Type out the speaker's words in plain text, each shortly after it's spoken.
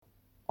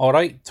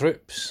Alright,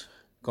 troops.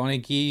 Gonna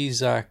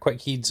gi'es a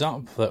quick heads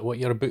up that what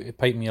you're about to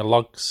pipe me your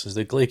lugs is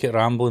the glaikit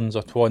ramblings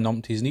of twa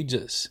numpties needs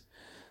it.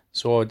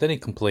 So dinna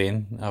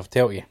complain, I've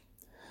tell you.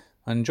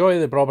 Enjoy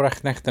the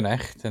Brobrach nicht and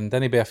echt, and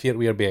dinna be afeard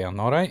we're bearing,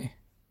 alright?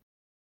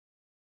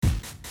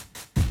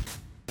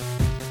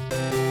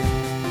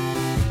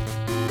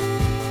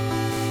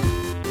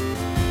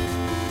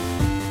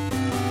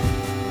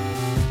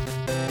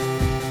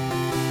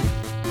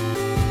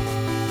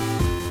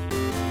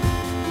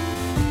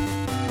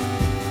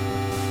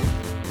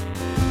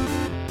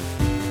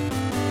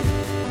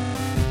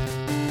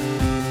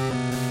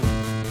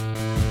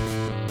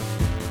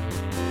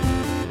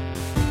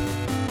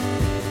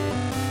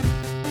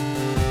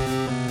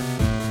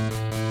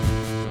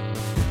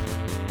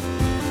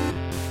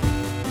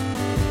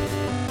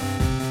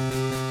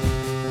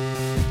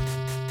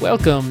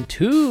 Welcome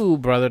to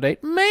Brother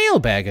Date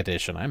Mailbag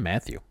Edition. I'm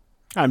Matthew.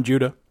 I'm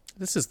Judah.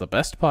 This is the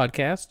best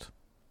podcast.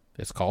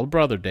 It's called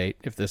Brother Date.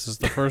 If this is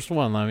the first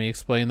one, let me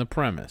explain the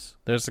premise.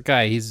 There's a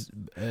guy, he's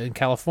in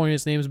California,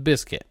 his name's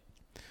Biscuit.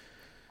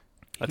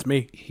 That's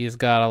me. He's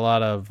got a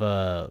lot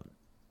of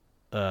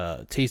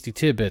tasty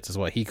tidbits is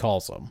what he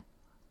calls them.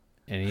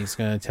 And he's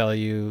going to tell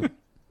you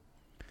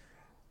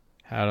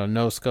how to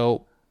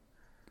no-scope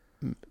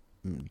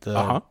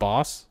the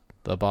boss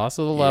of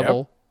the level.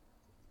 Yep.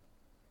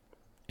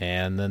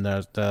 And then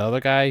there's the other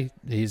guy.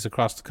 He's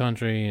across the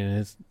country,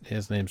 and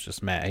his name's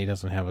just Matt. He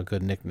doesn't have a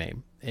good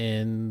nickname,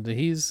 and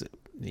he's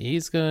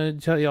gonna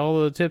tell you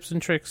all the tips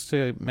and tricks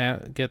to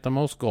get the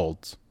most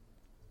golds.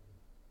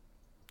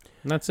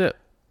 And that's it.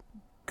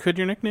 Could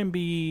your nickname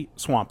be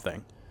Swamp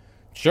Thing?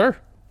 Sure.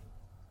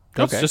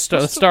 Let's Okay. just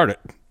start it.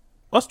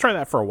 Let's try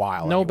that for a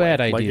while. No anyway.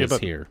 bad ideas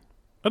here.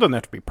 It doesn't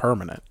have to be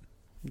permanent.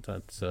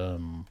 That's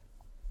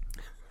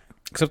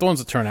except the ones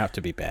that turn out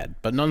to be bad,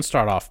 but none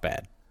start off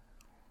bad.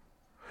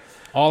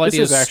 All This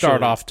ideas is start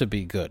actually- off to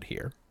be good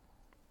here.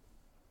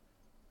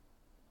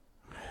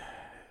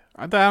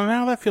 Now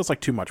that feels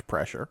like too much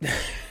pressure.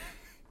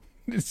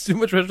 It's too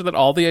much pressure that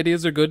all the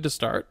ideas are good to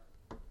start.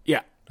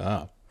 Yeah.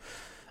 Oh.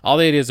 All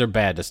the ideas are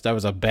bad. That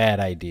was a bad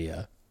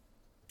idea.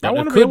 I But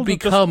wanna it be could able to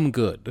become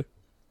good.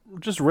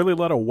 Just really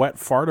let a wet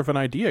fart of an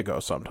idea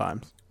go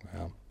sometimes.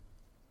 Well,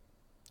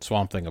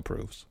 Swamp Thing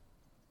approves.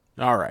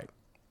 All right.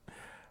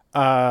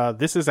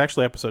 This is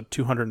actually episode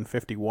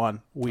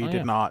 251. We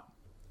did not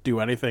do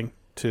anything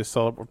to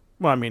celebrate.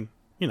 Well, I mean,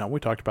 we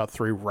talked about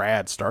 3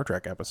 rad Star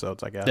Trek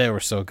episodes, I guess. They were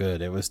so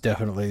good. It was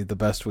definitely the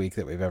best week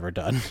that we've ever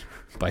done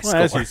by Well,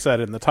 score. as you said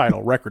in the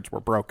title, records were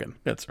broken.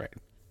 That's right.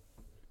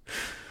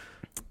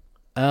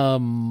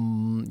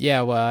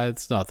 Yeah, well,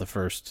 it's not the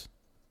first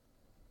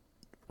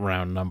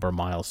round number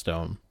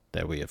milestone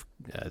that we have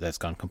that's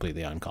gone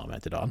completely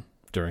uncommented on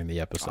during the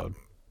episode.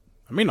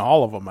 I mean,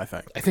 all of them, I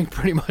think. I think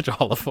pretty much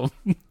all of them.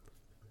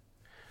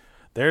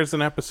 There's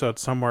an episode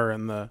somewhere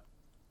in the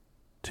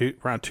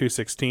around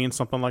 216,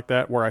 something like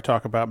that, where I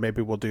talk about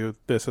maybe we'll do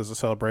this as a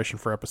celebration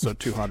for episode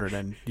 200,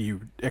 and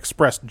you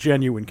expressed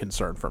genuine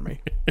concern for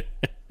me.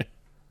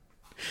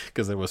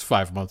 Because it was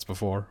 5 months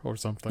before or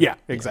something. Yeah,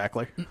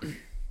 exactly.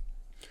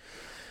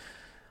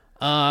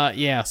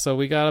 Yeah, so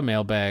we got a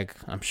mailbag.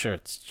 I'm sure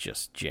it's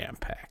just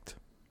jam-packed.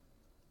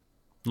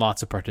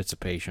 Lots of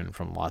participation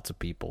from lots of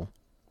people.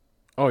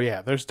 Oh,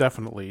 yeah, there's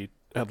definitely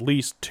at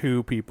least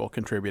 2 people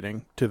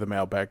contributing to the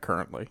mailbag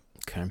currently.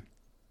 Okay.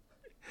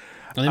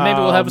 And then maybe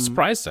we'll have a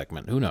surprise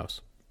segment. Who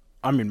knows?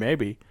 I mean,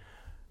 maybe.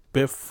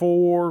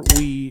 Before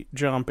we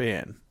jump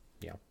in,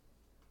 Yeah.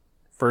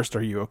 first,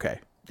 are you okay?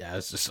 Yeah,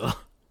 it's just... It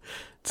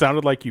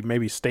sounded like you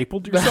maybe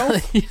stapled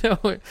yourself.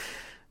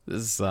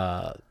 This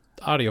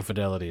audio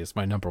fidelity is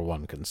my number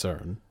one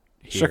concern.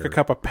 Shook a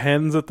couple of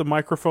pens at the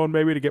microphone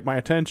maybe to get my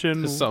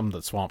attention. It's something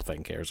that Swamp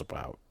Thing cares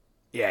about.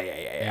 Yeah.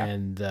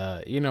 And,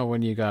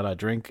 when you got a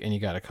drink and you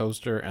got a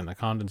coaster and the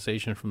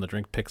condensation from the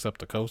drink picks up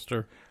the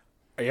coaster.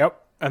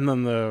 Yep. And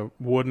then the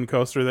wooden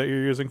coaster that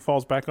you're using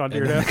falls back onto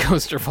your And then desk. the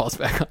coaster falls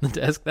back on the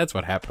desk. That's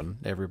what happened,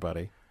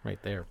 everybody, right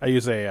there. I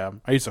use a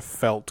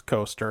felt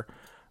coaster.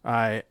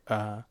 I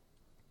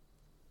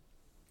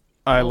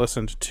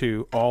listened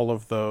to all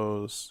of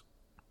those.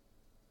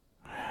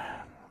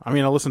 I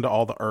mean, I listened to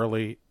all the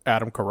early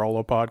Adam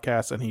Carolla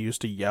podcasts, and he used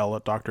to yell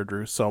at Dr.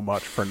 Drew so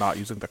much for not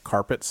using the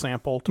carpet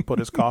sample to put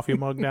his coffee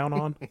mug down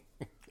on.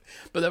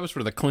 But that was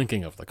for the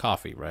clinking of the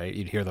coffee, right?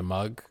 You'd hear the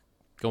mug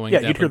going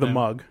down. Yeah, you'd hear the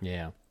mug.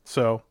 Yeah.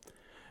 So,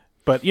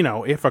 but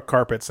if a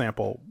carpet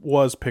sample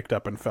was picked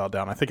up and fell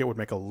down, I think it would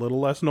make a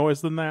little less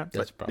noise than that.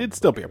 That's But it'd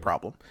still be a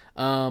problem.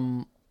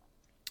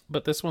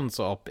 But this one's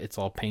all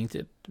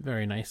painted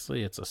very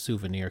nicely. It's a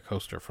souvenir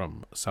coaster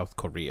from South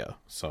Korea.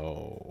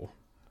 So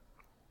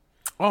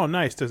Oh,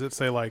 nice. Does it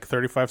say like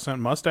 35-cent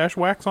mustache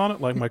wax on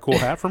it, like my cool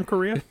hat from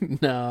Korea?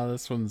 no,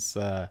 this one's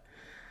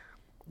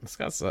it's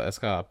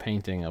got a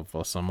painting of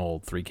some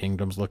old Three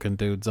Kingdoms looking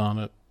dudes on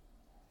it.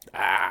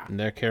 And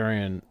they're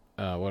carrying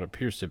what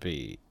appears to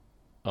be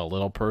a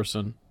little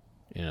person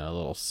in in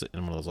one of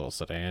those little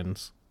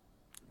sedans.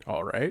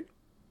 All right.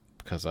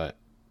 Because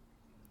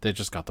they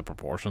just got the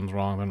proportions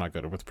wrong. They're not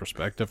good with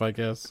perspective, I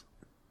guess.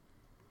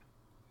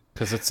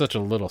 Because it's such a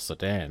little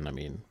sedan. I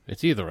mean,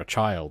 it's either a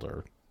child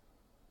or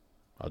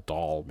a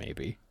doll,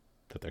 maybe,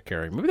 that they're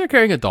carrying. Maybe they're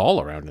carrying a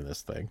doll around in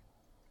this thing.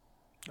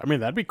 I mean,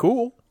 that'd be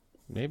cool.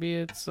 Maybe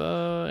it's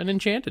an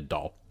enchanted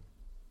doll.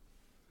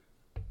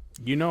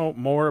 You know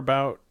more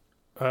about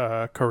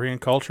Korean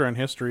culture and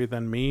history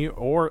than me,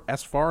 or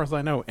as far as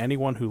I know,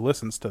 anyone who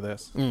listens to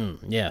this.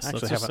 Yes, Actually,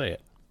 let's just say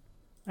it.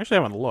 I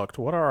actually haven't looked.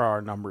 What are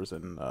our numbers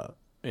in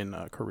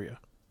Korea?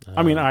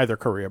 I mean, either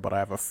Korea, but I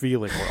have a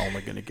feeling we're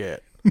only going to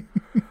get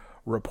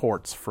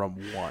reports from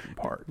one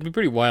part. It'd be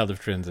pretty wild if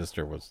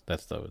Transistor was,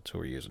 that's the tool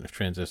we're using, if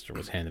Transistor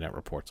was handing out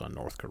reports on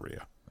North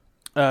Korea.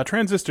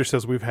 Transistor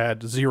says we've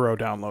had 0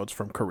 downloads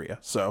from Korea,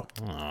 so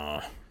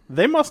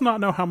they must not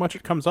know how much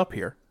it comes up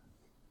here.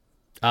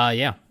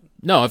 Yeah.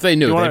 No, if they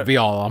knew, wanna- they'd be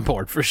all on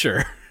board for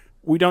sure.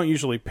 We don't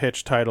usually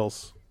pitch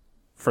titles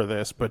for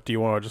this, but do you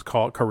want to just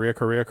call it Korea,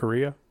 Korea,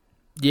 Korea?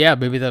 Yeah,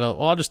 maybe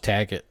I'll just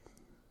tag it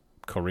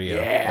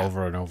Korea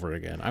over and over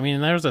again. I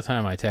mean, there was a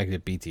time I tagged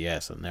it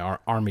BTS and the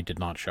army did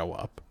not show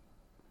up.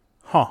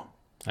 Huh.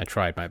 I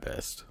tried my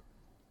best.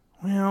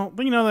 Well,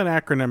 you know that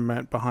acronym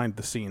meant behind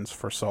the scenes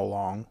for so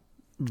long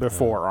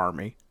before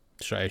Army.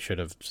 I should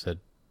have said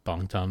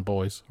Bangtan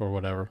Boys or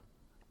whatever.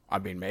 I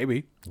mean,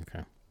 maybe.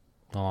 Okay.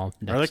 Well,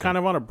 Are they kind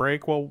of on a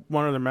break while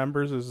one of the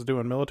members is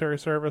doing military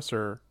service,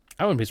 or?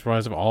 I wouldn't be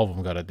surprised if all of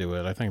them got to do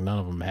it. I think none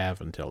of them have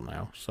until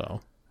now,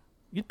 so.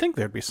 You'd think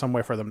there'd be some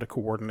way for them to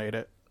coordinate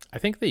it. I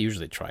think they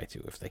usually try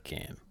to if they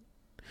can.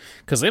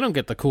 Because they don't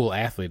get the cool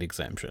athlete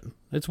exemption.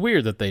 It's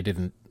weird that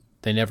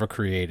they never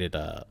created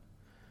a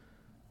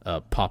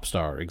pop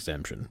star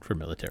exemption for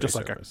military Just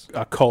like service.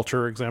 a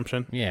culture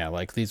exemption. Yeah,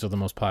 like these are the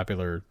most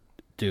popular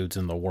dudes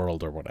in the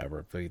world or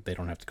whatever. They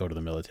don't have to go to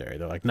the military.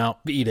 They're like, no,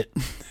 eat it.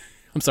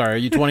 I'm sorry, are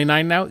you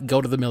 29 now?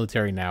 Go to the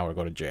military now or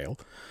go to jail.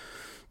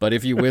 But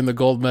if you win the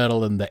gold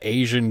medal in the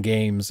Asian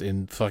Games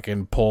in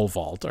fucking pole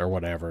vault or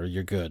whatever,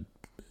 you're good.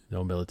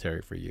 No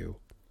military for you.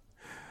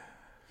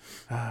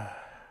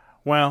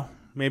 Well,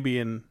 maybe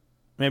in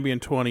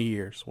 20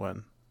 years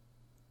when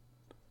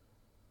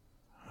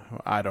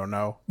I don't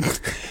know.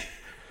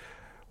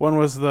 When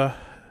was the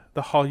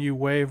Hallyu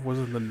wave? Was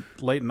it in the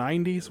late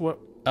 90s? What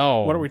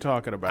are we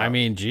talking about? I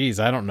mean, geez,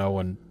 I don't know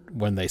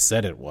when they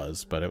said it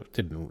was, but it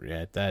didn't.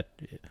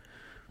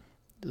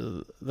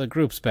 The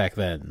groups back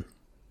then,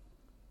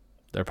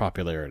 their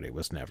popularity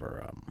was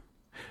never.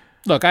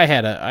 Look,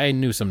 I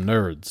knew some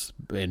nerds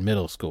in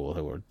middle school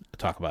who would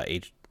talk about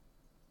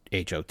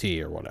HOT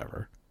or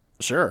whatever.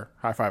 Sure,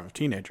 high five of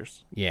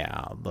teenagers.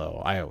 Yeah,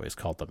 though I always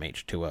called them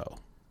H2O.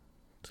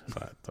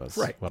 That was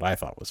Right. what I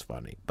thought was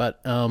funny.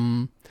 But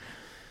I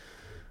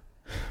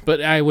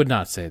would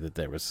not say that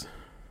there was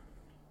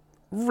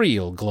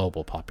real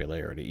global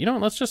popularity. You know,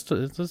 let's just I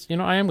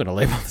am going to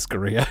label this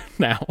Korea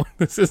now.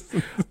 This is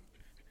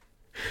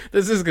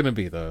going to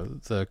be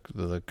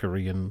the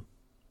Korean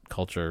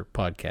culture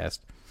podcast.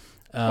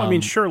 Well, I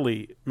mean,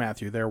 surely,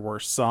 Matthew, there are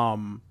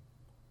some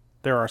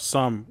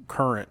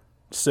current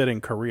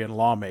sitting Korean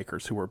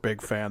lawmakers who were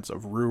big fans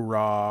of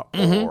Roo-Ra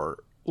or,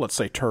 let's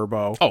say,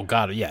 Turbo. Oh,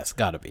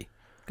 gotta be.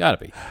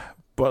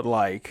 But,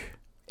 like...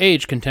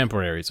 Age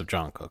contemporaries of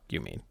Jungkook, you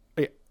mean?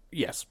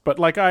 Yes, but,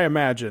 like, I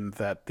imagine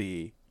that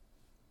the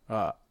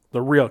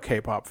real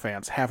K-pop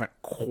fans haven't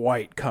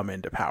quite come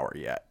into power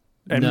yet.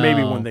 And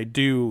maybe when they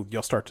do,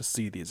 you'll start to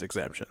see these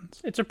exemptions.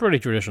 It's a pretty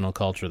traditional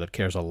culture that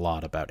cares a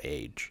lot about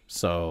age.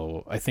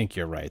 So I think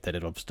you're right that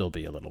it'll still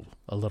be a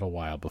little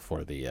while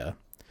before the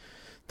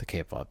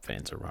K-pop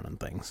fans are running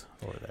things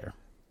over there.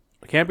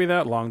 It can't be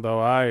that long, though.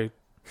 I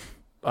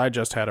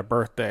just had a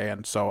birthday,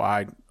 and so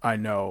I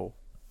know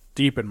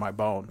deep in my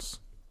bones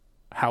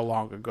how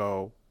long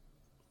ago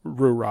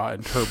Roo-Ra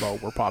and Turbo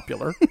were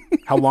popular.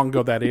 How long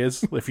ago that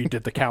is, if you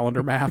did the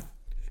calendar math.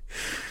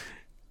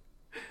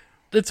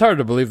 It's hard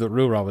to believe that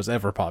Roo-Ra was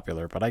ever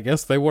popular, but I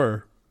guess they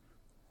were.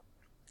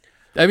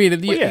 I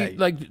mean,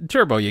 like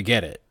Turbo, you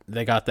get it.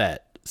 They got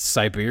that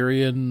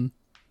Siberian.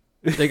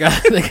 They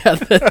got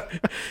that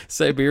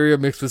Siberia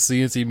mixed with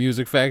CNC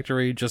Music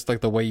Factory, just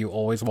like the way you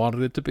always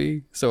wanted it to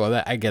be.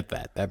 So I get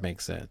that. That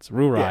makes sense.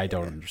 Roo-Ra, I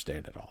don't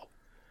understand at all.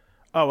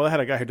 Oh, well, they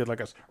had a guy who did like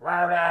a...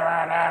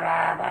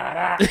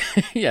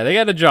 Yeah, they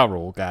got a Ja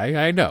Rule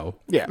guy. I know.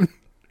 Yeah.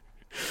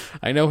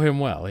 I know him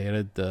well. He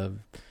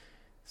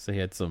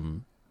had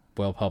some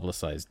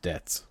well-publicized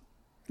debts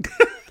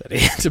that he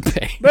had to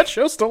pay. That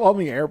show's still on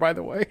the air, by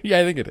the way.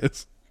 Yeah, I think it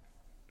is.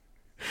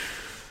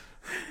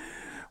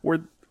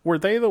 Were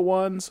they the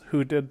ones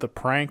who did the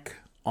prank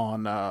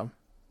on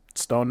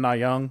Stone Na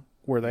Young,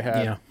 where they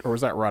had, or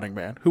was that Running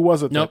Man? Who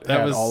was it that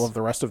had all of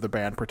the rest of the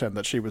band pretend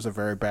that she was a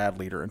very bad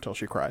leader until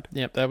she cried?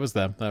 Yep, that was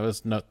them. That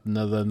was the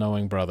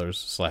Knowing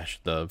Brothers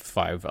 / the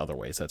 5 other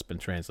ways that's been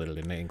translated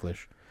into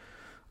English.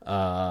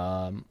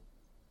 Yeah,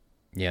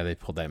 they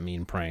pulled that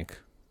mean prank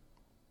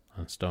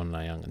on Stone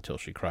Na Young until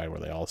she cried, where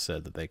they all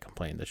said that they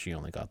complained that she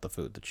only got the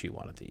food that she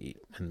wanted to eat,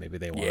 and maybe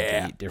they wanted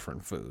to eat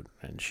different food,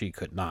 and she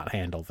could not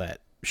handle that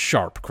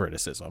sharp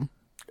criticism.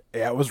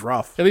 Yeah, it was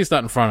rough. At least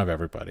not in front of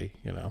everybody,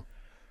 you know.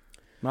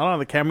 Not on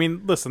the camera. I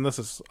mean, listen,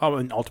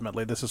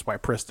 ultimately, this is why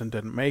Priston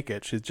didn't make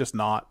it. She's just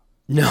not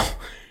No.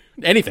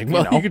 Anything.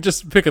 Well, know? you could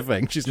just pick a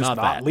thing. She's Just not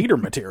not that. leader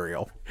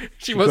material.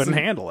 She couldn't wasn't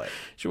handle it.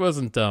 She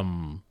wasn't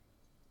well,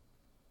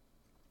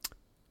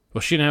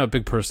 she didn't have a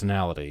big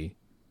personality,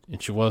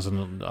 and she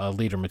wasn't a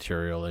leader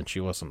material, and she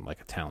wasn't like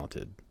a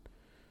talented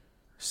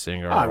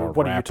singer or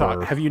What are you rapper.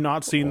 talking? Have you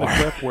not seen the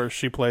clip where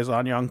she plays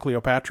on Young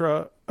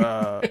Cleopatra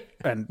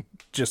and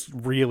just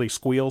really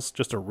squeals,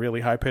 just a really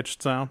high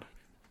pitched sound?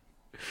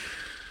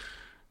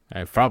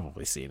 I've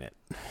probably seen it.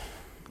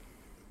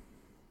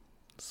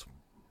 It's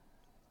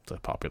a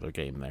popular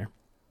game there.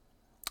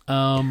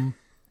 I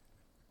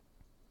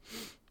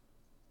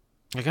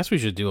guess we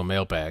should do a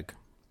mailbag.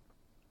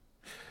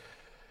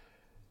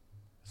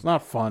 It's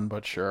not fun,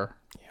 but sure.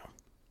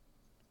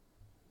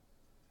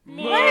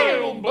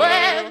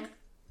 Mailbag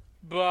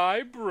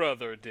by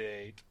Brother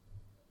Date.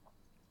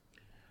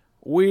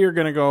 We are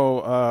going to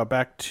go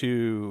back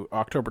to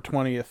October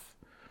 20th.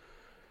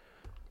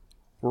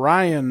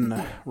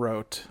 Ryan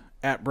wrote,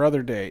 at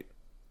Brother Date,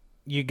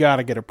 you got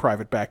to get a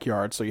private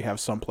backyard so you have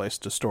someplace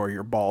to store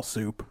your ball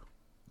soup.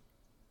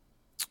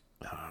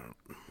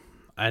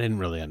 I didn't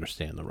really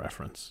understand the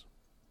reference.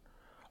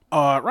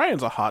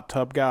 Ryan's a hot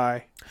tub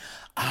guy.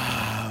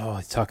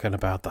 Oh, talking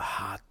about the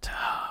hot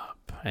tub.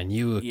 And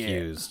you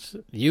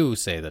you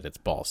say that it's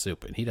ball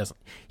soup, and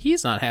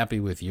he's not happy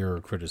with your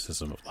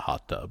criticism of the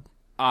hot tub.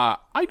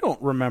 I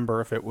don't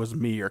remember if it was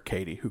me or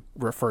Katie who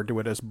referred to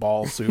it as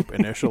ball soup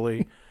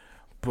initially,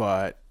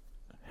 but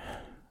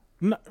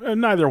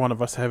neither one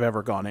of us have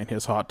ever gone in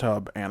his hot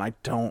tub, and I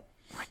don't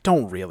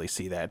really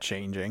see that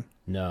changing.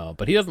 No,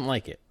 but he doesn't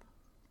like it.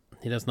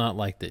 He does not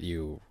like that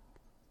you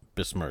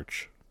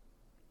besmirch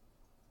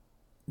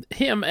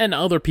him and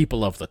other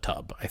people of the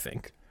tub, I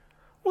think.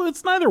 Well,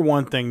 it's neither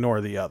one thing nor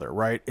the other,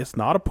 right? It's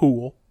not a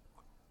pool,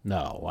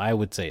 No, I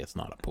would say it's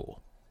not a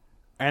pool.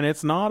 and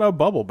it's not a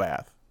bubble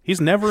bath. He's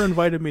never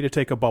invited me to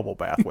take a bubble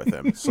bath with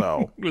him,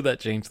 so... Would that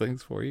change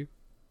things for you?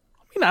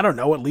 I mean, I don't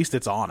know. At least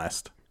it's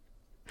honest.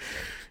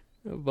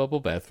 A bubble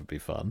bath would be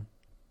fun.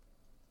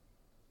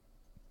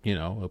 You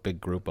know, a big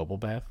group bubble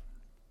bath.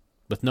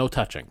 With no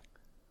touching.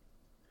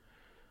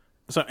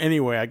 So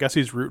anyway, I guess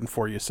he's rooting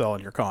for you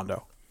selling your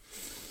condo.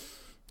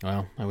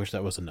 Well, I wish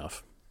that was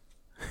enough.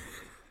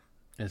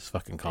 It's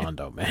fucking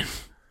condo, man.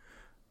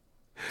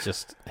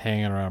 Just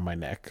hanging around my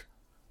neck.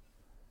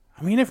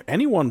 I mean, if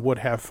anyone would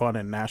have fun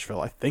in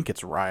Nashville, I think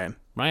it's Ryan.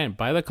 Ryan,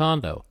 buy the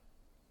condo.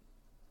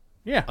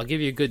 Yeah. I'll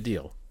give you a good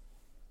deal.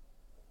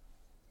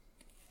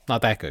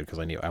 Not that good, because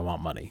I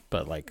want money,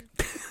 but like,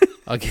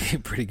 I'll give you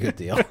a pretty good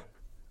deal.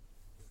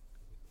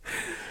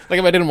 Like,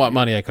 if I didn't want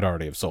money, I could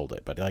already have sold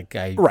it. But like,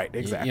 Right,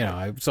 exactly. You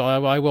know,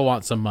 I will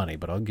want some money,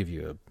 but I'll give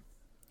you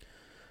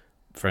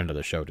a friend of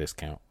the show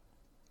discount.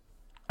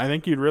 I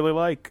think you'd really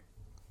like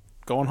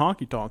going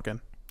honky tonkin'.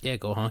 Yeah,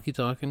 go honky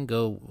tonkin'.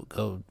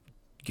 Go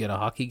get a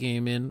hockey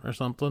game in or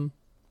something.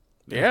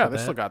 Yeah, After they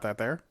that. still got that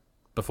there.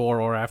 Before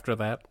or after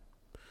that.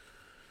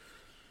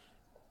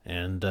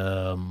 And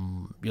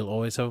you'll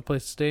always have a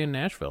place to stay in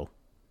Nashville.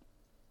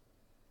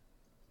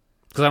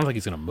 Because I don't think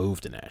he's going to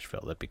move to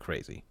Nashville. That'd be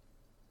crazy.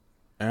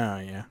 Oh,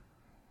 yeah.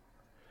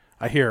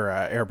 I hear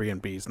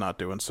Airbnb's not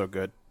doing so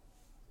good,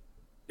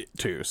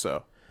 too,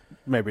 so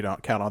maybe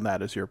don't count on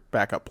that as your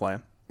backup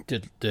plan.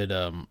 Did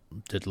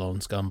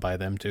Lone Scum buy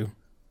them too?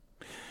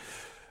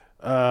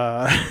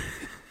 I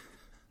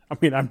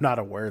mean, I'm not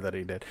aware that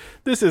he did.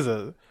 This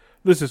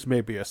is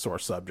maybe a sore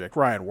subject.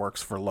 Ryan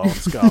works for Lone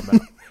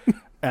Scum,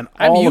 and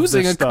I'm all of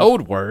using this a stuff,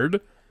 code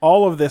word.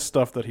 All of this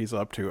stuff that he's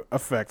up to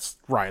affects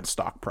Ryan's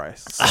stock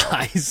price. So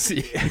I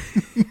see.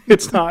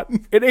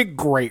 it ain't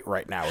great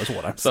right now, is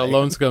what I'm So saying.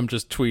 Lone Scum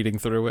just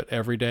tweeting through it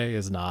every day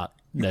is not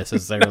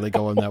necessarily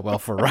going that well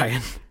for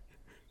Ryan.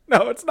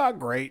 No, it's not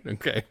great.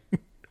 Okay.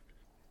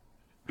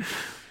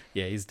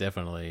 Yeah, he's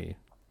definitely...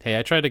 Hey,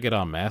 I tried to get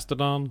on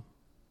Mastodon.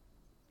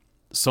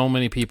 So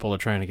many people are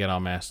trying to get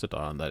on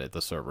Mastodon that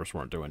the servers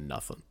weren't doing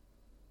nothing.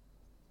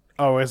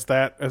 Oh, is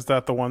that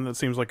the one that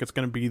seems like it's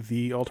going to be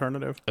the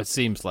alternative? It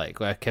seems like.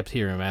 I kept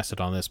hearing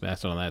Mastodon this,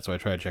 Mastodon that, so I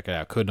tried to check it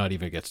out. Could not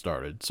even get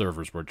started.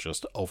 Servers were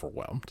just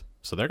overwhelmed.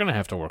 So they're going to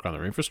have to work on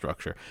their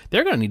infrastructure.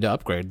 They're going to need to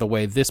upgrade the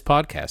way this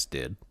podcast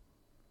did.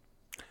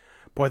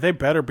 Boy, they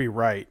better be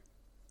right.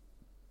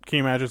 Can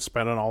you imagine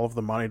spending all of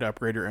the money to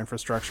upgrade your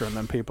infrastructure and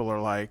then people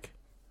are like,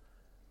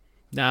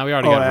 Nah, we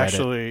already oh, got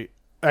Reddit.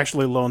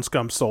 actually Lone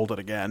Scum sold it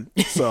again.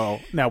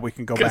 So now we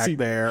can go 'Cause back he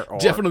there. Or,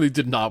 Definitely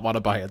did not want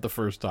to buy it the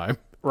first time.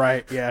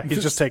 Right, yeah.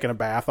 He's just taking a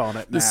bath on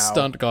it now. This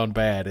stunt gone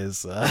bad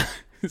is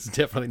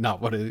definitely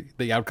not what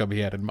the outcome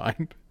he had in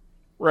mind.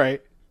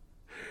 Right.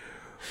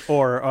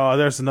 Or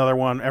there's another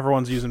one.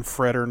 Everyone's using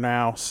Fritter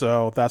now,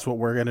 so that's what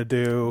we're going to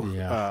do.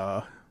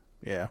 Yeah.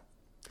 Yeah.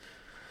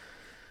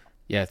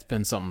 Yeah, it's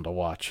been something to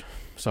watch.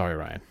 Sorry,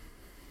 Ryan.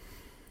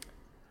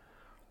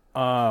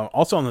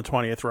 Also on the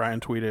 20th,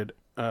 Ryan tweeted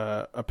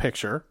a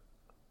picture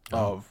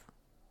of,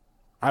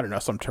 I don't know,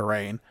 some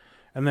terrain.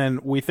 And then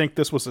we think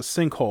this was a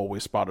sinkhole we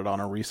spotted on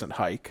a recent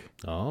hike.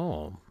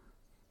 Oh.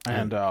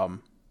 And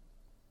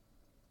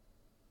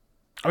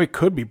I mean, it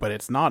could be, but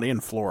it's not in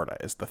Florida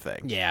is the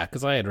thing. Yeah,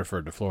 because I had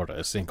referred to Florida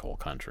as sinkhole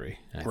country.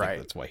 I Right.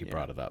 think that's why he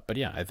brought it up. But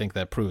yeah, I think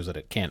that proves that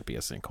it can't be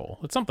a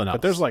sinkhole. It's something else.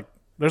 But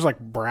there's like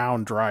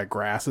brown, dry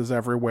grasses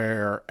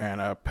everywhere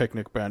and a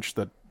picnic bench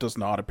that does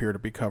not appear to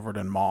be covered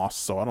in moss,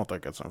 so I don't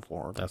think it's in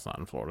Florida. That's not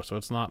in Florida, so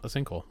it's not a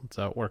sinkhole. That's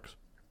how it works.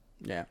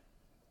 Yeah.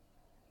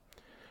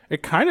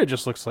 It kind of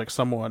just looks like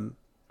someone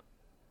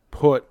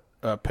put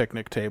a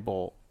picnic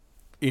table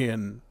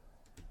in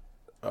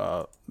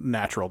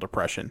natural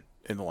depression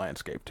in the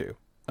landscape too.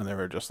 And they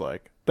were just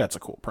like, that's a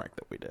cool prank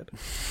that we did.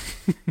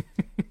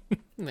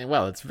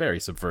 Well, it's very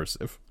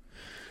subversive.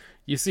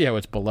 You see how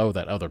it's below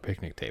that other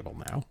picnic table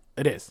now.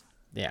 It is.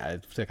 Yeah,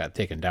 it got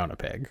taken down a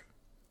peg.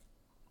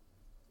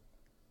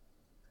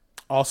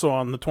 Also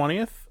on the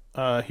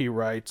 20th, he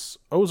writes,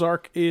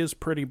 Ozark is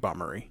pretty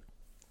bummery.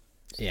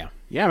 Yeah.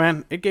 Yeah,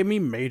 man, it gave me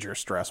major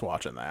stress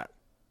watching that.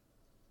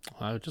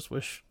 I just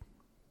wish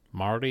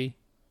Marty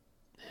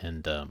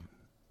and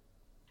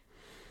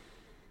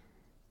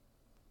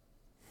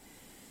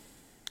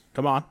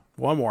Come on,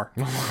 one more.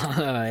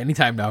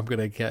 anytime now I'm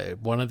gonna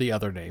get one of the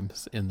other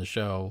names in the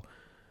show.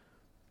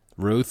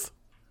 Ruth.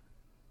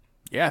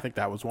 Yeah, I think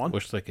that was one.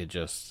 Wish they could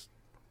just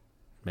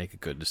make a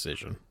good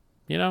decision.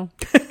 You know?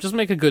 Just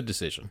make a good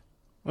decision.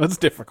 That's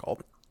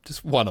difficult.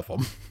 Just one of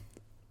them.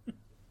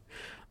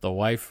 The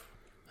wife,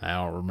 I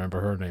don't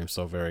remember her name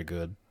so very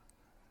good.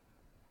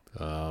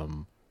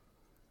 And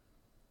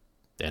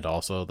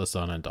also the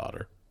son and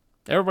daughter.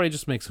 Everybody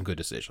just make some good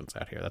decisions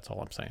out here. That's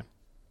all I'm saying.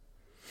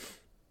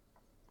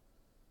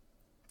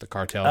 The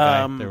cartel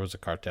guy. There was a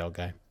cartel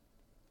guy.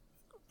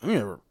 I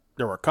mean,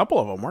 there were a couple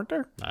of them, weren't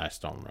there? I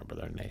just don't remember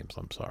their names.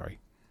 I'm sorry.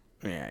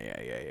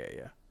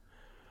 Yeah.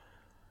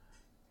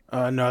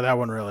 No, that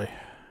one really.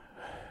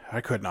 I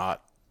could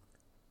not.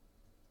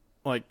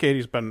 Like,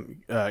 Katie's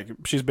been,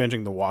 she's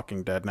binging The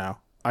Walking Dead now.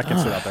 I can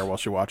sit out there while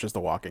she watches The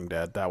Walking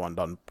Dead. That one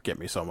doesn't get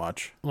me so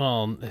much.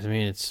 Well, I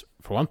mean, it's,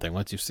 for one thing,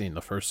 once you've seen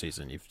the first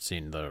season, you've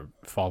seen the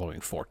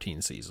following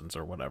 14 seasons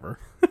or whatever.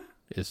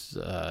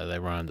 They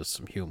run into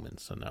some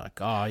humans, and they're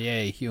like, oh,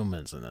 yay,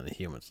 humans. And then the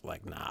humans are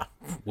like, nah,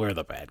 we're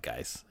the bad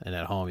guys. And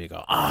at home, you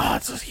go,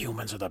 it's the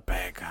humans are the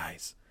bad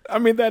guys. I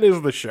mean, that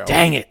is the show.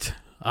 Dang it.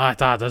 I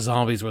thought the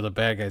zombies were the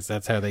bad guys.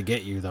 That's how they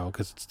get you, though,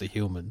 because it's the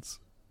humans.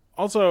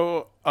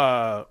 Also,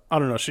 I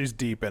don't know, she's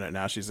deep in it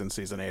now. She's in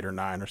season 8 or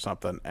 9 or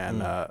something,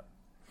 and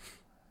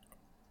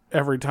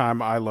every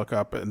time I look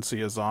up and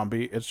see a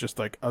zombie, it's just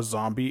like a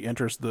zombie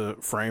enters the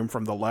frame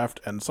from the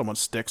left, and someone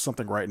sticks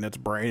something right in its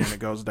brain, and it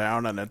goes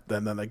down, and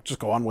then they just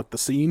go on with the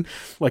scene.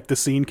 Like, the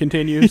scene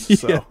continues.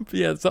 So.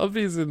 Yeah,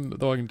 zombies in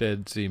The Walking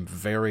Dead seem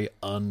very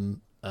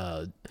uncool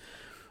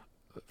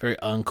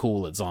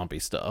at zombie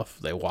stuff.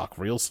 They walk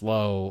real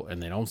slow,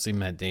 and they don't seem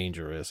that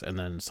dangerous, and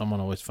then someone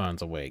always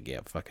finds a way to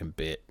get fucking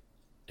bit.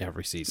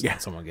 Every season,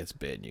 someone gets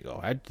bit, and you go,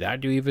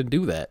 how'd you even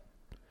do that?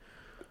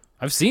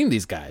 I've seen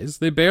these guys.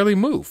 They barely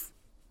move.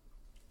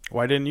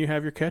 Why didn't you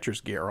have your catcher's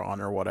gear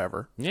on or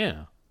whatever?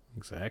 Yeah,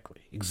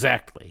 exactly.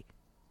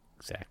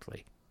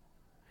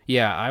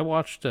 Yeah, I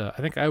watched, I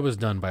think I was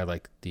done by,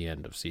 like, the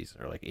end of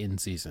season, or, like, in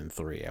season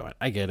 3. I went,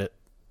 I get it.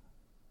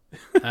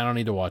 I don't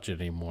need to watch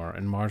it anymore.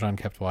 And Marjan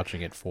kept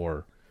watching it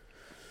for,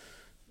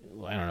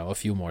 I don't know, a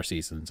few more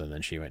seasons, and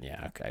then she went,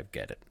 yeah, okay, I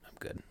get it. I'm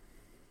good.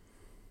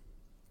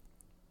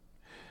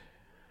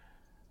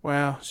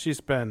 Well,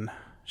 she's been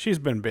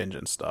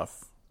binging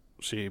stuff.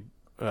 She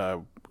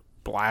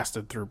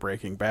blasted through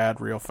Breaking Bad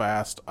real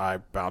fast. I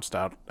bounced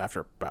out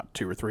after about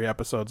 2 or 3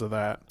 episodes of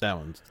that. That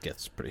one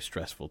gets pretty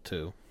stressful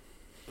too.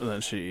 And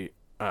then she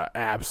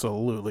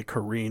absolutely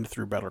careened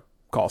through Better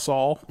Call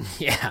Saul.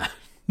 Yeah.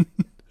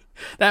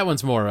 That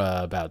one's more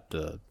about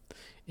the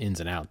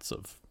ins and outs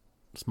of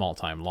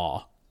small-time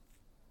law.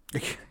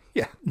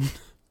 Yeah.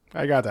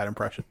 I got that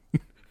impression.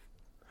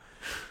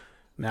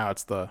 Now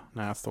it's the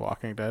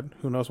Walking Dead.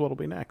 Who knows what'll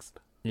be next?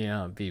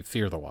 Yeah, it'd be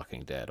Fear the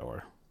Walking Dead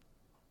or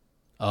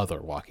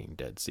other Walking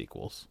Dead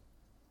sequels.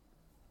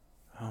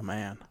 Oh,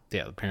 man.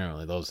 Yeah,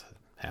 apparently those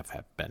have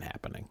been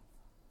happening.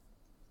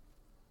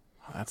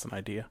 That's an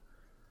idea.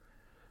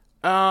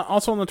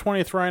 Also on the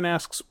 20th, Ryan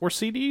asks, were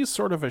CDs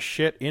sort of a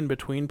shit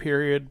in-between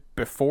period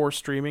before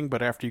streaming,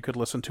 but after you could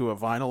listen to a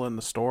vinyl in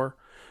the store?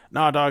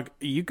 Nah, dog,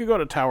 you could go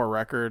to Tower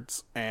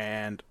Records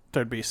and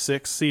there'd be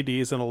 6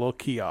 CDs in a little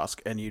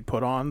kiosk, and you'd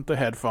put on the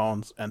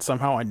headphones, and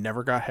somehow I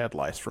never got head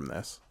lice from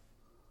this.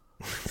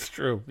 It's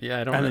true.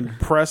 Yeah, I don't And then you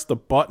press the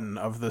button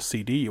of the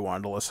CD you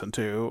wanted to listen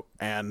to,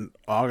 and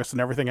August and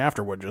everything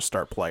after would just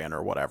start playing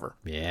or whatever.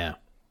 Yeah,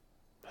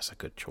 that's a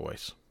good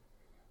choice.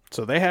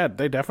 So they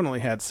definitely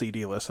had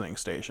CD listening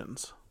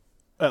stations,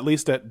 at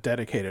least at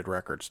dedicated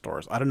record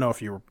stores. I don't know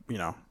if you were,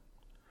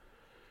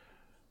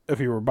 if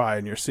you were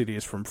buying your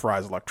CDs from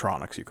Fry's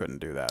Electronics, you couldn't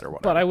do that or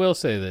whatever. But I will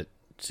say that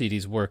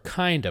CDs were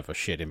kind of a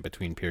shit in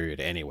between period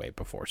anyway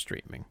before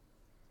streaming,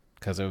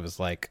 because it was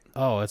like,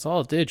 oh, it's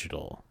all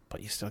digital,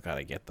 but you still got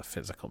to get the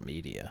physical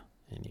media,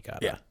 and you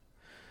got to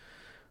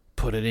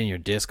put it in your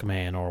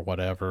Discman or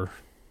whatever.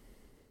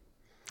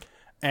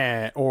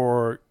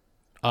 Or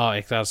oh,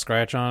 it got a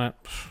scratch on it.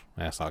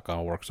 That's not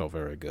gonna work so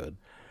very good.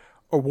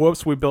 Or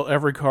whoops, we built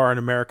every car in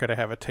America to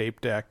have a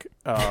tape deck.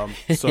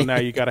 So now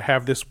you got to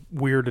have this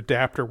weird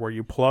adapter where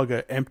you plug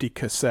an empty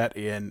cassette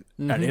in,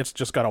 and it's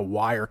just got a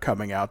wire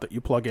coming out that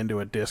you plug into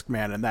a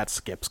Discman, and that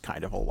skips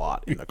kind of a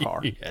lot in the car.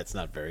 Yeah, it's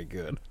not very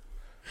good.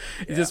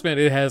 Yeah.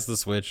 It has the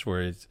switch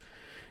where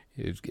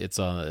it's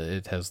on.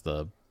 It has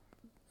the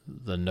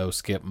no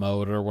skip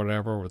mode or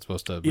whatever, where it's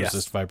supposed to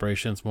resist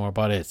vibrations more,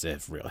 but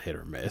it's real hit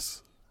or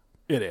miss.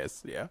 It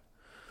is, yeah.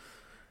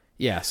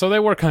 Yeah, so they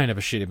were kind of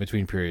a shit in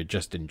between period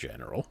just in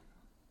general.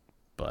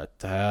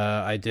 But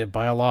I did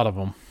buy a lot of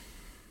them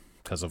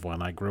because of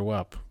when I grew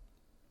up.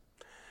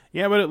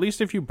 Yeah, but at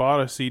least if you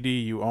bought a CD,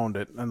 you owned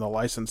it, and the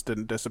license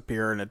didn't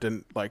disappear, and it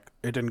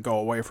didn't go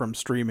away from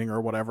streaming or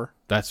whatever.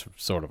 That's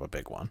sort of a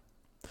big one.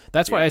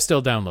 That's why I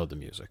still download the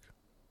music.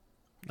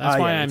 That's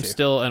why I'm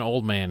still an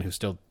old man who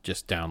still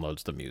just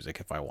downloads the music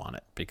if I want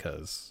it,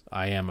 because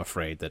I am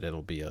afraid that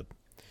it'll be a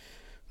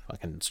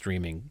fucking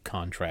streaming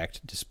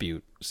contract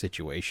dispute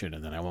situation,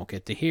 and then I won't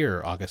get to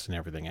hear August and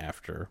Everything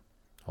After.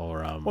 Or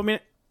well, I mean,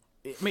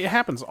 it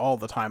happens all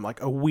the time.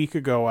 Like a week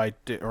ago, I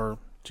did, or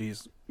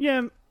geez,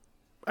 yeah,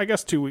 I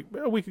guess a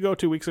week ago,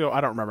 2 weeks ago,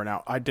 I don't remember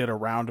now. I did a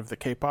round of the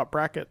K-pop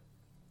bracket,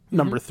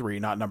 number 3,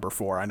 not number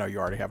 4. I know you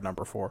already have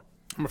number 4.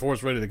 Number 4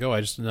 is ready to go. I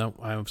was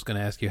going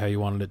to ask you how you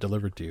wanted it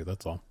delivered to you.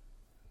 That's all.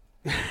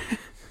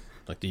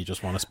 Like, do you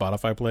just want a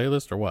Spotify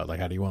playlist or what? Like,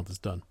 how do you want this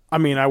done? I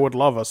mean, I would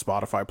love a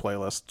Spotify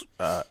playlist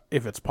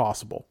if it's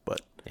possible,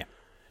 but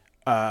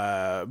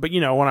yeah. But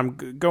you know, when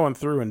I'm going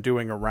through and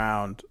doing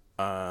around,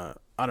 I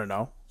don't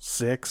know,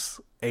 6,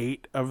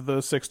 8 of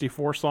the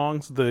 64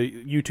 songs, the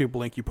YouTube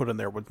link you put in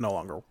there was no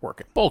longer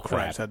working. Bullcrap.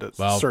 I just had to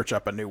search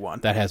up a new one.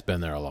 That has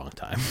been there a long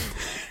time.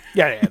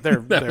 Yeah,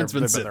 they've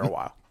been there a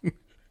while.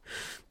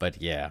 But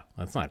yeah,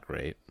 that's not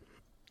great.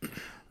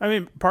 I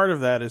mean, part of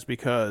that is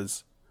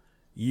because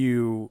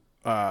you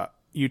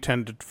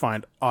tend to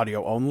find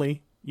audio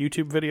only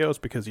YouTube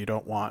videos because you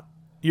don't want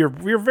you're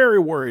very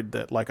worried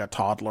that, like a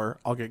toddler,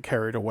 I'll get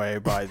carried away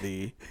by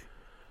the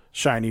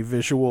shiny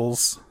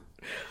visuals.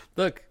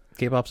 Look,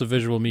 K-pop's a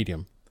visual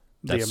medium.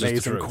 That's the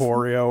amazing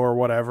choreo or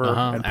whatever,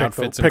 and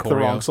pick the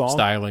wrong song.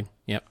 Styling.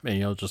 Yep, and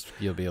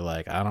you'll be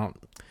like, the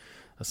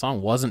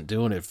song wasn't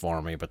doing it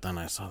for me, but then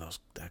I saw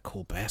that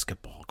cool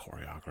basketball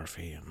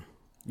choreography, and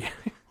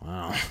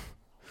wow,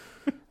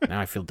 now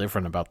I feel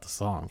different about the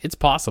song. It's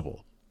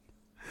possible.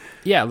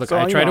 Yeah, look,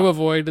 I try to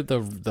avoid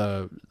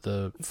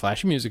the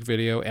flashy music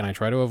video, and I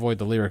try to avoid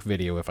the lyric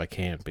video if I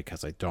can,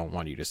 because I don't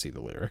want you to see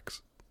the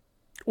lyrics.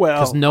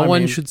 Well, because no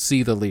one should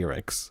see the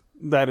lyrics.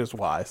 That is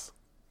wise,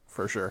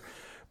 for sure.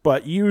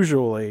 But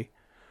usually,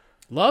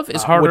 love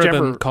is harder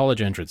than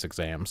college entrance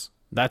exams.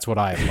 That's what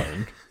I have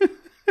learned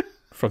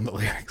from the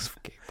lyrics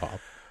of K-pop.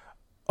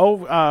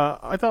 Oh,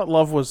 I thought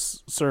love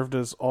was served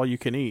as all you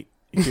can eat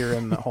here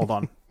in the. Hold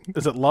on,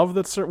 is it love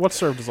that's what's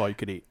served as all you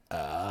can eat?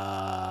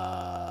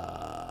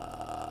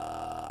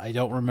 I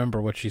don't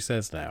remember what she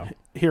says now.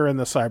 Here in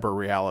the cyber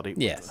reality.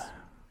 Yes.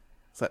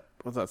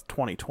 That's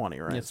 2020,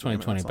 right? It's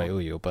 2020 by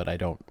Uyu, but I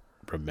don't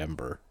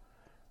remember.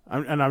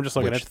 I'm just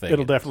looking at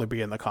it'll definitely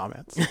be in the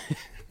comments.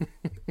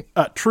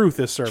 Truth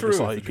is served as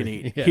all you can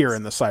eat here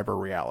in the cyber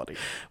reality.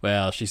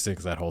 Well, she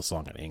sings that whole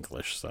song in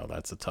English, so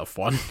that's a tough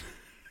one.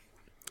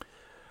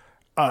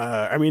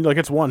 I mean, like,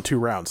 it's won 2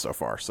 rounds so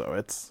far, so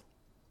it's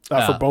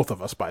for both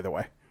of us, by the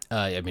way.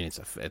 I mean, it's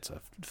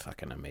a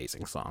fucking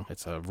amazing song.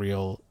 It's a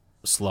real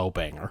slow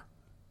banger.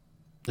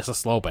 It's a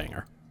slow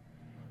banger.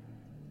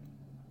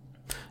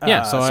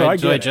 Yeah, so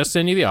I just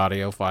send you the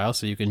audio file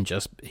so you can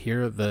just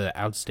hear the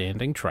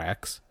outstanding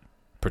tracks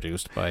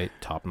produced by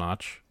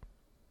top-notch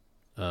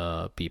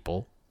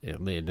people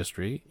in the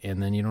industry,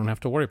 and then you don't have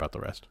to worry about the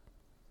rest.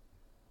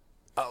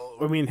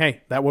 I mean,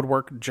 hey, that would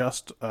work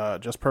just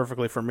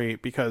perfectly for me,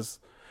 because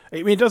I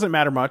mean, it doesn't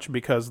matter much,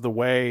 because the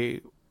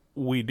way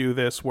we do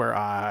this, where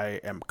I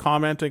am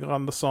commenting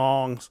on the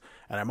songs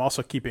and I'm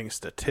also keeping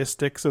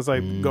statistics as I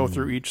go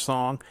through each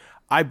song,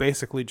 I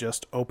basically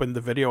just open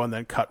the video and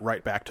then cut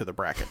right back to the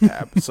bracket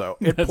tab. So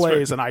it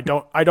plays, and I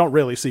don't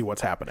really see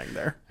what's happening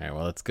there. All right,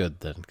 well, that's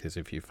good then, because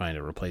if you find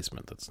a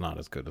replacement that's not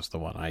as good as the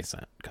one I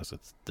sent, because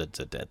it's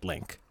a dead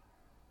link,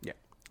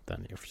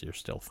 then you're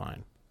still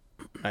fine.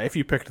 If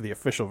you picked the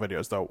official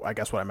videos, though, I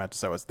guess what I meant to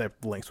say was the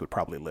links would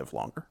probably live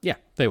longer. Yeah,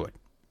 they would.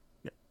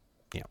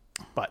 Yeah.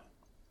 But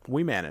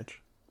we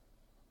manage.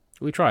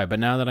 We try, but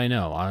now that I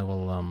know, I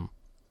will.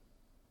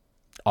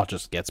 I'll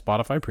just get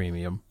Spotify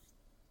Premium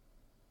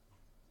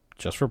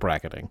just for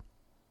bracketing,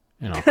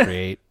 and I'll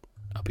create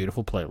a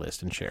beautiful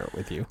playlist and share it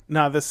with you.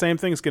 Now, the same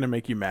thing's going to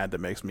make you mad that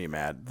makes me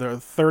mad. The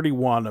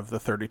 31 of the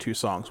 32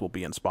 songs will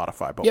be in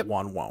Spotify, but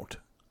one won't.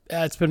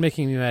 It's been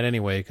making me mad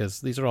anyway,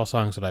 because these are all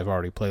songs that I've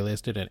already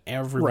playlisted, and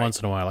every once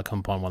in a while I come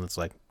upon one that's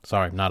like,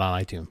 sorry, not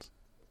on iTunes.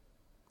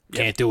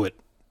 Can't do it.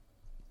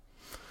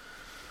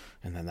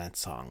 And then that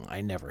song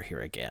I never hear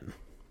again.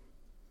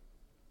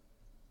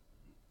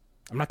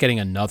 I'm not getting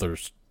another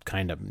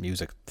kind of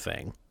music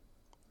thing.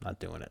 Not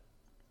doing it.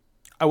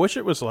 I wish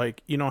it was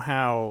like, you know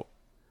how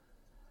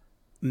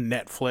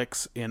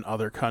Netflix in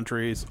other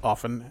countries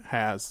often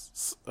has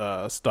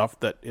stuff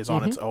that is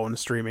on its own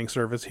streaming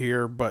service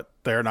here, but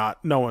they're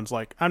not. No one's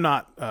like, I'm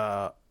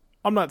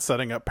not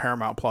setting up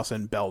Paramount Plus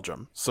in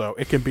Belgium, so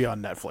it can be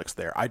on Netflix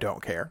there. I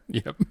don't care.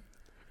 Yep.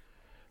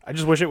 I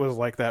just wish it was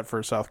like that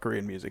for South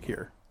Korean music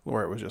here,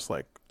 where it was just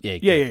like, Yeah.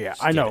 yeah.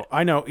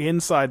 I know.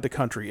 Inside the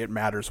country, it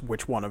matters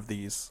which one of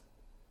these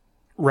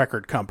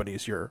record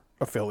companies you're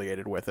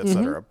affiliated with,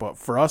 etc. But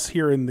for us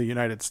here in the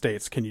United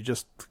States, can you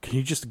just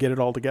get it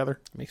all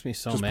together? It makes me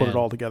so Just mad. put it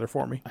all together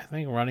for me. I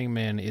think Running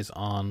Man is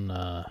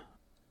on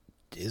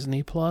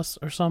Disney Plus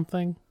or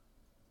something.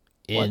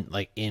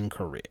 In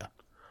Korea.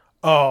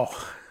 Oh,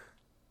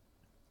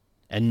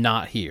 And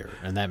not here.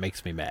 And that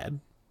makes me mad.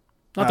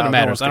 Not that No it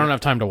matters. one's I don't have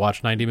time to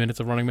watch 90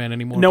 minutes of Running Man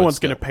anymore. no but one's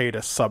still. going to pay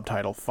to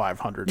subtitle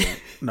 500.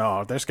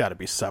 No, there's got to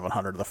be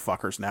 700 of the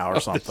fuckers now or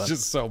something. There's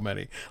just so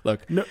many.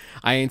 Look, No-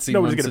 I ain't seen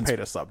Nobody's one going to since, pay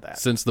to sub that.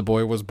 since the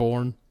boy was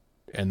born,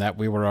 and that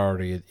we were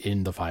already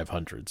in the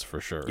 500s for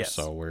sure. Yes.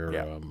 So we're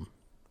Yeah.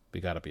 we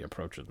got to be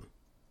approaching.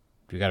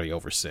 We got to be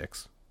over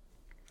 6.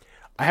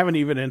 I haven't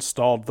even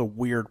installed the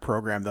weird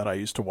program that I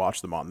used to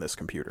watch them on this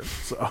computer.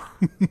 So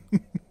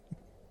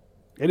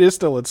it is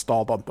still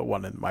installed on the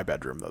one in my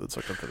bedroom, though, that's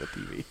hooked up to the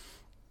TV.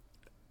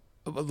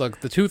 But look,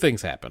 the two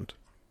things happened.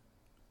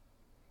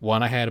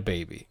 One, I had a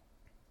baby,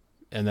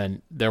 and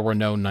then there were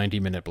no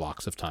 90-minute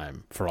blocks of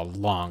time for a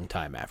long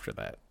time after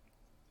that.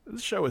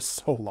 This show is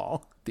so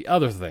long. The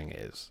other thing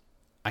is,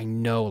 I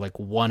know like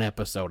one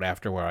episode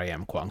after where I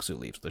am, Kwang Soo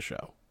leaves the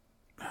show.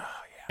 Oh,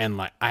 yeah. And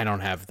like I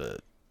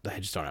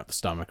just don't have the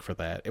stomach for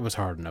that. It was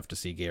hard enough to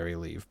see Gary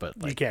leave, but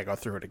You like can't go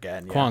through it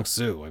again. Yeah. Kwang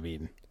Soo, I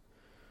mean,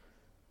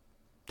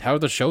 how are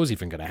the shows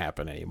even going to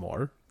happen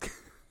anymore?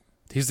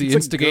 He's the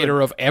instigator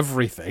of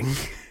everything.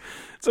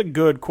 It's a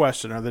good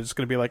question. Are they just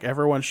going to be like,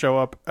 everyone show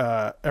up,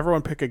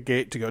 everyone pick a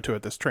gate to go to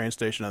at this train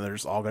station, and they're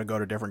just all going to go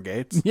to different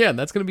gates? Yeah, and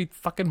that's going to be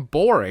fucking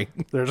boring.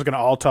 They're just going to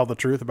all tell the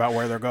truth about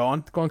where they're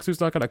going? Kwang Soo's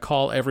not going to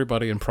call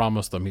everybody and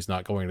promise them he's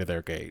not going to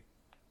their gate.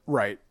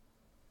 Right.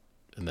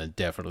 And then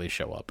definitely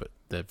show up at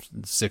the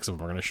 6 of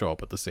them are going to show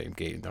up at the same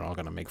gate, and they're all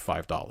going to make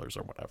 $5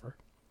 or whatever.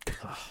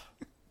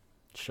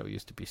 Show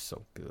used to be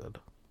so good.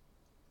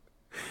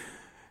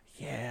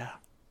 Yeah.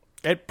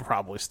 It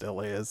probably still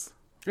is.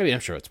 I mean, I'm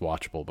sure it's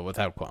watchable, but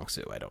without Kwang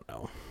Soo, I don't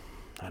know.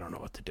 I don't know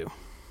what to do.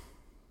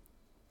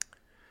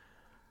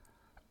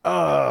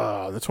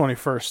 The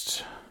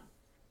 21st,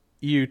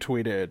 you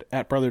tweeted,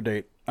 at Brother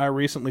Date, I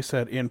recently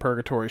said In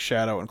Purgatory's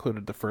shadow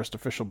included the first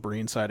official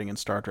Breen sighting in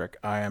Star Trek.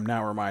 I am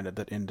now reminded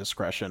that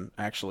Indiscretion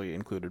actually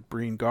included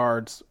Breen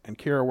guards and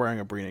Kira wearing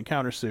a Breen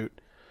encounter suit,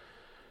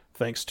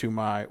 thanks to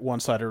my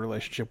one-sided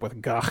relationship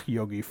with Gach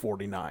Yogi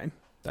 49.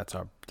 That's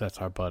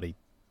our buddy.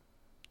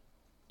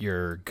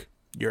 Yerg.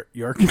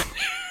 Yerk.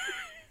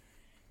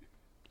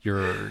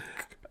 Yerg.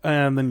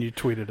 And then you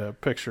tweeted a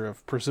picture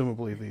of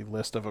presumably the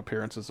list of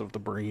appearances of the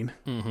Breen.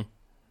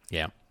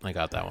 Yeah, I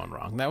got that one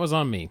wrong. That was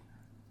on me.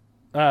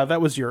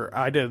 That was your...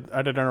 I did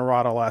an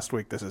errata last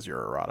week. This is your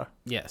errata.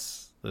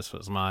 Yes, this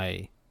was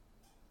my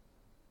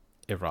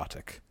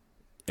erotic.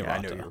 Yeah, I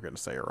knew Errata. you were going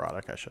to say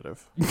erotic. I should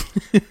have.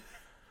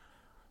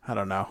 I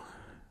don't know.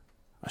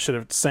 I should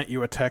have sent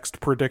you a text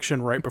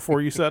prediction right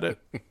before you said it.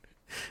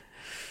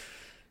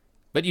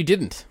 But you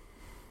didn't.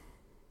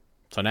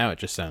 So now it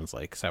just sounds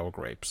like sour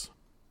grapes.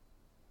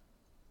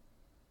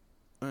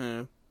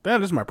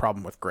 That is my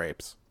problem with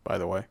grapes, by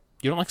the way.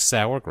 You don't like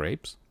sour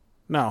grapes?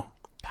 No.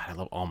 God, I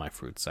love all my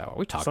fruit sour.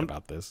 We talked Some-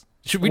 about this.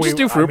 Should we just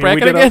do fruit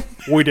bracket we again?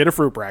 We did a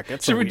fruit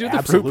bracket. So Should we do the fruit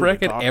absolutely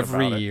bracket talked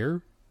every about it.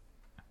 year?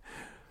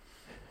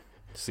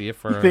 See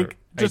if our You think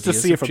just to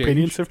ideas see if have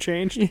opinions changed? have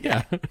changed?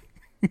 Yeah.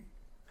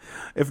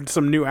 If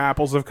some new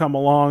apples have come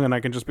along, and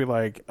I can just be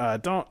like,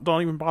 don't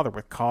even bother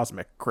with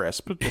Cosmic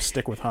Crisp. Just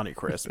stick with Honey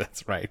Crisp.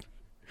 That's right.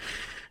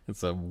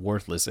 It's a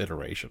worthless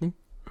iteration.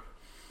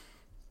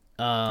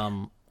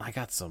 I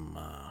got some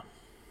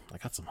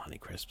Honey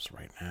Crisps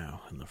right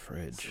now in the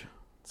fridge.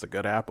 It's a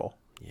good apple.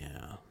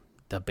 Yeah.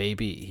 The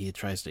baby, he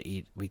tries to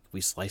eat,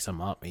 we slice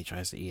him up, he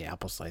tries to eat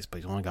apple slice, but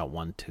he's only got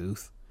one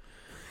tooth.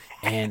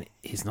 And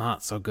he's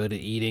not so good at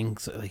eating,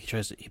 so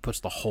he puts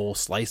the whole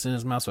slice in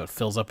his mouth so it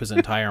fills up his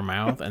entire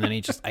mouth, and then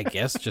he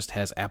just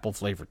has apple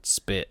flavored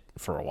spit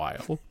for a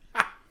while.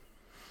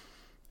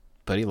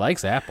 But he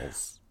likes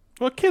apples.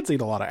 Well, kids eat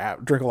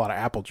drink a lot of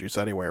apple juice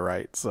anyway,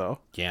 right? So,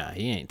 Yeah,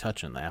 he ain't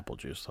touching the apple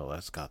juice, so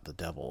that's got the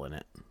devil in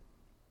it.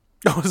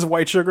 oh, is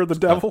white sugar the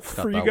devil It's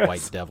got for you the guys?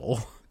 white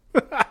devil.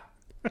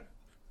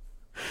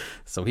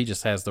 So he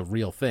just has the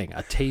real thing,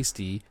 a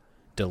tasty,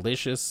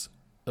 delicious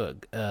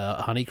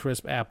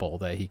Honeycrisp apple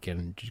that he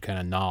can kind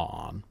of gnaw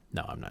on.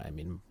 No, I'm not. I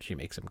mean, she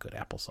makes him good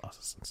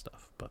applesauces and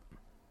stuff,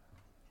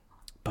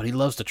 but he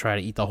loves to try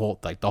to eat the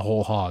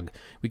whole hog.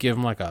 We give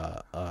him like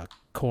a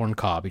corn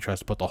cob. He tries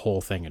to put the whole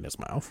thing in his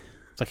mouth.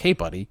 It's like, hey,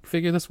 buddy,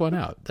 figure this one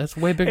out. That's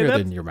way bigger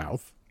that's- than your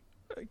mouth.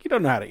 You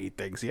don't know how to eat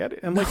things yet.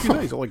 And like you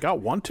said, he's only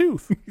got one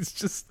tooth.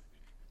 He's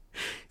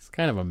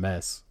kind of a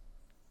mess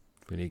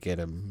when you get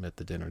him at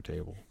the dinner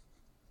table.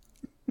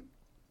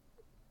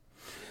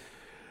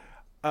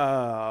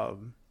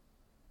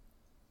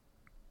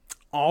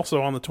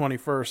 Also on the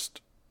 21st,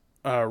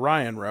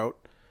 Ryan wrote,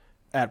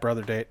 at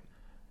Brother Date,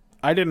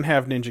 I didn't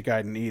have Ninja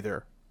Gaiden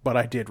either, but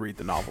I did read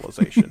the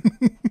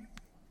novelization.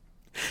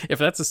 If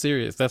that's a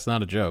serious, that's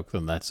not a joke,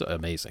 then that's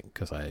amazing.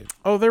 Because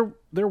Oh, there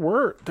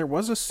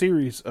was a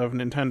series of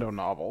Nintendo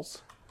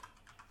novels.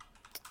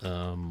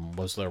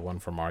 Was there one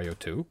for Mario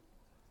 2?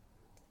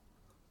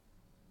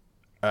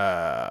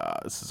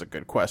 This is a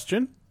good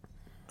question.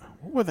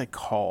 What were they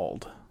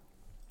called?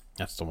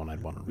 That's the one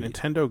I'd want to read.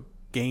 Nintendo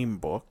game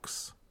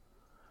books.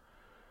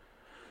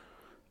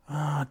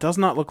 Does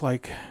not look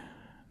like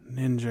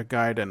Ninja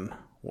Gaiden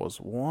was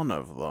one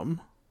of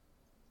them.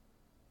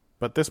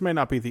 But this may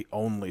not be the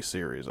only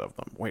series of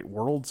them. Wait,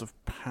 Worlds of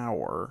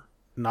Power.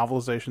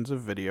 Novelizations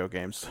of video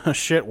games.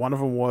 Shit, one of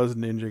them was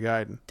Ninja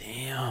Gaiden.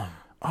 Damn.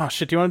 Oh,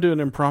 shit, do you want to do an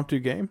impromptu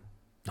game?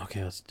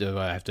 Okay, let's do.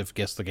 I have to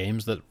guess the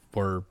games that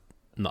were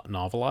not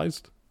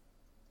novelized.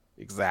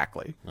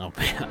 Exactly. Oh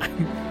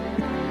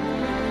man.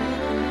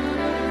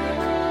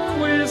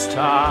 Quiz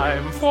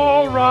time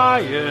for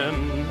Ryan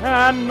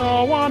and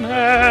no one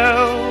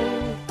else.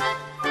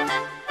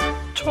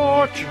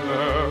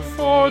 Torture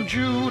for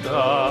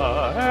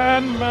Judah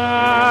and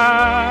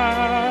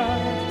Matt.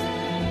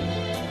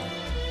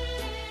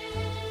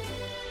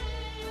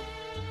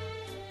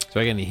 Do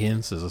I get any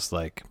hints? Is this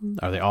like,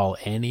 are they all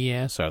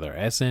NES? Are there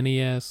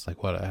SNES?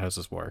 Like, what? How does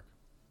this work?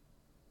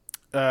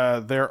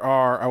 There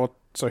are.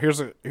 So here's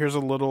a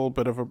little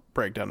bit of a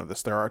breakdown of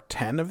this. There are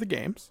 10 of the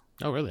games.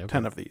 Oh, really? Okay.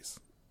 10 of these.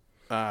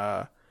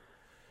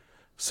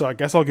 So I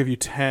guess I'll give you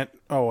 10.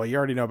 Oh, well, you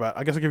already know about.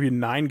 I guess I'll give you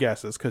 9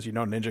 guesses because you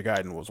know Ninja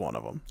Gaiden was one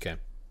of them. Okay.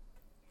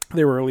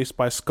 They were released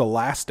by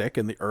Scholastic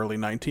in the early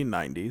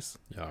 1990s.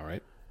 All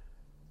right.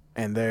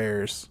 And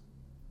there's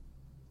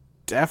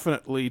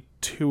definitely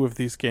 2 of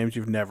these games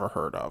you've never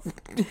heard of.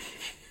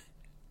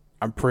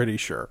 I'm pretty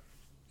sure.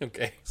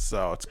 Okay.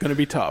 So it's going to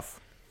be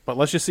tough. But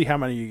let's just see how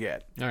many you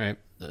get. All right.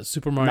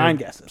 Super Mario. 9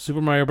 guesses.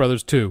 Super Mario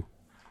Brothers 2.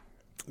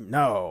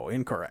 No,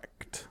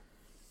 incorrect.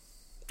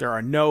 There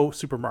are no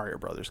Super Mario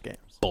Brothers games.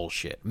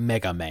 Bullshit.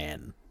 Mega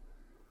Man.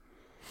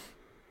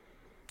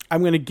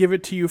 I'm going to give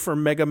it to you for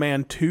Mega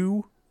Man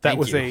 2. That Thank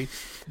was you. a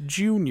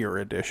junior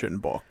edition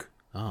book.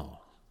 Oh,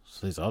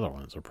 so these other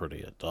ones are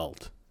pretty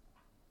adult.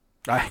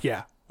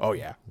 Yeah. Oh,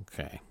 yeah.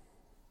 Okay.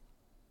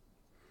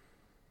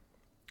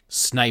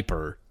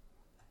 Sniper.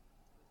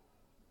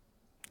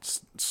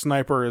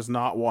 Sniper is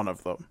not one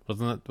of them.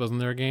 Wasn't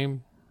there a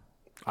game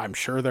I'm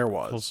sure there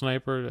called was.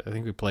 Sniper? I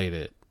think we played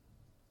it.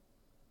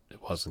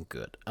 It wasn't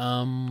good.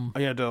 You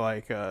had to,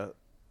 like,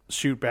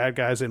 shoot bad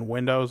guys in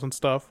windows and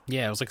stuff.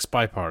 Yeah, it was like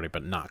Spy Party,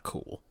 but not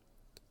cool.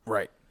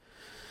 Right.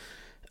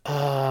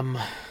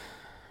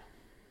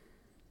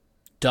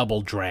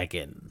 Double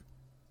Dragon.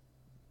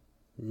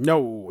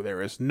 No,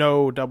 there is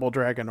no Double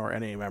Dragon or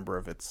any member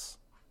of its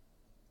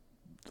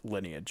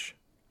lineage.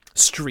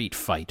 Street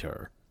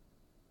Fighter.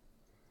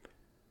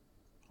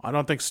 I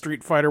don't think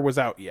Street Fighter was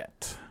out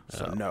yet.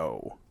 So,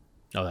 no.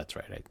 Oh, that's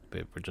right.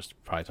 We're just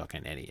probably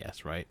talking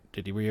NES, right?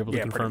 Were you able to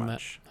Yeah, confirm pretty that?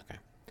 much. Okay.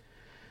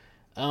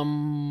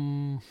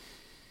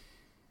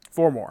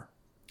 4 more.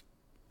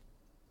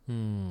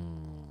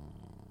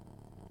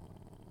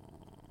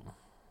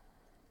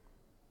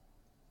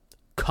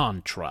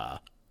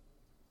 Contra.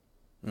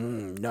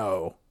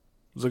 No.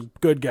 It was a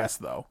good guess,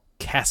 though.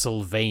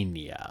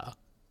 Castlevania.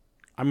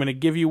 I'm going to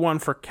give you one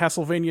for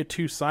Castlevania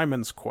 2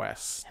 Simon's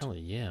Quest. Hell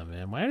yeah,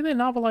 man. Why do they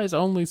novelize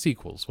only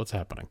sequels? What's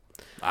happening?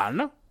 I don't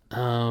know.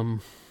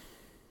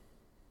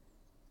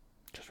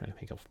 Just trying to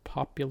think of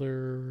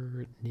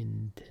popular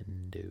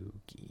Nintendo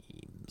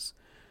games.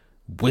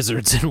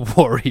 Wizards and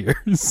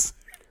Warriors.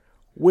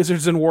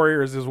 Wizards and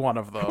Warriors is one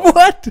of those.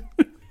 What?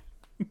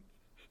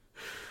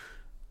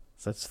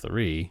 So that's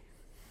 3.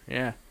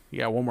 Yeah. You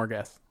got one more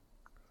guess.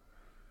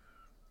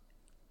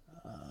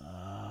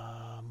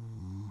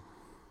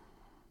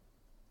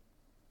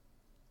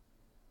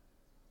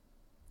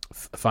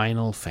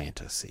 Final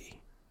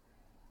Fantasy.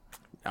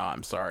 No,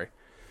 I'm sorry.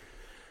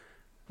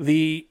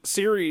 This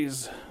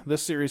series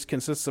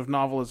consists of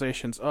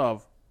novelizations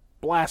of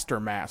Blaster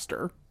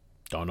Master,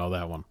 Don't know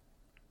that one.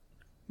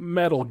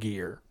 Metal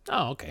Gear,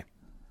 Oh, okay.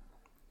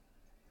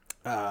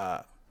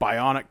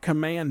 Bionic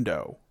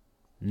Commando,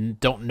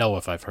 Don't know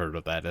if I've heard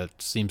of that.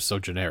 It seems so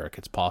generic.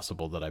 It's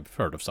possible that I've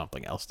heard of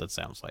something else that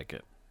sounds like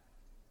it.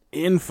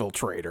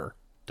 Infiltrator,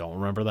 Don't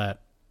remember that.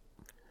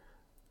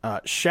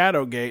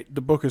 Shadowgate.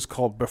 The book is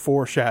called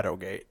Before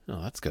Shadowgate.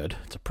 Oh, that's good.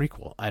 It's a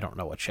prequel. I don't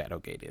know what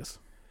Shadowgate is.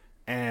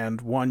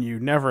 And one you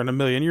never in a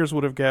million years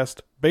would have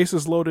guessed,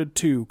 Bases Loaded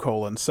 2,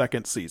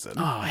 second season.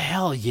 Oh,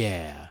 hell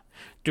yeah.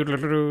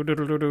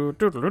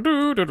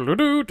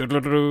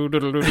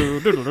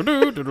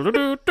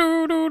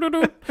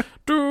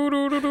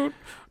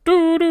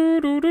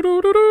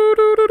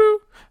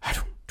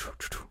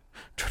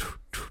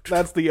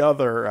 That's the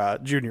other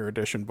junior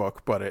edition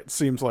book, but it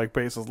seems like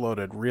Bases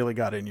Loaded really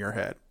got in your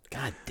head.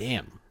 God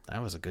damn.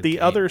 That was a good The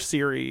game. other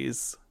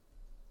series,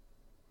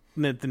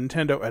 the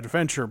Nintendo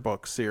Adventure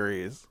Book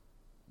series,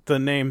 the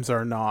names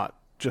are not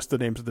just the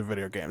names of the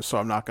video games, so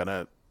I'm not going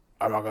to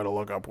I'm not going to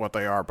look up what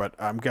they are, but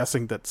I'm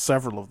guessing that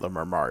several of them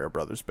are Mario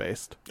Brothers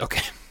based.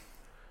 Okay.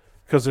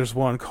 Because there's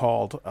one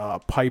called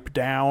Pipe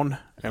Down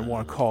and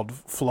one called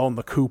Flown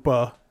the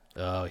Koopa,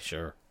 Oh,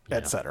 sure. Yeah.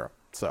 etc.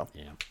 So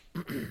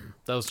Yeah.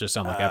 Those just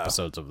sound like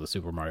episodes of the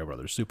Super Mario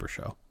Brothers Super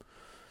Show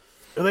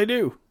they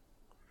do.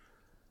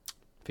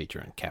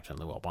 featuring Captain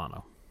Lou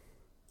Albano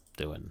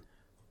doing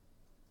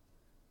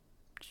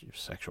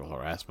sexual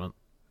harassment.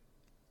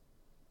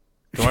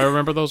 Do I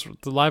remember the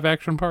live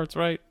action parts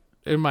right?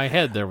 In my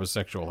head, there was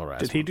sexual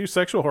harassment. Did he do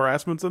sexual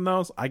harassments in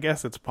those? I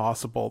guess it's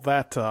possible.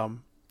 That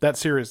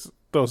series,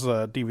 those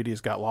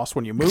DVDs got lost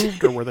when you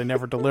moved, or were they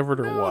never delivered,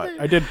 or what?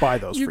 I did buy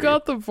those You for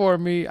got them for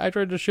me. I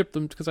tried to ship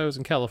them because I was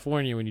in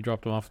California when you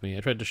dropped them off to me. I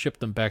tried to ship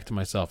them back to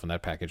myself, and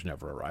that package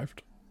never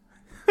arrived.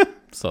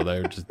 So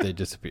they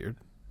disappeared.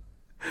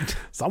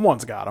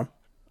 Someone's got them,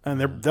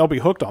 and they'll be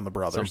hooked on the Some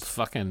brothers.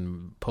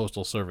 fucking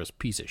postal service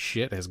piece of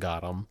shit has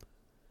got them.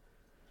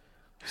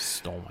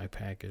 Stole my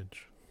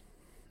package.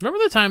 Remember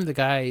the time the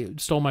guy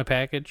stole my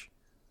package,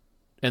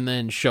 and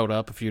then showed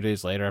up a few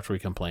days later after we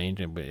complained,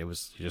 and he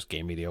just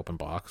gave me the open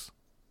box.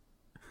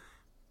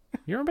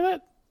 You remember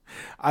that?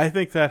 I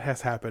think that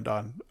has happened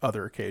on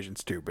other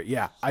occasions too, but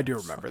yeah, I do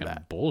remember Fucking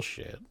that.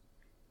 bullshit.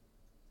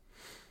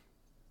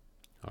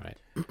 All right.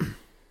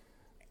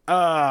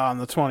 On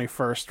the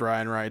 21st,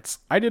 Ryan writes,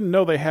 I didn't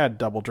know they had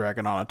Double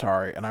Dragon on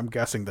Atari, and I'm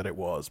guessing that it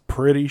was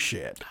pretty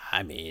shit.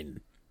 I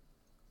mean,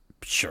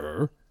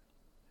 sure.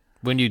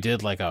 When you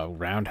did like a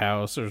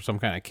roundhouse or some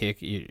kind of kick,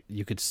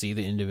 you could see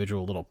the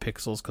individual little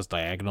pixels because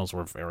diagonals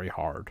were very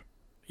hard.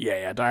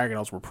 Yeah,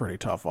 diagonals were pretty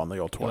tough on the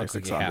old It looked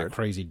like you had a 2600.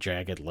 crazy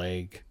jagged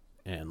leg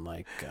and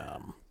like,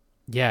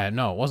 yeah,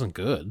 no, it wasn't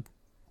good.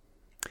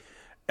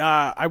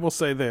 I will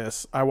say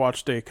this. I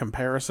watched a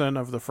comparison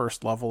of the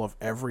first level of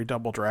every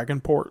Double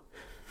Dragon port,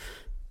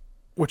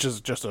 which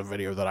is just a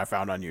video that I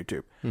found on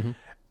YouTube. Mm-hmm.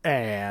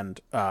 And,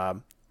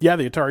 yeah,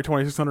 the Atari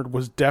 2600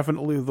 was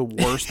definitely the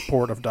worst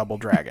port of Double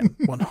Dragon.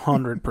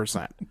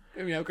 100%.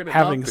 I mean, how could it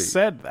Having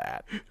said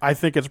that, I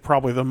think it's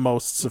probably the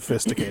most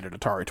sophisticated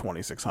Atari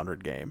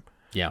 2600 game.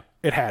 Yeah.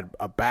 It had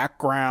a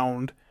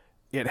background.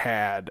 It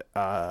had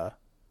the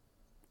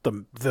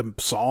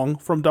song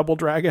from Double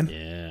Dragon.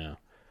 Yeah.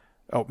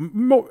 Oh,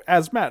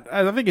 as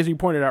I think as you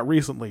pointed out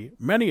recently,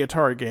 many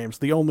Atari games,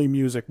 the only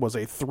music was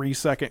a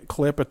 3-second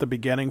clip at the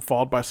beginning,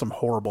 followed by some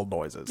horrible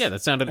noises. Yeah,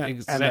 that sounded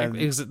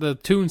exactly. The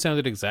tune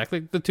sounded exactly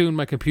like the tune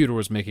my computer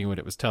was making when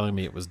it was telling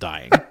me it was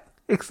dying.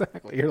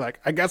 Exactly. You're like,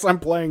 I guess I'm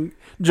playing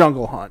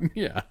Jungle Hunt.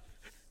 Yeah.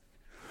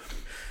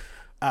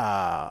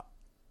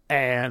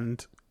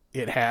 And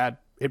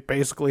it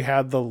basically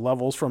had the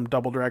levels from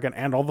Double Dragon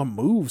and all the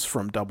moves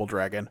from Double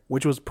Dragon,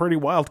 which was pretty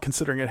wild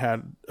considering it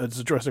had a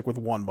joystick with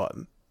one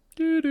button.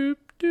 Doo-doop,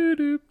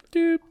 doo-doop,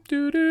 doop,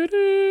 doo-doo,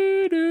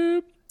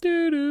 doo-doop,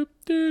 doo-doop,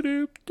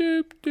 doo-doop,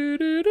 doop,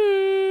 doo-doo,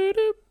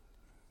 doo-doop.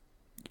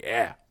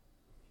 Yeah.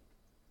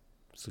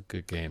 It's a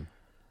good game.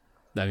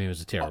 I mean, it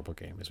was a terrible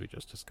game, as we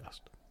just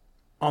discussed.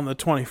 On the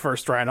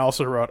 21st, Ryan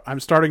also wrote, I'm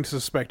starting to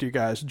suspect you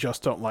guys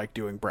just don't like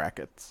doing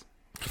brackets.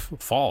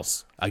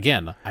 False.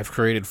 Again, I've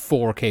created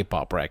 4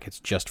 K-pop brackets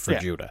just for Yeah.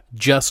 Judah.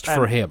 Just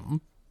for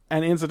him.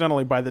 And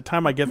incidentally, by the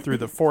time I get through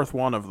the fourth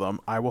one of them,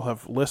 I will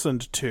have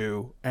listened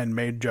to and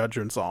made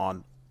judgments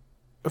on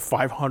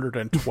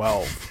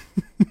 512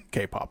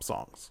 K-pop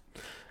songs.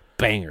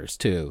 Bangers,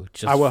 too.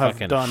 Just I will have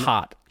fucking done-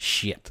 hot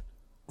shit.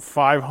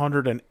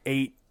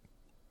 508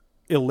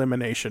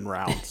 elimination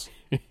rounds.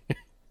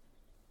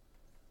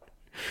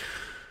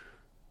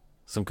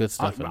 Some good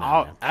stuff in there,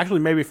 man. Actually,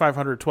 maybe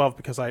 512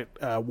 because I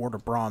award a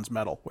bronze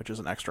medal, which is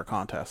an extra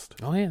contest.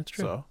 Oh, yeah, that's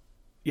true. So,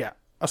 yeah.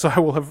 So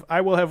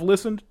I will have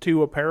listened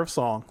to a pair of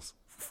songs,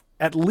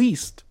 at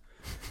least,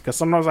 because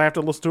sometimes I have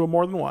to listen to it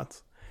more than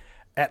once,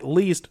 at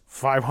least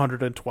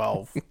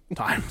 512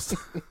 times.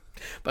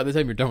 By the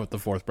time you're done with the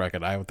 4th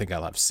bracket, I would think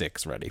I'll have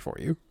 6 ready for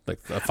you. Like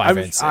 5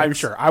 and 6. I'm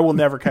sure. I will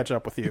never catch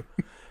up with you.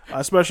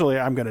 Especially,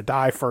 I'm going to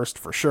die first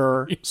for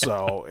sure. Yeah.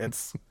 So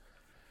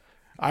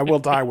I will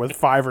die with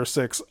 5 or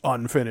 6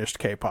 unfinished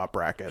K-pop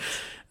brackets.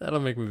 That'll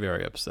make me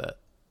very upset.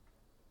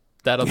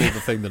 That'll be the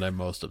thing that I'm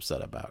most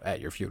upset about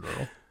at your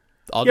funeral.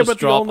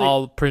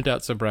 I'll print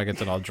out some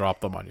brackets and I'll drop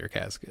them on your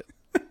casket.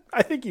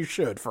 I think you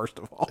should, first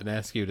of all. And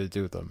ask you to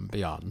do them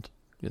in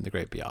the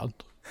great beyond.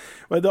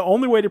 But the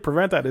only way to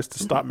prevent that is to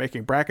stop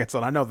making brackets,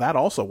 and I know that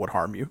also would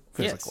harm you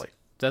physically. Yes,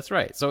 that's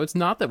right. So it's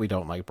not that we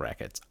don't like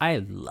brackets. I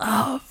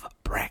love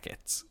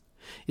brackets.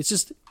 It's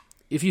just,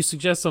 if you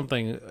suggest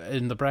something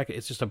in the bracket,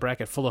 it's just a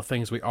bracket full of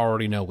things we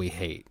already know we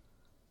hate.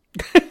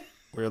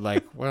 We're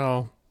like,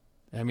 well,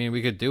 I mean,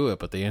 we could do it,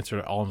 but the answer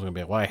to all of them is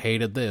going to be, well, I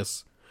hated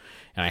this,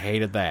 and I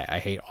hated that. I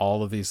hate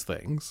all of these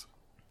things.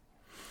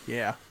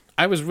 Yeah.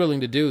 I was willing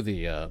to do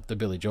the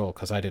Billy Joel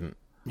because I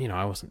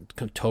wasn't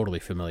totally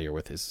familiar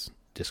with his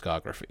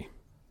discography.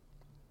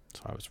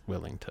 So I was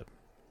willing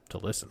to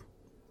listen.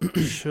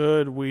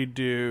 Should we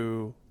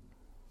do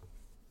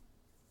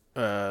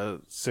a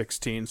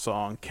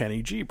 16-song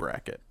Kenny G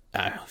bracket?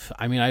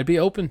 I mean, I'd be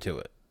open to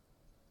it.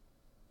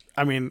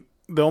 I mean,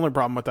 the only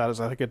problem with that is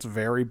I think it's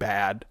very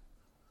bad.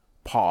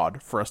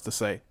 pod for us to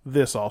say,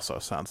 this also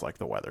sounds like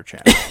the Weather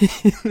Channel.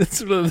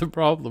 That's what the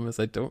problem is.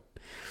 I don't.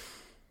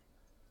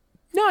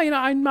 No,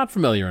 I'm not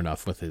familiar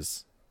enough with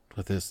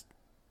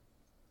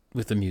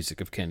the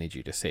music of Kenny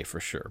G to say for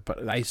sure,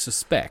 but I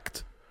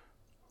suspect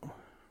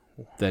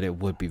that it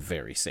would be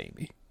very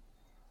samey.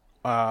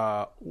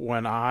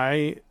 When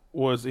I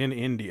was in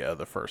India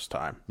the first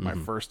time, my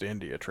first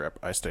India trip,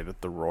 I stayed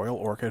at the Royal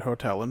Orchid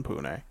Hotel in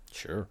Pune.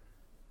 Sure.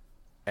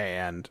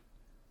 And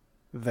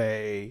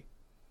they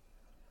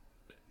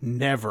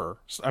never,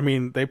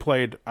 they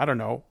played, I don't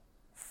know,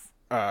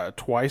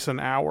 twice an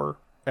hour,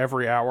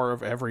 every hour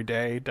of every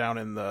day down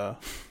in the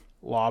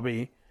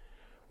lobby.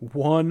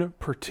 One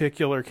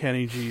particular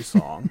Kenny G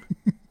song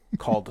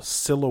called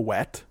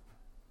Silhouette.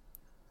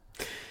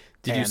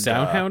 Did you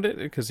soundhound it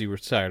because you were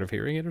tired of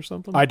hearing it or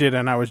something? I did,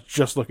 and I was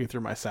just looking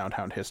through my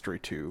Soundhound history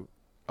to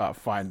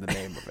find the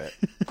name of it.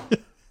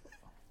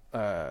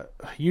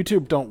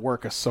 YouTube don't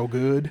work us so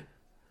good.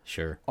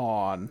 Sure.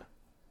 On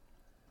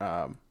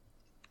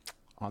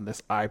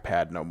this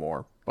iPad no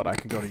more, but I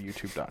can go to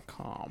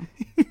youtube.com.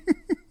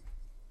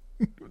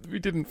 We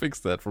didn't fix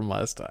that from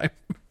last time.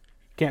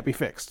 Can't be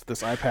fixed.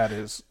 This iPad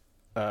is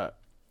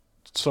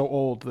so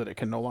old that it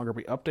can no longer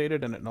be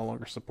updated, and it no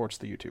longer supports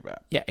the YouTube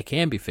app. Yeah, it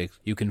can be fixed.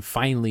 You can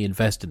finally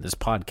invest in this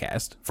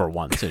podcast for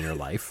once in your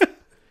life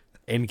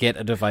and get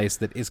a device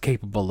that is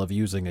capable of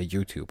using a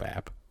YouTube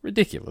app.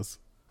 Ridiculous.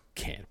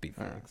 Can't be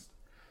fixed.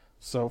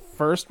 So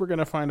first we're going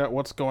to find out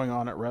what's going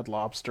on at Red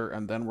Lobster,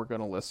 and then we're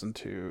going to listen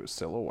to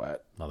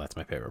Silhouette. Well, that's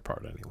my favorite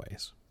part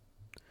anyways.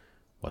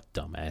 What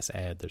dumbass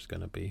ad there's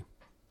going to be.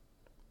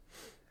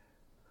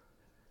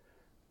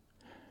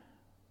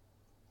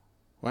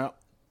 Well,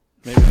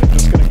 maybe they're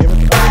just going to give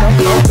it...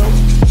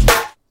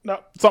 No,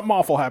 something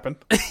awful happened.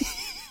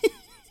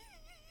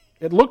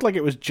 It looked like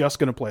it was just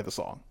going to play the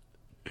song.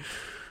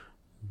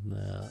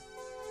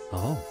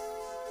 Oh.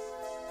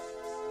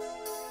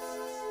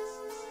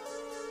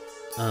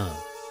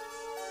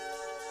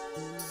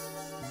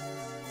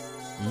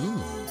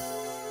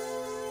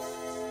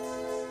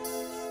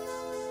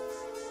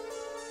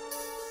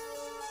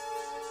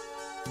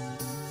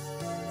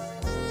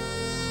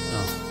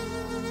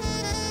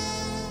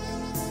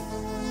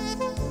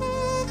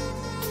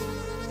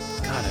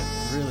 God, it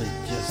really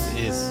just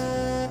is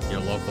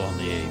your local on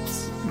the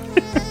 8s.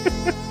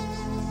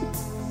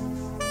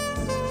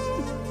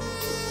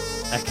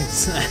 I can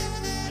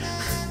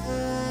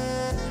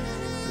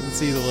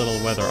see the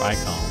little weather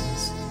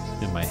icons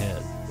in my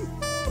head.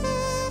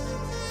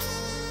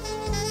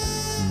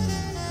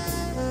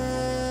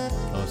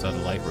 Oh, is that a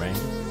light rain?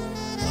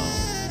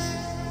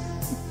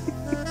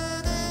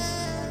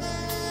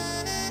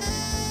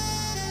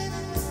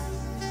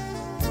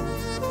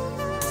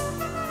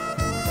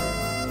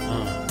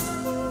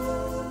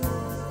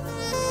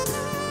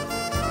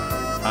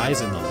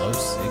 Highs in the low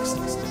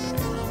 60s today,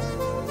 huh?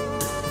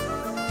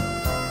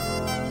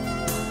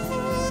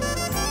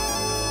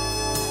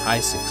 High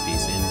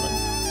 60s inland.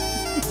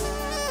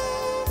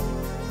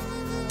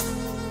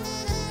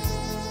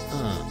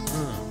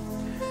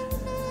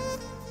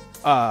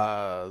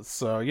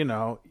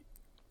 So,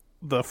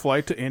 the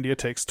flight to India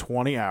takes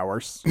 20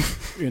 hours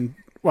in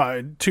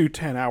two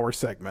 10-hour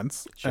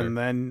segments. Sure. And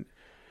then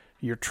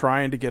you're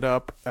trying to get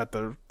up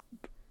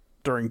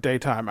during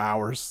daytime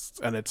hours,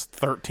 and it's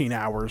 13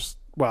 hours.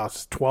 Well,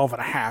 it's 12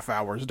 and a half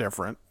hours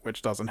different,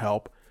 which doesn't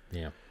help.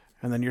 Yeah.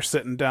 And then you're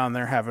sitting down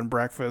there having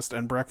breakfast,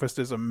 and breakfast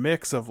is a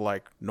mix of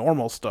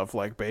normal stuff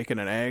like bacon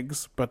and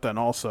eggs, but then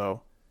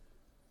also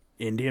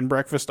Indian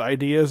breakfast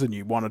ideas, and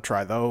you want to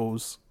try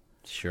those.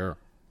 Sure.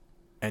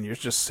 And you're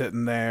just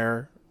sitting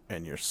there,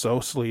 and you're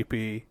so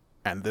sleepy,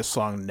 and this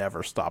song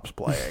never stops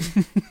playing.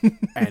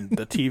 And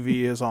the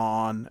TV is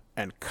on,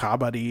 and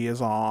Kabaddi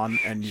is on,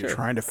 and you're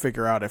trying to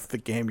figure out if the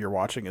game you're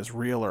watching is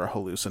real or a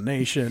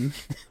hallucination.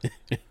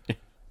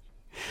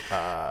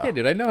 Yeah,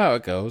 dude, I know how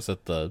it goes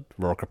at the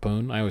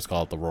Roarkapoon. I always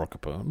call it the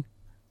Roarkapoon.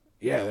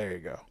 Yeah, there you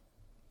go.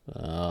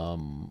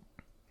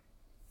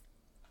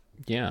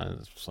 Yeah,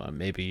 so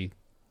maybe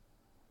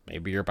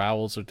your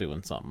bowels are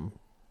doing something.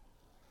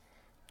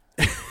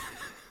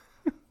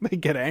 They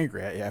get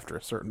angry at you after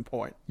a certain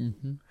point.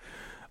 Mm-hmm.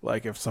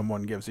 Like if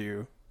someone gives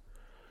you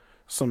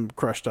some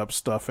crushed up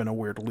stuff in a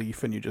weird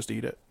leaf and you just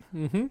eat it.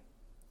 Mm-hmm.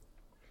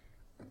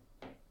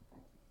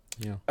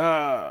 Yeah.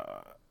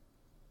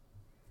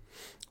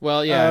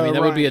 Well, yeah, I mean,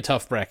 that would be a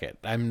tough bracket.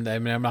 I'm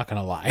not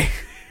going to lie.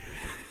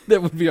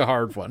 That would be a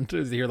hard one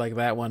to hear like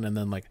that one and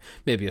then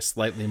maybe a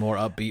slightly more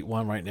upbeat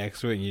one right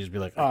next to it. And you just be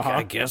like,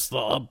 I guess the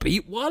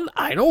upbeat one?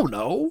 I don't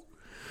know.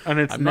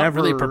 And I'm not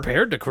really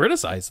prepared to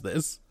criticize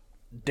this.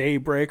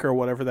 Daybreak or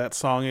whatever that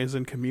song is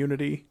in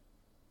Community.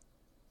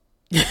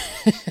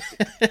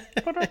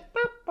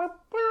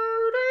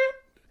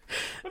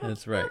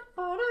 That's right.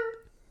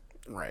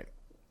 Right.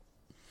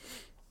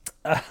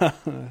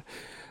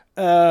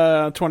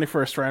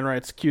 21st Ryan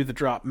writes, cue the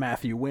drop,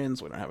 Matthew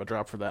wins. We don't have a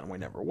drop for that, and we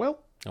never will.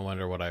 I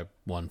wonder what I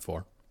won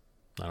for.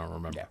 I don't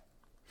remember. Yeah.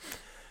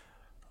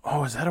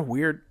 Oh, is that a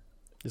weird...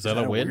 Is that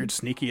a win? Weird,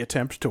 sneaky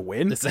attempt to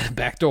win? Is that a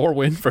backdoor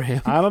win for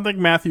him? I don't think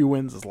Matthew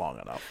wins is long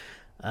enough.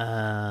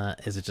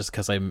 Is it just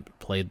because I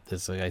played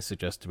this? I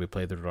suggested we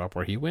play the drop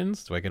where he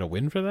wins. Do I get a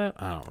win for that?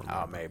 I don't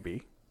remember.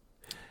 Maybe.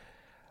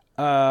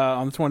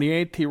 On the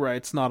 28th, he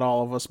writes, "Not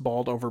all of us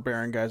bald,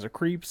 overbearing guys are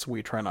creeps.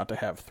 We try not to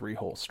have 3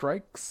 whole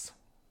strikes."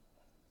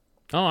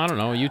 Oh, I don't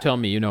know. You tell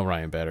me. You know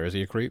Ryan better. Is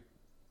he a creep?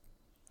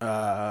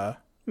 Nah.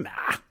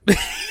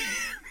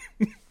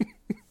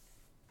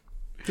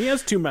 He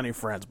has too many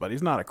friends, but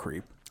he's not a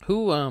creep.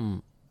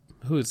 Who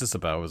is this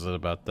about? Was it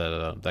about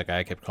that guy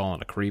I kept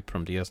calling a creep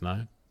from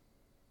DS9?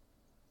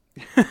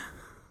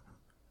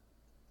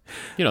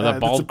 You know,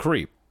 that bald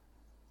creep.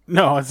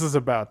 No, this is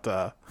about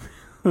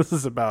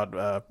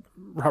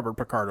Robert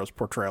Picardo's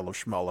portrayal of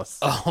Schmollis.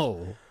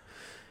 Oh.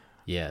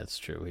 Yeah, it's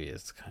true. He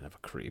is kind of a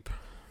creep.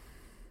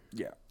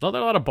 Yeah. Well,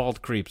 there are a lot of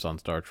bald creeps on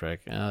Star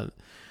Trek.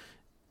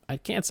 I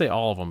can't say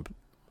all of them.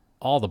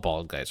 All the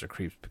bald guys are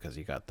creeps because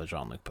you got the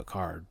Jean-Luc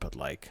Picard, but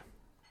like,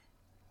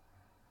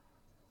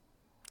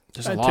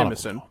 there's a lot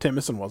of them.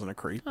 Timison wasn't a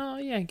creep. Oh,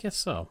 yeah, I guess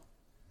so.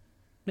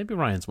 Maybe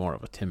Ryan's more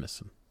of a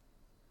Timison.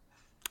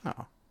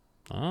 Oh.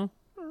 Huh?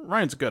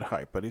 Ryan's a good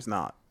hype, but he's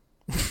not.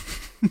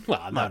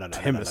 Well, no.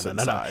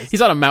 Timison size. He's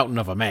not a mountain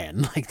of a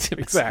man like Timison.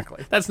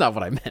 Exactly. That's not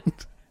what I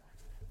meant.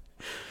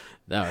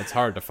 No, it's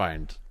hard to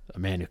find a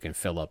man who can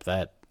fill up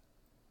that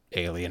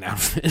alien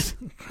outfit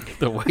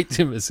the way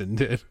Timison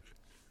did.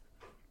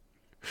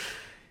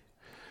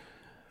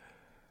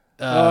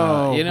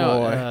 Boy. In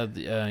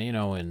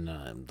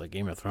the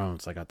Game of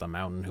Thrones, I got the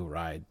mountain who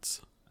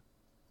rides.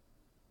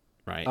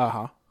 Right.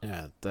 Uh-huh.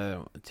 Yeah,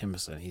 the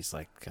Timison, he's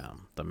like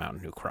the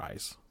mountain who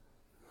cries.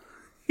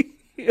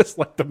 He is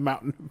like the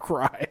mountain who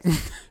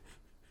cries.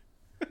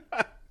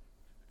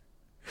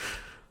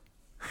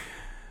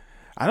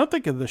 I don't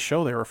think in the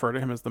show they refer to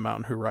him as the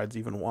mountain who rides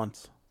even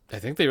once. I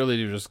think they really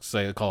do just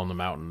call him the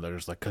mountain. They're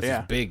just like, because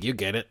he's big, you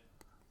get it.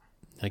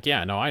 Like,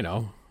 yeah, no, I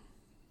know.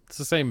 It's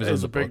the same as in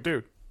the book. He's a big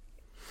dude.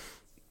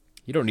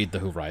 You don't need the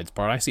who rides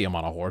part. I see him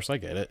on a horse. I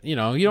get it. You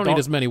know, you don't need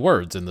as many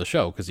words in the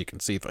show because you can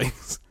see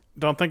things.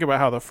 Don't think about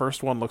how the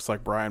first one looks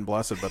like Brian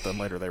Blessed, but then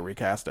later they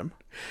recast him.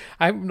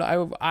 I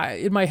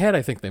in my head,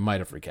 I think they might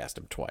have recast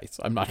him twice.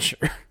 I'm not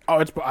sure. Oh,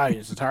 it's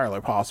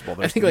entirely possible.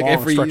 There's think, like, long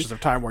every- stretches of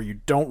time where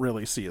you don't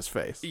really see his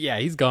face. Yeah,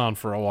 he's gone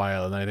for a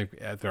while, and I think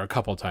there are a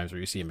couple of times where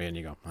you see him and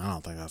you go, I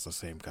don't think that's the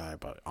same guy,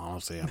 but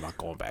honestly, I'm not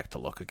going back to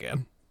look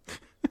again.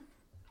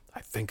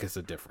 I think it's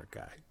a different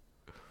guy.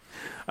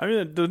 I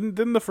mean,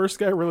 didn't the first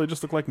guy really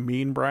just look like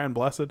mean Brian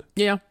Blessed?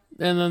 Yeah,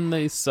 and then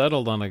they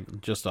settled on a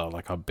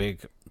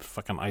big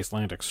fucking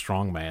Icelandic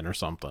strongman or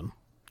something.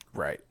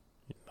 Right.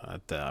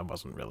 That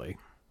wasn't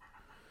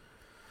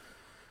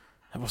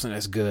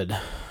as good.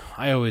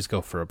 I always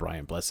go for a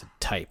Brian Blessed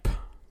type.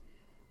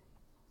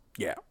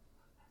 Yeah.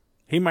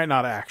 He might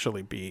not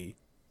actually be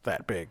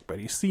that big, but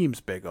he seems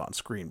big on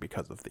screen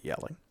because of the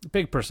yelling.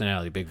 Big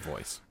personality, big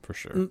voice, for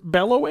sure.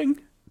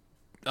 Bellowing?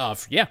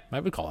 Yeah, I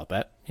would call it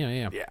that.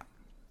 Yeah.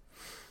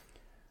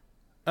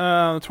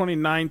 The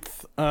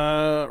 29th,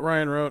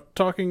 Ryan wrote,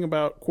 "Talking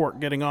about Quark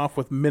getting off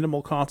with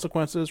minimal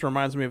consequences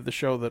reminds me of the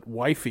show that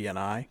Wifey and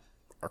I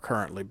are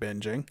currently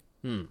binging."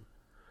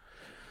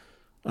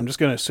 I'm just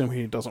going to assume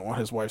he doesn't want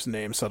his wife's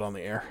name said on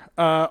the air.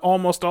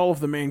 Almost all of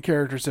the main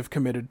characters have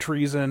committed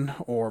treason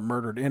or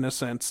murdered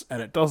innocents,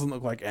 and it doesn't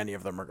look like any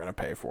of them are going to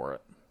pay for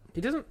it.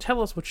 He doesn't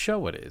tell us what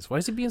show it is. Why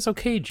is he being so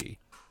cagey?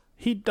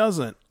 He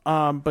doesn't.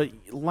 But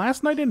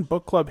last night in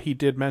book club, he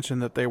did mention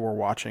that they were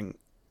watching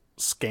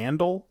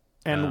Scandal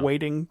and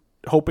waiting,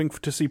 hoping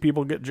to see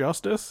people get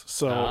justice.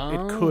 So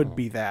it could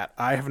be that.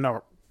 I have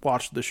not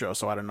watched the show,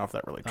 so I don't know if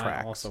that really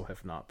tracks. I also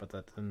have not, but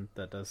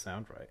that does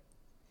sound right.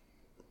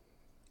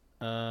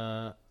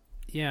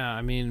 Yeah,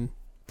 I mean,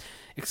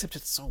 except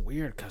it's so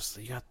weird because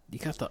you got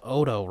the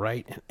Odo,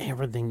 right, and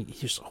everything. He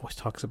just always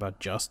talks about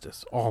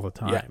justice all the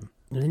time. Yeah.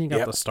 And then you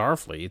got the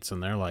Starfleets,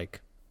 and they're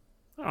like,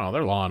 oh,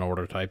 they're Law and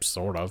Order types,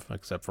 sort of,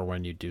 except for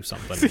when you do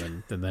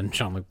something, and then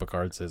Jean-Luc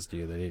Picard says to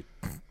you,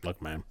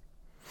 "Look, man,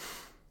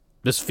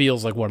 this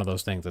feels like one of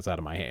those things that's out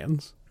of my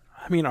hands."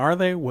 I mean, are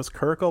they? Was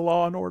Kirk a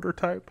Law and Order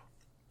type?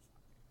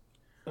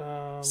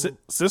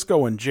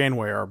 Cisco and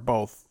Janeway are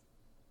both.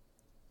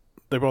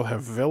 They both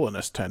have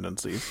villainous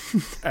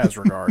tendencies as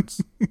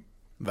regards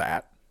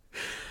that.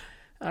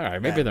 All right,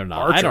 maybe they're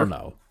not. Archer. I don't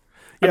know.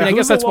 Yeah, I mean, I who's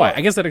guess the that's why. law-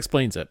 I guess that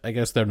explains it. I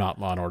guess they're not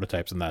Law and Order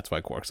types, and that's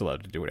why Quark's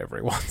allowed to do whatever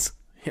he wants.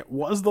 It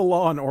was the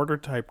Law and Order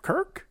type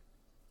Kirk?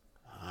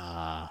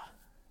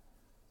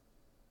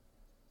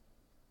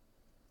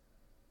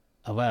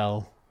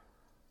 Well,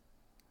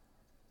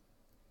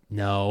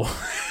 no.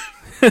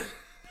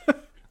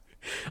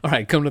 All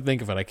right, come to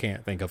think of it, I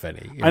can't think of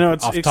any. I know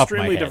it's off the top of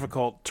my extremely head.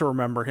 difficult to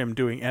remember him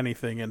doing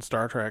anything in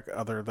Star Trek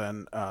other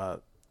than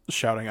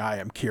shouting, "I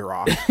am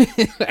Kirok."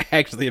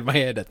 Actually, in my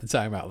head at the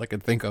time, all I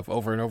could think of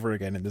over and over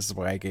again, and this is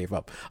why I gave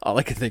up. All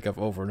I could think of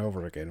over and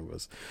over again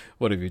was,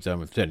 "What have you done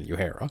with Jenny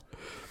O'Hara?"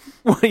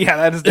 Well, yeah,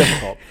 that is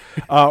difficult.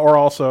 Or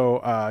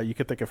also, you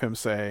could think of him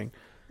saying,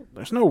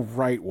 "There's no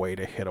right way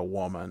to hit a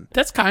woman."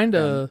 That's kind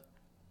of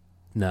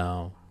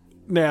no.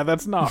 Yeah,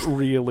 that's not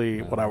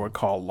really what I would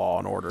call Law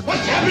and Order.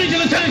 What's happening to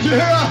Lieutenant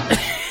Uhura?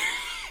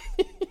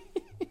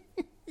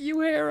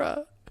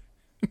 Uhura.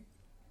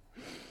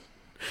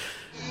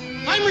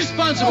 I'm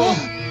responsible.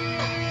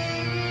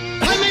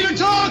 I made her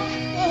talk.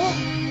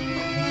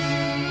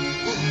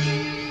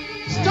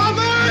 Stop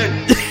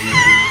it!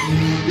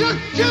 You're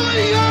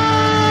killing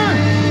her!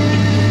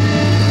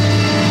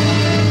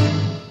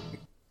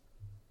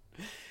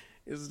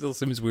 It still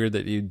seems weird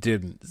that you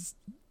didn't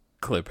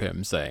clip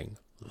him saying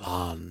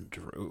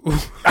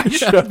Landru. I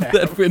should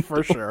have,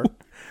 for sure.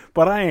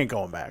 But I ain't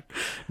going back.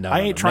 I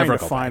ain't trying to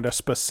find a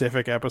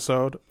specific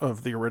episode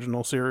of the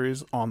original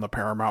series on the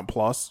Paramount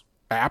Plus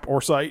app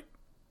or site.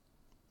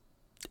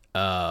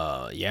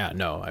 Yeah,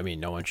 no. I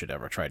mean, no one should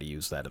ever try to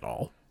use that at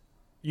all.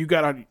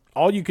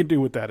 All you can do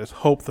with that is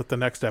hope that the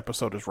next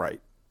episode is right.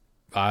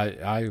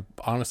 I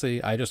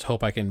honestly, I just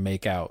hope I can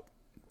make out,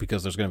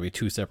 because there's going to be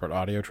 2 separate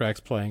audio tracks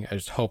playing. I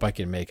just hope I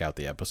can make out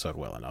the episode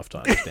well enough to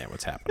understand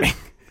what's happening.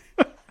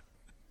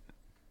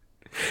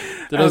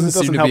 There doesn't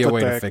seem to be a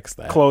way to fix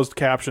that. Closed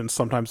captions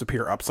sometimes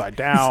appear upside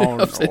down,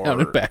 down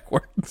and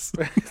backwards.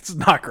 It's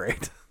not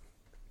great.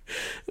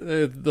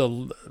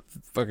 The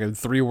fucking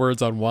 3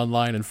 words on one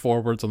line and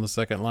 4 words on the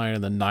second line,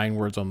 and then 9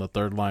 words on the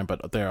third line,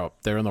 but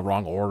they're in the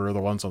wrong order. The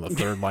ones on the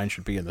third line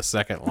should be in the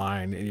second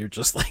line, and you're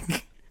just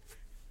like,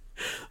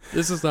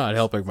 this is not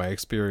helping my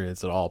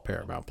experience at all.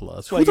 Paramount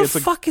Plus. Who the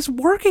fuck is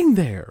working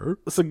there?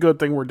 It's a good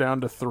thing we're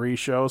down to 3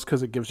 shows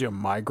because it gives you a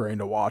migraine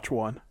to watch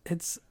one.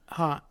 It's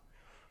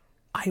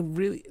I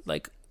really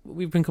like.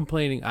 We've been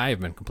complaining. I have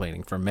been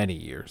complaining for many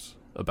years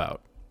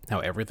about how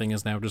everything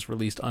is now just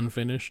released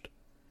unfinished.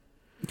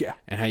 Yeah.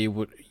 And how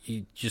you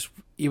just,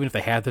 even if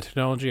they had the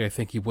technology, I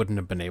think you wouldn't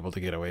have been able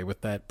to get away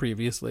with that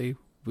previously.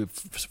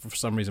 For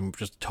some reason, we've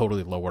just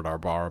totally lowered our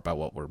bar about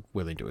what we're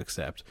willing to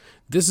accept.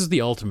 This is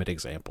the ultimate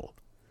example.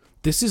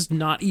 This is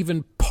not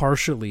even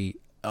partially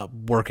a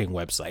working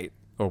website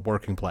or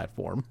working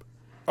platform.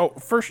 Oh,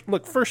 for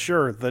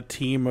sure, the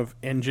team of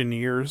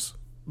engineers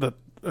that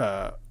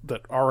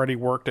already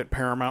worked at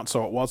Paramount,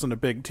 so it wasn't a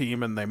big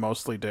team, and they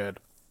mostly did,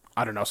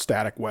 I don't know,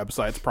 static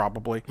websites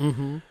probably.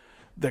 Mm-hmm.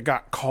 That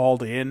got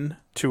called in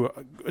to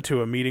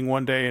a meeting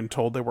one day and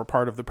told they were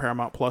part of the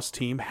Paramount Plus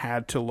team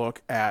had to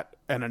look at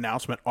an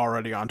announcement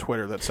already on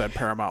Twitter that said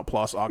Paramount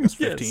Plus August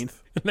 15th.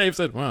 Yes. And they've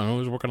said, well,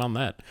 who's working on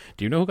that?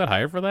 Do you know who got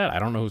hired for that? I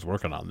don't know who's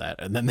working on that.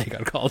 And then they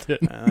got called in.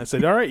 And I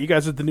said, all right, you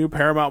guys are the new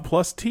Paramount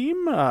Plus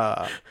team.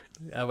 I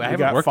haven't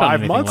got worked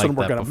 5 on months like and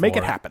we're going to make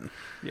it happen.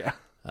 Yeah.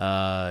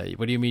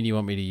 What do you mean you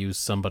want me to use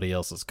somebody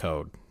else's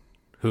code?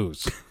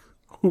 Whose?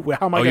 How am I going to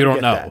get that? You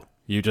don't know.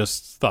 You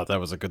just thought that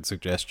was a good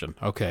suggestion.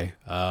 Okay.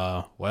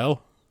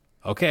 Well,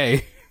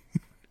 okay.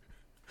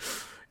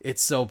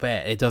 It's so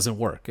bad. It doesn't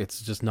work.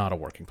 It's just not a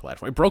working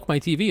platform. It broke my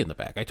TV in the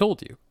back. I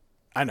told you.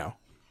 I know.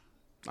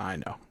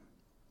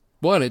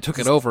 One, it took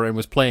it over and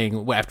was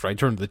playing after I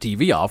turned the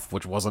TV off,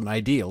 which wasn't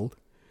ideal.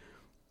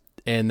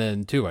 And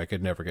then 2, I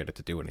could never get it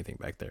to do anything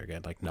back there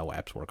again. Like, no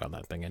apps work on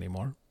that thing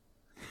anymore.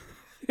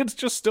 It's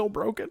just still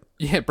broken.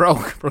 Yeah, it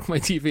broke my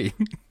TV.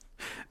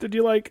 Did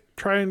you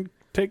try and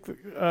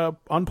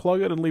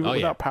unplug it and leave it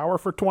without power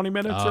for 20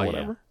 minutes or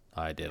whatever?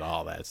 Yeah. I did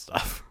all that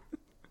stuff.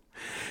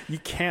 You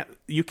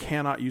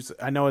cannot use it.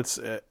 I know it's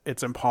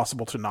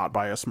impossible to not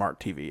buy a smart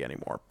TV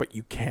anymore, but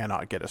you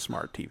cannot get a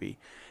smart TV.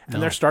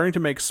 And they're starting to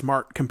make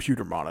smart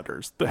computer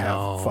monitors that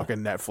have fucking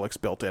Netflix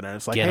built in, and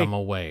it's like, get them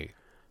away.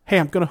 Hey,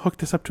 I'm going to hook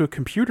this up to a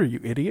computer, you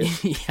idiot.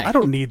 I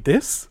don't need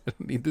this. I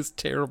don't need this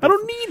terrible... I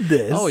don't need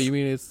this. Oh, you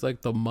mean it's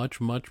like the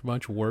much, much,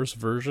 much worse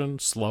version,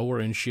 slower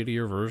and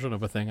shittier version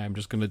of a thing I'm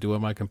just going to do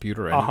on my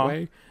computer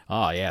anyway?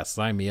 Oh, yeah,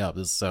 sign me up.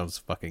 This sounds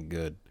fucking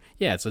good.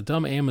 Yeah, it's a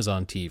dumb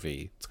Amazon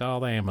TV. It's got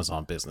all the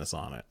Amazon business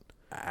on it.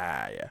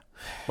 Yeah.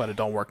 But it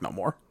don't work no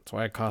more. That's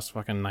why it costs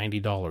fucking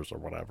 $90 or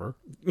whatever.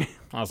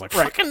 I was like,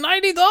 fucking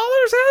 $90?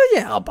 Hell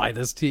yeah, I'll buy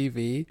this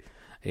TV.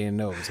 I didn't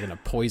know it was going to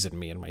poison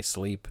me in my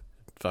sleep.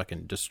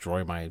 Fucking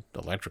destroy my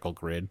electrical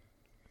grid.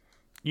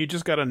 You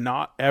just gotta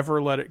not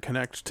ever let it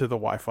connect to the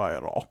Wi-Fi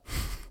at all.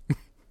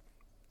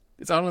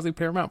 It's honestly,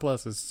 Paramount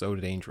Plus is so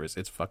dangerous.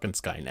 It's fucking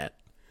Skynet.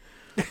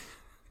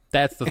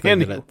 That's the thing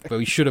that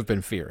we should have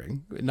been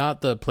fearing.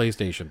 Not the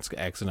PlayStations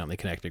accidentally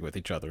connecting with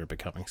each other and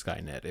becoming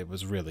Skynet. It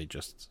was really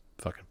just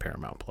fucking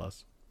Paramount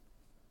Plus.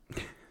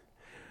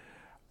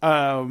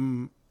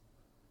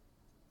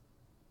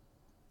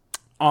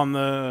 On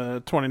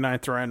the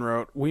 29th, Ryan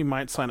wrote, we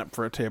might sign up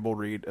for a table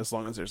read as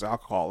long as there's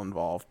alcohol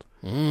involved.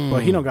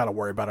 But he don't got to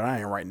worry about it. I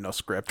ain't writing no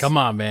scripts. Come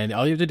on, man.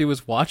 All you have to do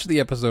is watch the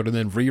episode and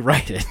then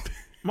rewrite it.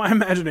 My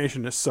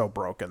imagination is so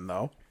broken,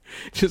 though.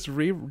 Just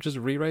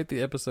rewrite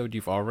the episode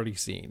you've already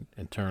seen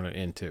and turn it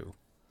into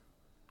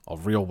a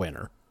real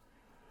winner.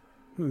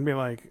 And be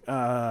like,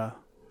 I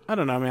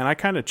don't know, man. I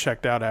kind of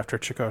checked out after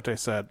Chakotay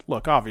said,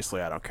 look,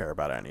 obviously I don't care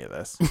about any of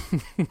this.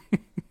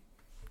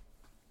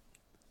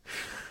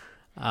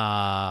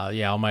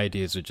 Yeah, all my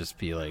ideas would just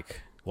be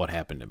like, what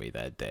happened to me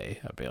that day?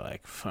 I'd be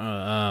like,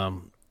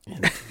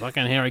 and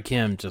fucking Harry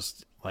Kim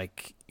just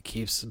like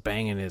keeps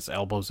banging his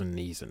elbows and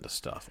knees into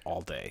stuff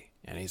all day.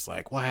 And he's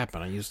like, what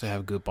happened? I used to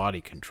have good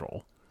body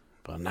control,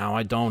 but now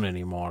I don't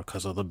anymore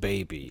because of the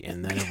baby.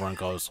 And then everyone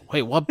goes,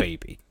 wait, what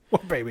baby?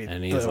 What baby?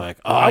 And he's like,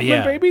 oh, Wildman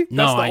yeah. baby?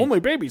 No, That's the only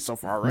baby so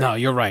far, right? No,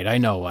 you're right. I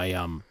know.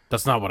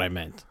 That's not what I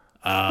meant.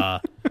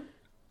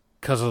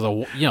 Because of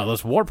the,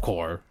 this warp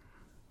core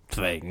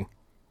thing.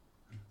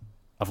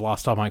 I've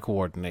lost all my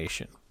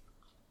coordination.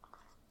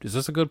 Is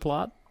this a good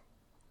plot?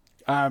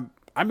 I'm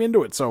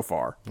into it so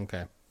far.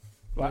 Okay.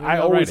 I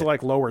always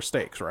like lower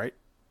stakes, right?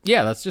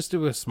 Yeah, let's just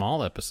do a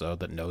small episode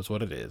that knows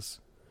what it is.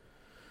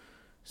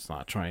 It's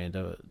not trying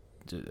to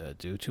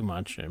do too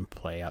much and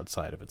play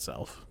outside of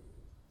itself.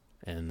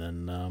 And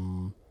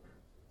then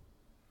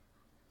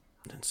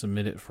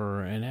submit it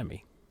for an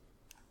Emmy.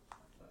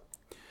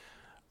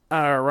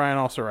 Ryan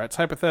also writes,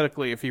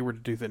 hypothetically, if you were to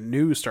do the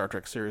new Star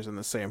Trek series in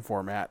the same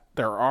format,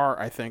 there are,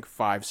 I think,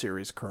 5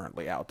 series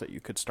currently out that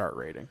you could start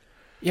rating.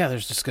 Yeah,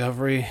 there's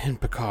Discovery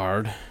and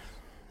Picard.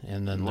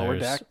 And then Lower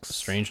there's Decks.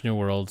 Strange New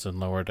Worlds and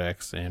Lower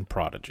Decks and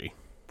Prodigy.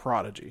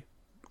 Prodigy.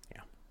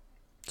 Yeah.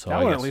 So That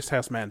I one guess, at least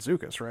has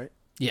Manzukis, right?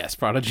 yes,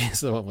 Prodigy is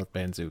the one with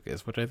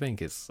Manzukis, which I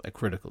think is a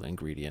critical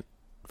ingredient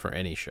for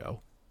any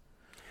show.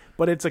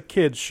 But it's a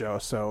kid's show,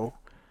 so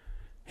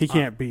he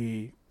can't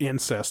be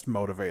incest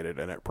motivated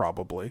in it,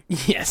 probably.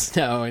 Yes,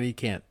 no, and he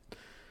can't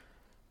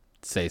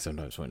say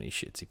sometimes when he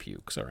shits, he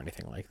pukes or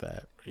anything like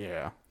that.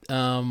 Yeah.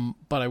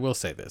 But I will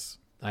say this.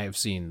 I have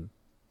seen...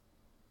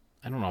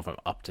 I don't know if I'm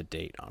up to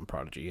date on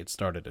Prodigy. It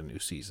started a new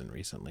season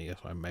recently,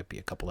 so I might be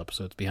a couple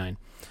episodes behind.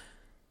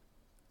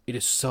 It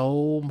is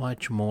so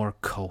much more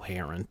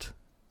coherent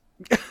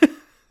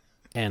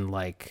and,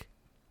 like,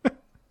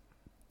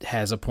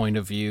 has a point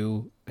of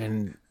view,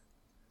 and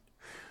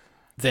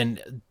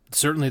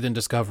certainly than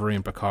Discovery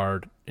and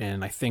Picard,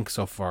 and I think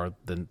so far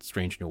than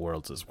Strange New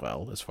Worlds as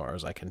well, as far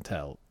as I can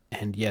tell.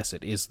 And yes,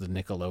 it is the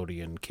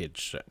Nickelodeon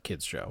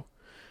kids show.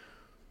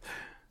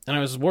 And I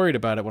was worried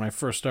about it when I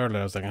first started.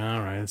 I was like,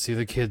 all right, let's see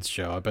the kids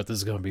show. I bet this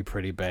is going to be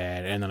pretty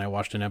bad. And then I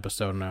watched an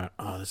episode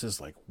and this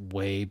is like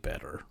way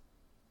better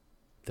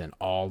than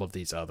all of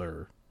these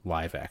other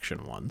live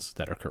action ones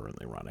that are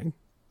currently running,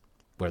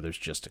 where there's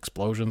just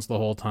explosions the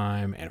whole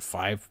time and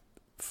five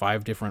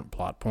different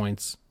plot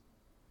points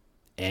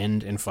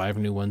end and 5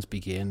 new ones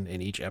begin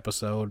in each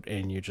episode.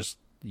 And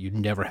you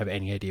never have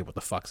any idea what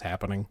the fuck's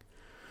happening.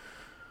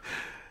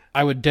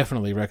 I would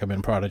definitely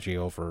recommend Prodigy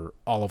over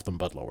all of them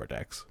but Lower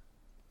Decks.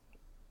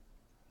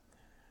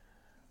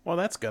 Well,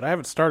 that's good. I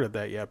haven't started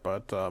that yet,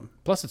 but...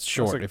 Plus, it's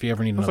short. If you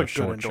ever need that's another a good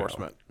short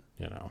endorsement.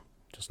 show,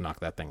 just knock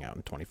that thing out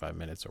in 25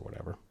 minutes or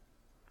whatever.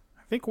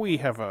 I think we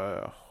have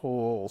a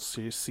whole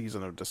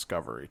season of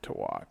Discovery to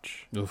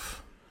watch.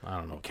 Oof. I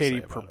don't know what Katie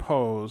to say about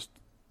proposed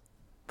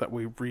that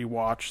we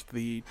rewatch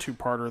the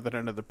 2-parter that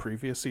ended the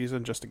previous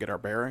season just to get our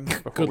bearings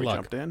before Good we luck.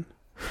 jumped in.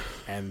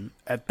 And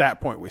at that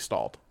point, we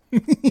stalled.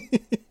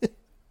 it.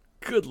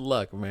 Good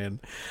luck, man.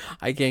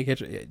 I can't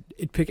catch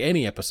it. Pick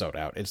any episode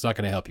out. It's not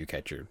going to help you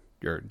catch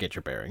get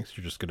your bearings.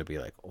 You're just going to be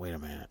like, wait a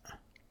minute.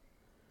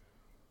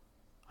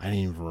 I didn't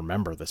even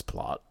remember this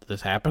plot.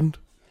 This happened?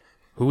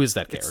 Who is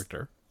that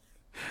character?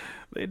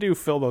 They do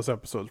fill those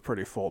episodes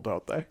pretty full,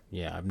 don't they?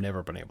 Yeah, I've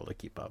never been able to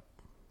keep up.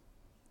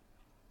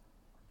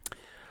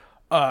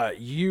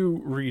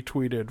 You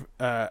retweeted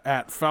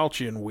at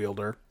Falchian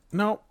Wielder.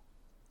 No,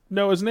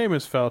 his name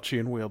is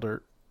Falchian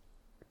Wielder,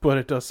 but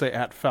it does say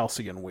at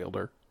Falcian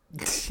Wielder.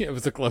 It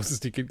was the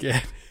closest he could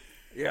get.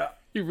 Yeah.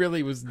 He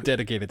really was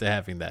dedicated to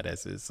having that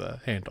as his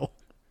handle.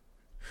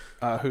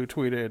 Who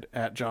tweeted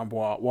at John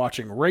Bois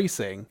watching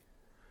racing,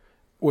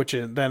 which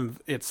then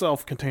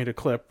itself contained a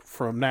clip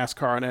from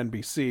NASCAR on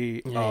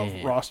NBC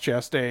of Ross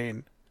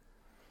Chastain.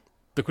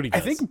 Look what he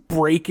does. I think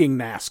breaking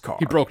NASCAR.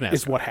 He broke NASCAR.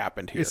 Is what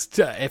happened here.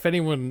 If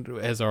anyone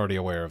is already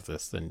aware of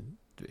this, then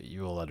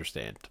you will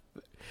understand.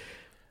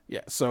 Yeah,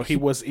 so he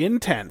was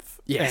in 10th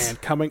Yes.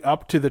 and coming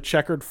up to the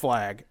checkered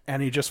flag,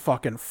 and he just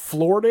fucking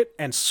floored it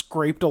and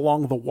scraped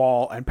along the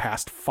wall and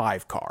passed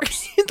 5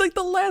 cars. It's like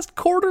the last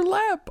quarter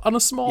lap on a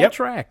small Yep.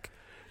 track.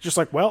 Just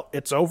like, well,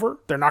 it's over.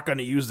 They're not going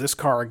to use this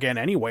car again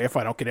anyway if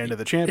I don't get into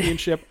the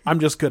championship.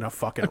 I'm just going to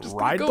fucking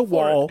ride go the for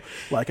wall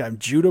like I'm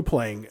Judah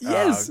playing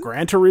Yes.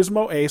 Gran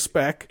Turismo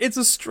A-Spec. It's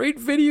a straight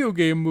video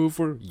game move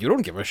where you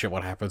don't give a shit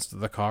what happens to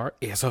the car.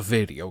 It's a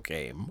video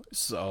game.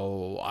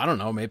 So, I don't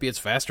know, maybe it's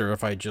faster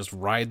if I just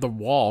ride the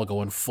wall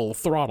going full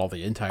throttle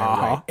the entire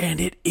way.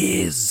 And it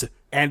is.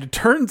 And it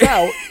turns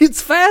out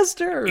It's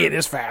faster. it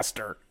is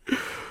faster. It's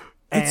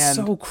And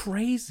so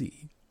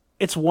crazy.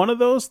 it's one of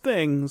those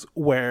things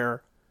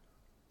where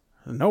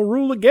no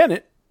rule against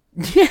it,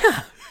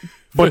 Yeah.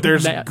 but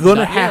there's Not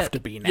gonna yet. have to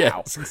be now.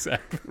 Yes,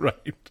 exactly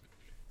right.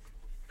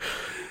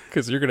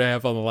 Because you're going to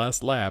have on the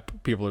last lap,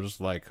 people are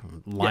just like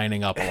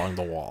lining up along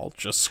the wall,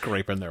 just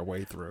scraping their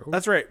way through.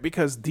 That's right,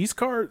 because these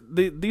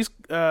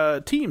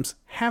teams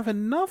have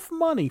enough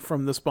money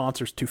from the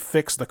sponsors to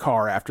fix the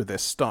car after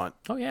this stunt.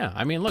 Oh, yeah.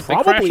 I mean, look, they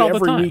crash Probably all the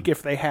every time. week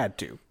if they had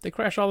to. They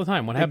crash all the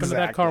time. What happened to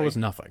that car Exactly. was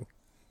nothing.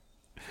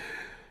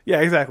 Yeah,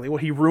 exactly. Well,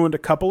 he ruined a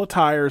couple of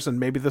tires and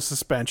maybe the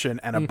suspension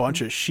and a bunch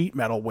of sheet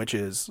metal, which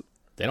is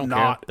They don't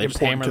not care. They just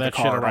important hammer to the that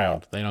shit car at all.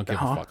 around. They don't give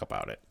a fuck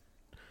about it.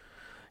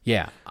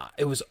 Yeah,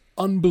 it was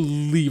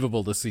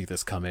unbelievable to see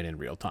this come in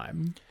real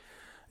time.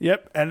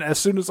 Yep, and as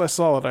soon as I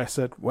saw it, I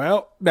said,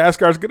 well,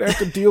 NASCAR's going to have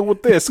to deal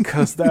with this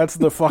because that's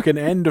the fucking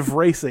end of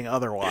racing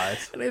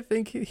otherwise. And I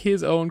think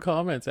his own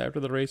comments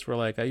after the race were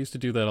like, I used to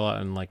do that a lot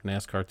in like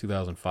NASCAR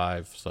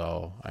 2005,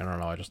 so I don't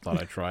know, I just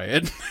thought I'd try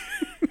it.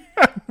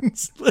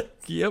 It's like,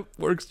 yep,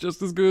 works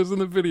just as good as in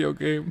the video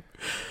game.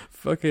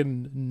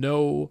 Fucking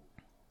no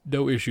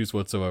issues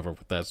whatsoever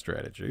with that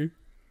strategy.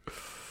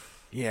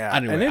 Yeah,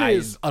 Anyway, and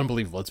it's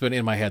unbelievable. It's been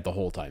in my head the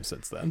whole time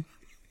since then.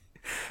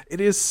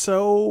 it is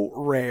so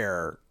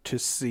rare to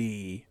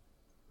see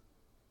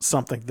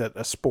something that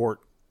a sport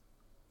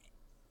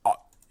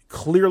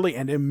clearly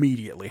and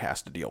immediately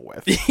has to deal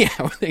with.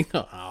 Yeah, they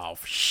go, oh,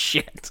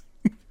 shit.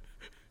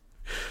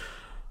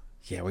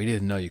 Yeah, we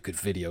didn't know you could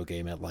video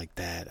game it like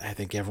that. I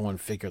think everyone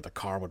figured the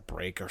car would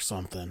break or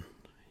something.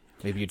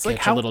 Maybe you'd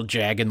catch a little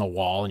jag in the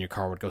wall and your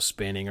car would go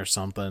spinning or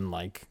something.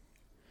 Like,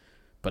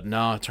 but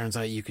no, it turns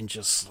out you can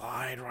just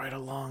slide right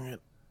along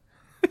it.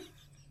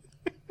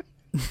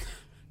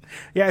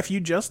 Yeah, if you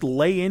just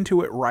lay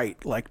into it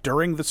right, like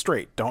during the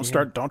straight, don't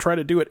try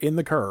to do it in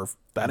the curve.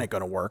 That ain't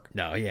gonna work.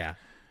 No, yeah.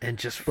 And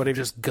just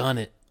gun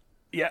it.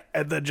 Yeah,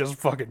 and then just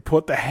fucking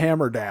put the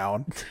hammer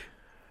down.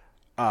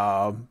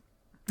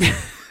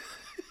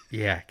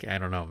 Yeah, I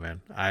don't know,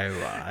 man.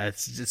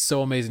 It's just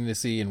so amazing to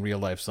see in real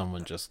life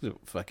someone just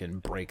fucking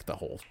break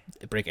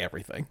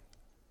everything.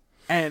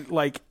 And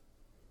like,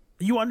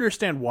 you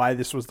understand why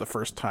this was the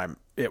first time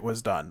it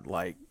was done.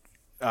 Like,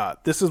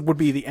 would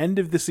be the end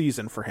of the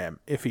season for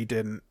him if he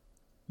didn't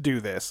do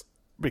this,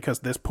 because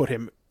this put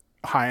him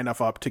high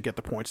enough up to get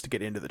the points to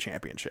get into the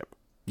championship.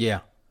 Yeah,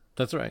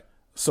 that's right.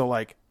 So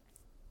like,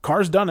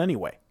 car's done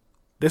anyway.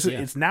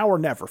 It's now or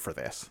never for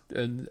this.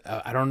 And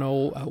I don't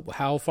know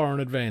how far in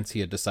advance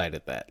he had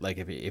decided that. Like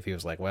if he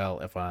was like,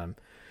 well, if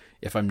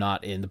I'm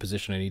not in the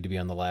position I need to be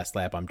on the last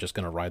lap, I'm just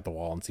gonna ride the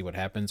wall and see what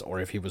happens. Or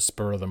if he was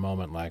spur of the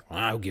moment, like,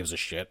 who gives a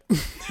shit?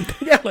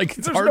 Yeah, like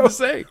it's hard to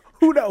say.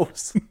 Who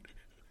knows?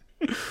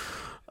 There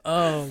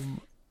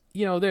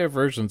are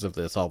versions of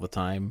this all the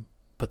time,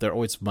 but they're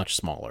always much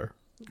smaller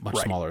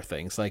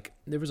things. Like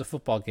there was a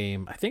football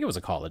game. I think it was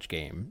a college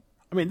game.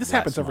 I mean, this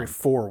happens every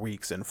 4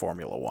 weeks in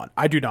Formula One.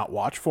 I do not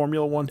watch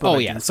Formula One.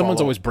 But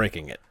someone's always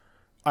breaking it.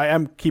 I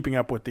am keeping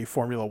up with the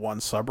Formula One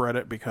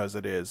subreddit because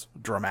it is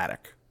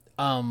dramatic.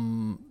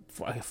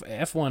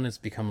 F1 has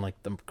become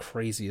like the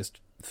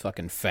craziest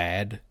fucking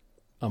fad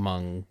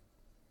among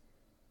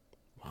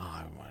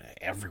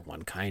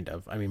everyone, kind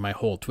of. I mean, my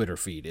whole Twitter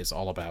feed is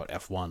all about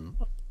F1.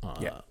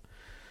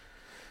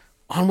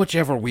 On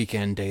whichever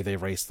weekend day they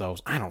race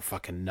those, I don't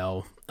fucking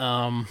know.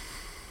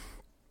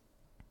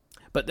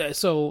 But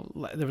so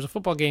there was a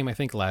football game, I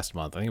think last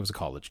month. I think it was a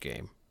college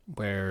game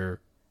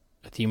where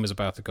a team was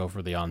about to go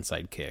for the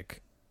onside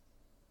kick.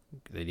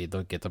 They need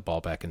to get the ball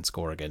back and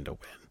score again to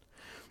win.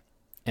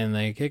 And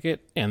they kick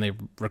it and they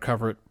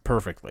recover it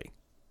perfectly.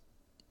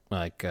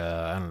 Like,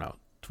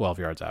 12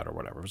 yards out or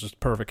whatever. It was just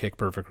perfect kick,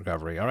 perfect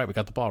recovery. All right, we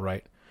got the ball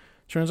right.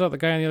 Turns out the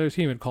guy on the other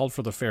team had called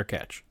for the fair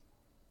catch.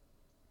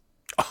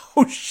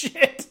 Oh,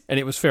 shit. And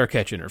it was fair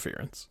catch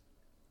interference.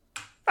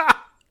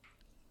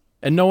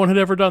 And no one had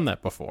ever done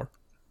that before.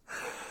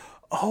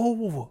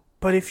 Oh,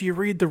 but if you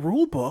read the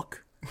rule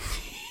book...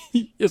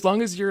 As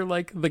long as you're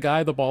like the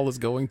guy the ball is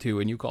going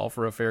to and you call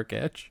for a fair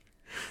catch,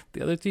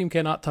 the other team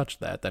cannot touch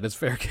that. That is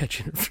fair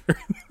catch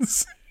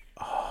interference.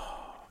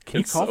 Can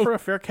you call for a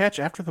fair catch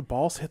after the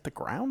balls hit the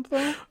ground,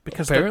 though?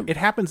 Because it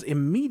happens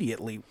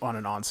immediately on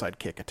an onside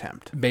kick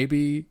attempt.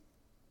 Maybe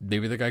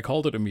the guy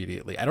called it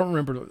immediately. I don't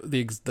remember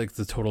the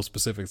total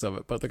specifics of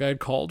it, but the guy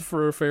called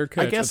for a fair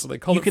catch. I guess they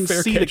called you can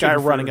fair see catch the guy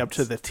running up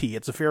to the tee.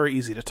 It's very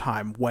easy to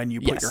time when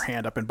you put Yes. your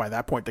hand up, and by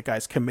that point, the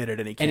guy's committed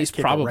and he can't. And he's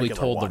kick probably a regular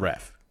told one. the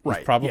ref. Right,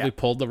 He's probably yeah.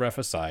 pulled the ref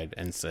aside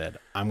and said,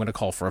 "I'm going to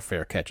call for a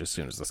fair catch as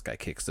soon as this guy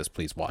kicks this.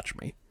 Please watch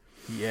me."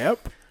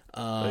 Yep.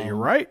 You're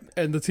right.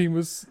 And the team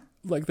was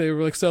like, they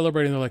were like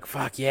celebrating. They're like,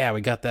 "Fuck yeah,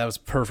 we got that. It was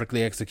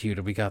perfectly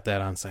executed. We got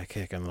that onside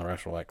kick." And the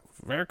refs were like,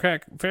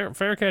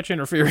 "Fair catch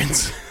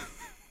interference."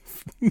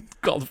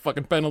 Called a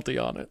fucking penalty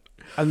on it.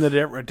 And then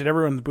did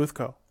everyone in the booth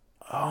go,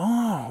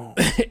 "Oh"?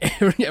 I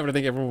think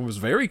everyone was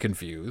very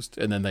confused,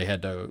 and then they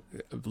had to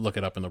look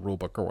it up in the rule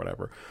book or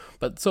whatever.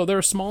 But so there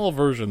are small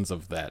versions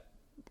of that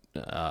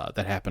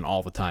that happen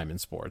all the time in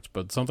sports.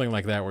 But something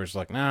like that where it's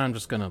like, nah, I'm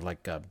just gonna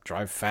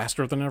drive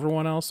faster than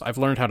everyone else. I've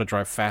learned how to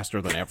drive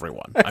faster than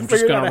everyone. I'm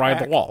just gonna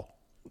ride the wall.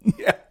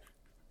 Yeah.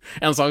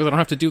 And as long as I don't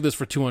have to do this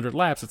for 200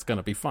 laps, it's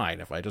gonna be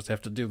fine. If I just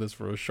have to do this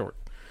for a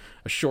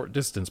short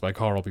distance, my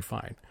car will be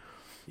fine.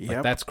 Yep.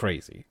 Like, that's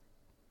crazy.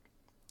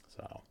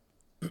 So.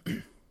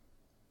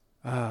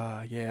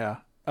 Yeah.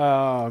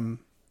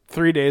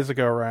 3 days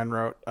ago, Ryan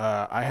wrote,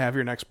 I have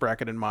your next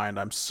bracket in mind.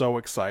 I'm so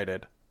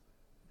excited.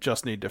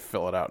 Just need to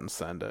fill it out and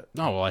send it.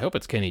 Oh, well, I hope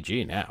it's Kenny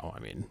G now. I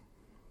mean,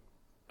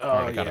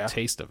 I got a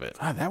taste of it.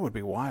 That would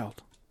be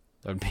wild.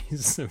 That would be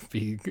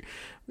it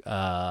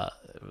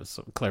was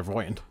so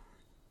clairvoyant.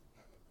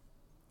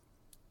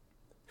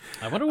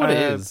 I wonder what it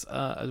is.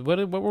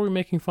 What were we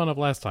making fun of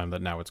last time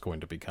that now it's going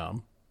to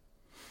become?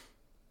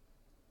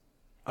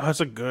 That's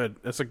a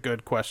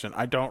good question.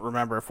 I don't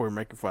remember if we were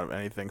making fun of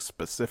anything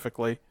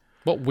specifically.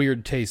 What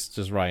weird taste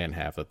does Ryan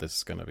have that this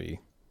is gonna be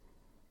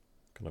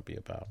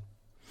about?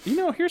 You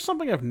know, here's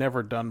something I've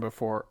never done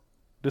before.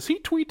 Does he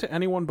tweet to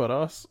anyone but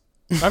us?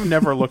 I've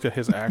never looked at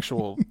his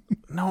actual.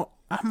 No,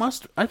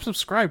 I've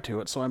subscribed to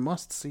it, so I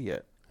must see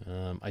it.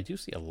 I do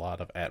see a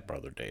lot of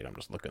 @BrotherDate. I'm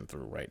just looking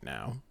through right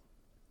now.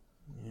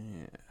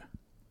 Yeah.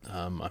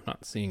 I'm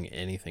not seeing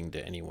anything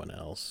to anyone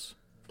else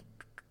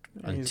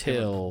He's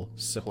until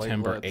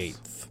September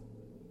platelets.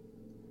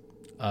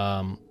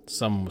 8th.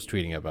 Someone was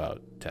tweeting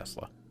about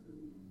Tesla.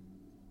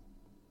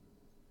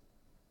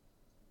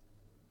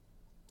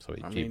 So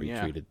he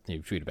retweeted. He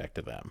tweeted back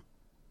to them.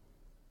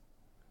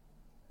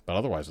 But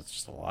otherwise, it's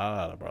just a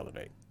lot of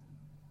BrotherDate.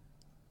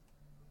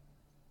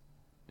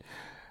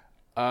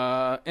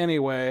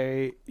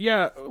 Anyway,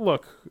 yeah.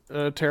 Look,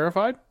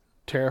 terrified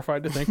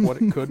to think what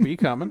it could be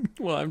coming.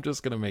 Well, I'm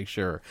just going to make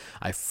sure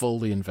I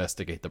fully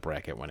investigate the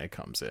bracket when it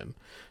comes in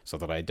so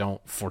that I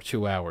don't, for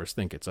 2 hours,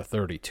 think it's a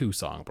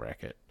 32-song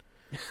bracket.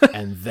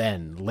 And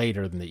then,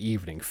 later in the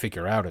evening,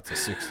 figure out it's a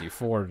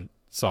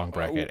 64-song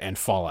bracket and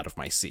fall out of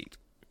my seat.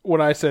 When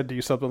I said to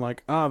you something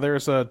like,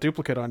 there's a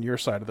duplicate on your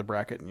side of the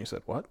bracket, and you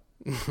said, what?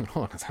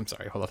 I'm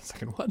sorry, hold on a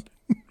second. What?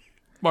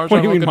 What Marshall,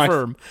 do you will mean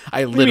confirm.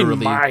 I What do you mean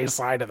literally, my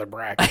side of the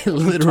bracket? I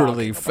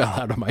literally fell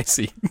out of my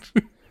seat.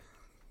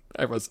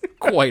 I was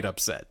quite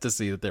upset to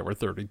see that there were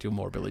 32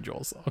 more Billy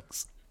Joel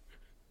songs.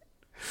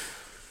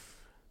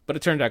 But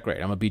it turned out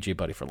great. I'm a BJ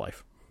buddy for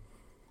life.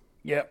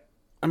 Yep.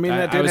 I mean,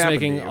 that did I was happen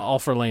making to you. all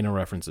for Lena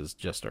references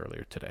just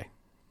earlier today.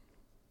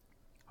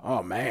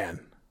 Oh,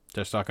 man.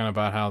 Just talking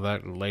about how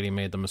that lady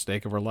made the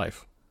mistake of her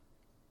life.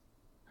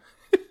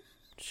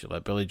 She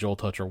let Billy Joel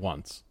touch her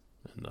once,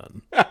 and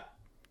then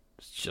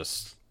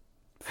just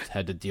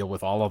had to deal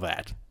with all of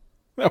that.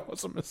 That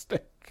was a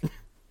mistake.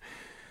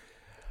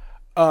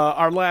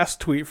 Our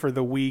last tweet for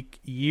the week,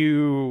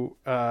 you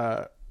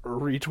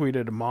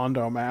retweeted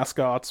Mondo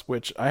Mascots,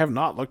 which I have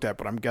not looked at,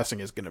 but I'm guessing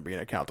is going to be an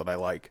account that I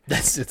like.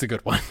 It's a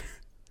good one.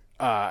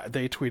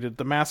 They tweeted,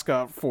 the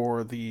mascot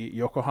for the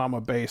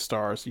Yokohama Bay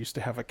Stars used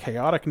to have a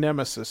chaotic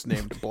nemesis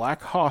named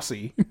Black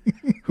Hossy,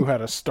 who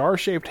had a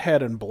star-shaped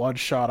head and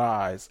bloodshot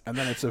eyes. And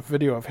then it's a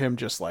video of him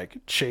just,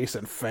 like,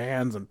 chasing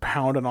fans and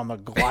pounding on the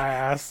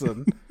glass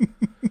and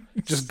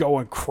just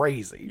going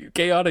crazy.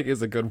 Chaotic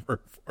is a good word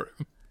for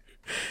him.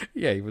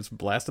 Yeah, he was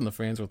blasting the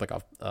fans with, like,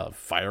 a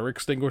fire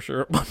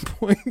extinguisher at one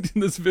point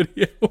in this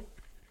video.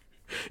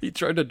 He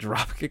tried to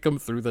drop kick him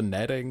through the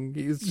netting.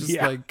 He's just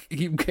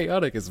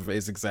chaotic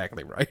is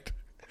exactly right.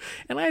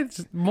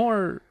 And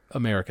more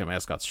American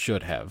mascots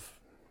should have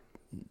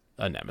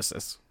a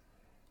nemesis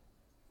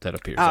that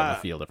appears on the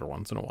field every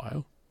once in a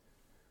while.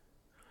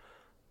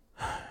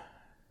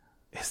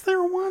 Is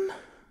there one?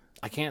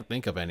 I can't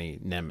think of any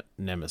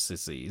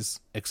nemesises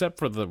except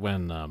for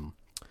when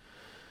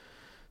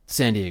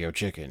San Diego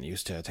Chicken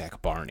used to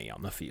attack Barney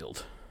on the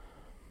field.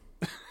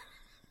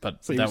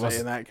 But So you say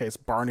in that case,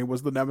 Barney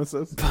was the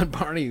nemesis? But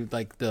Barney,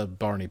 like the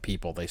Barney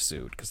people, they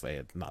sued because they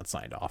had not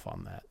signed off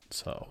on that.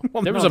 So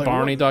Well, there was no, a they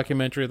Barney wouldn't.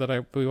 documentary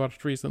that we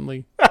watched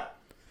recently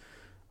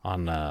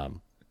on.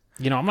 I'm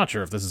not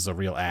sure if this is a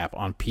real app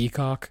on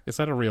Peacock. Is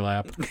that a real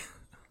app? It's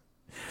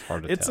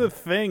hard to It's tell. a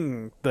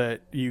thing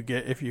that you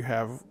get if you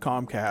have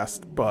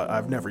Comcast, but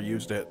I've never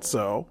used it,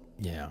 so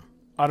Yeah,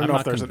 I don't I'm know if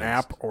not there's an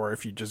convinced. app or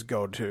if you just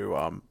go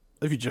to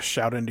if you just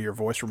shout into your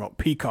voice remote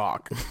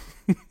Peacock.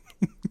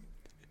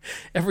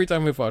 Every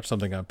time we've watched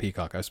something on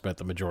Peacock, I've spent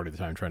the majority of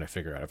the time trying to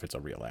figure out if it's a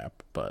real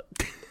app. But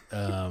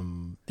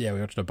yeah, we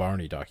watched a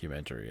Barney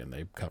documentary and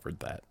they covered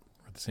that,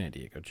 where the San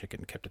Diego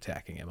Chicken kept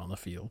attacking him on the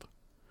field.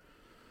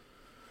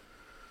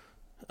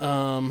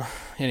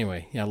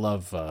 Anyway, yeah, I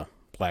love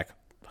Black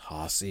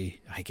Hossy,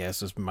 I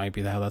guess might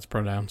be how that's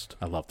pronounced.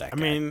 I love that guy.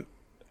 I mean,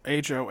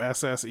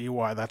 Hossey,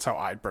 that's how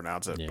I'd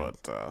pronounce it, Yeah.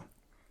 but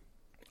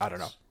I don't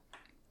know.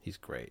 He's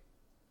great.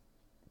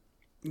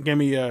 Give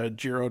me a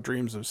Jiro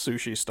Dreams of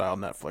Sushi style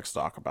Netflix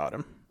doc about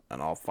him,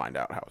 and I'll find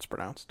out how it's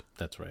pronounced.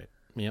 That's right.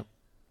 Yep.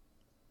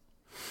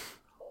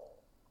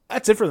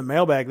 That's it for the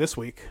mailbag this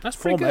week. That's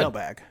full pretty good.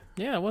 mailbag.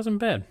 Yeah, it wasn't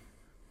bad.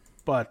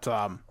 But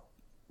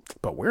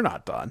we're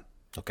not done.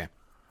 Okay.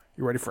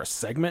 You ready for a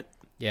segment?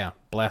 Yeah,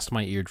 blast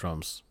my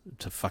eardrums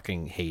to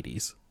fucking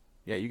Hades.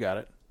 Yeah, you got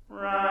it.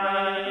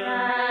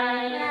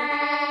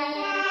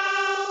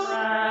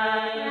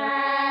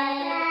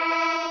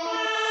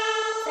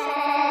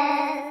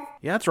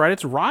 Yeah, that's right.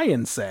 It's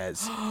Ryan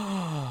Says.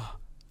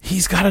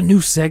 He's got a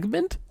new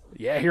segment?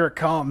 Yeah, here it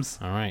comes.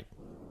 All right.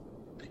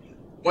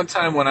 One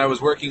time when I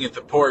was working at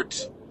the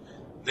port,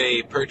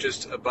 they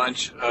purchased a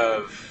bunch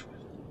of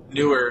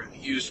newer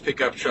used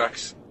pickup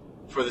trucks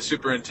for the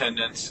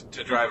superintendents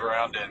to drive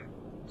around in.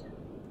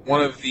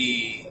 One of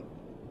the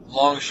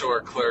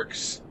longshore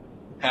clerks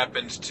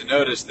happened to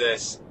notice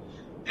this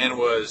and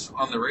was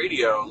on the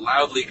radio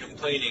loudly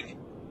complaining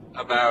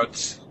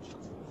about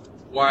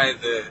why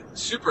the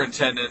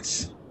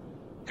superintendents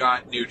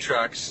got new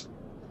trucks,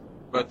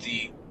 but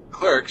the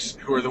clerks,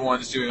 who are the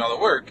ones doing all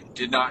the work,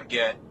 did not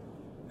get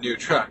new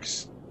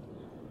trucks.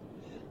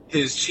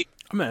 His chief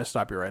I'm going to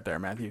stop you right there,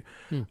 Matthew.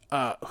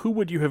 Who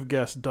would you have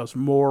guessed does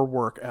more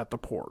work at the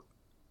port?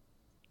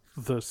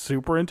 The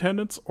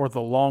superintendents or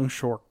the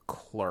longshore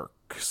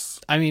clerks?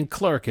 I mean,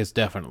 clerk is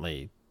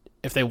definitely...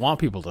 If they want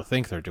people to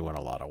think they're doing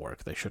a lot of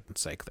work, they shouldn't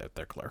say that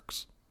they're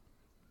clerks.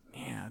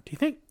 Yeah. Do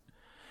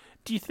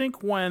you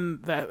think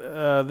when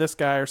this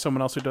guy or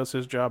someone else who does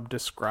his job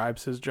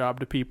describes his job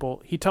to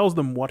people, he tells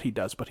them what he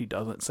does, but he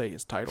doesn't say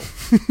his title?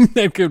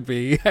 That could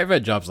be. I've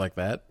had jobs like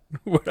that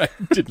where I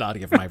did not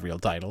give my real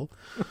title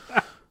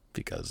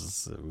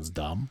because it was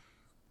dumb.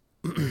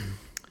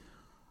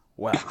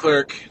 Well,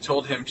 Clerk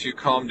told him to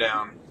calm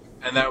down,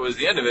 and that was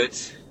the end of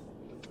it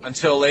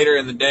until later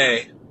in the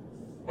day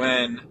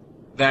when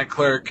that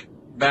clerk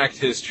backed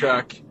his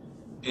truck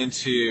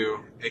into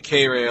a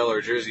K-rail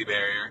or Jersey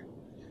barrier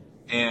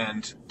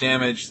and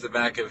damaged the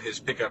back of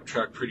his pickup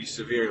truck pretty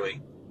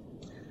severely.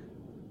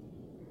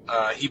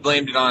 He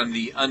blamed it on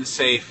the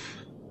unsafe,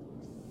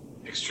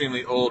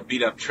 extremely old,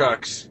 beat-up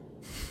trucks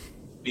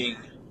being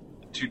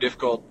too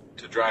difficult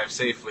to drive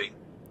safely,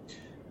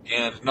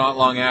 and not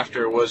long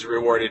after was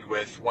rewarded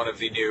with one of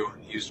the new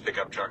used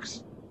pickup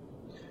trucks.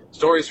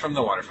 Stories from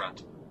the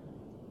waterfront.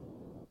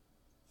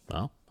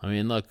 Well, I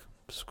mean, look,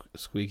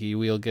 squeaky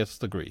wheel gets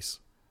the grease.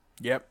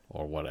 yep.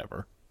 Or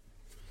whatever.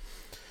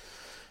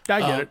 I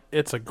get it.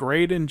 It's a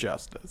great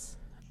injustice.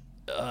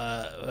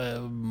 But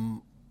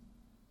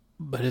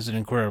it's an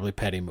incredibly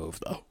petty move,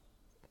 though.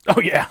 Oh,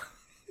 yeah.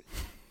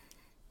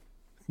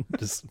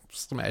 Just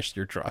smash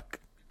your truck.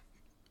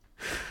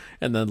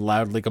 And then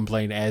loudly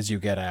complain as you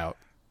get out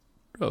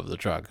of the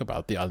truck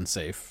about the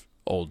unsafe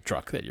old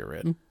truck that you're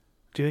in.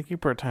 Do you think he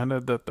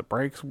pretended that the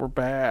brakes were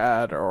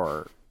bad,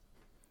 or...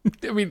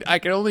 I mean, I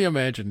can only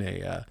imagine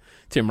a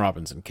Tim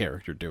Robinson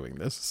character doing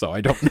this, so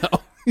I don't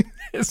know.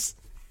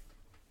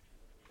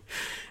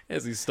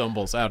 As he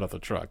stumbles out of the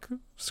truck,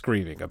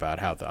 screaming about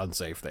how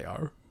unsafe they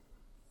are.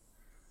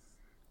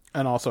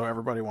 And also,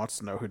 everybody wants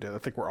to know who did it. I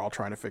think we're all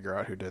trying to figure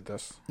out who did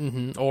this.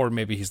 Mm-hmm. Or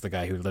maybe he's the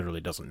guy who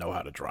literally doesn't know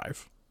how to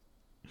drive.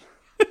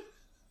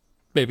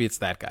 Maybe it's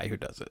that guy who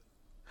does it.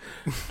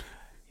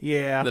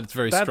 Yeah. That it's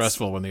very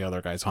stressful when the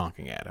other guy's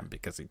honking at him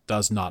because he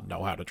does not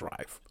know how to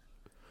drive.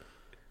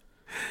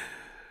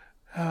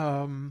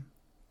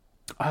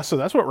 So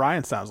that's what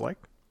Ryan sounds like.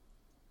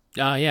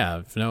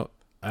 Yeah. No,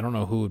 I don't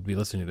know who would be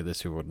listening to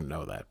this who wouldn't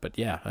know that. But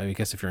yeah, I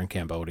guess if you're in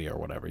Cambodia or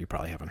whatever, you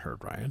probably haven't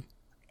heard Ryan.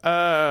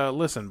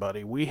 Listen,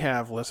 buddy, we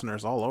have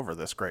listeners all over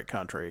this great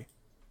country.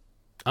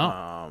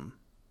 Oh.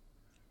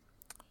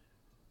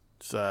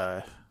 It's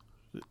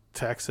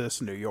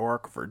Texas, New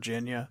York,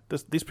 Virginia.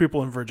 These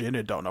people in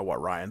Virginia don't know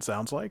what Ryan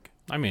sounds like.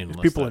 I mean,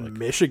 People in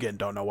Michigan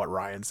don't know what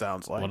Ryan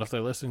sounds like. What if they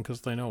listen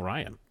because they know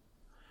Ryan?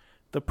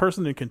 The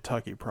person in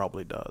Kentucky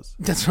probably does.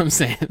 That's what I'm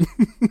saying.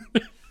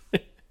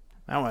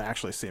 That one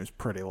actually seems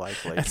pretty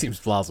likely. That seems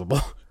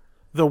plausible.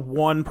 The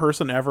one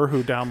person ever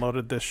who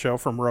downloaded this show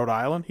from Rhode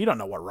Island, he don't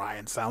know what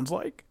Ryan sounds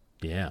like.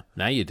 Yeah,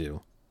 now you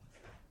do.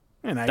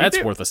 And now That's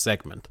you do. worth a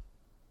segment.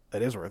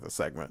 That is worth a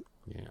segment.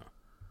 Yeah.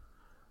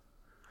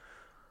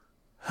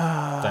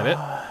 Is that it?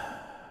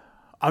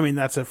 I mean,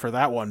 that's it for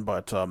that one,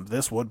 but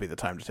this would be the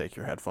time to take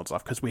your headphones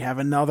off because we have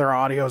another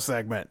audio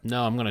segment.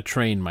 No, I'm going to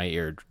train my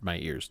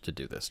ears to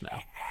do this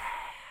now.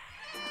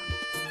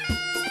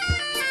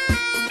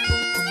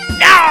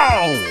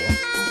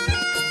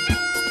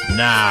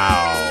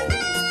 Now,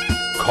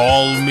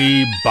 call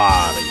me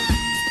Bobby.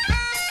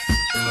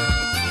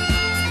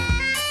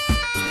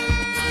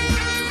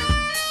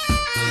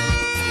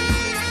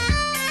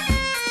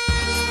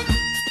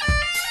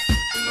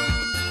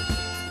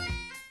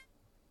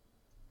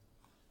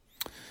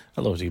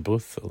 Hello to you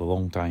both. A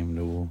long time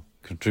no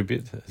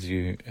contribute, as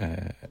you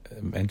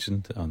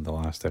mentioned on the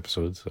last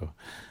episode. So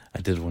I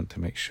did want to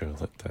make sure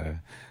that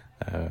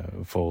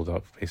followed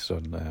up based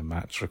on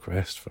Matt's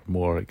request for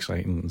more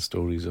exciting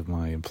stories of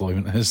my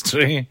employment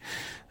history.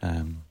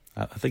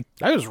 I think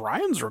That was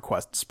Ryan's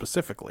request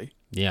specifically.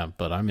 Yeah,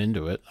 but I'm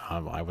into it.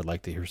 I would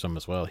like to hear some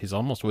as well. He's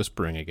almost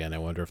whispering again. I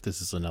wonder if this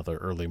is another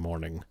early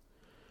morning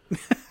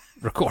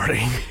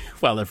recording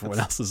while everyone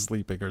else is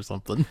sleeping or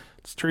something.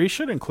 It's true. You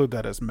should include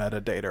that as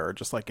metadata or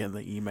just like in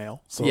the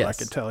email so that I Yes.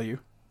 can tell you.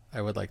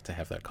 I would like to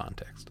have that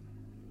context.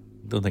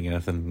 don't think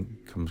anything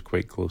comes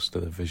quite close to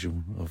the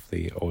visual of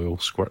the oil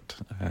squirt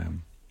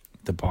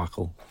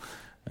debacle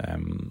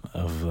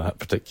of that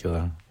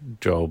particular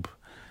job.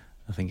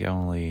 I think I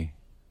only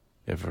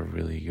ever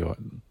really got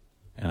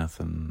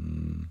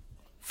anything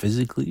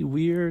physically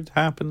weird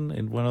happen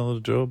in one other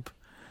job,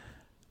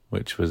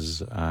 which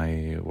was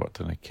I worked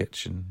in a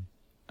kitchen,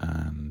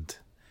 and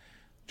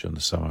during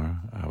the summer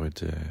I would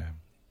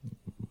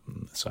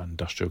it's an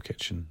industrial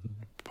kitchen,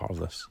 part of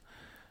this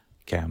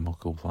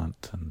chemical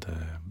plant, and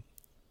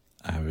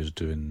I was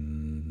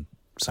doing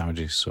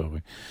sandwiches, so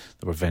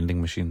there were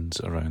vending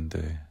machines around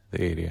the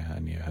area,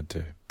 and you had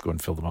to go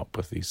and fill them up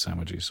with these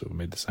sandwiches. So we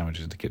made the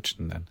sandwiches in the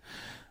kitchen, and then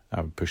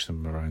I would push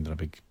them around in a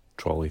big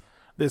trolley.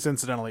 This,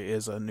 incidentally,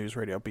 is a News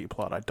Radio B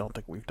plot I don't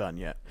think we've done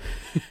yet.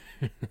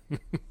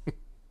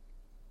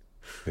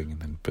 Thing, and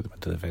then put them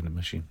into the vending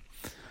machine.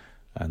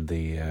 And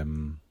the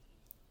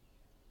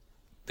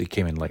they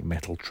came in like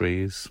metal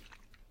trays,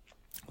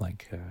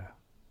 like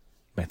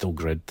metal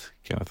grid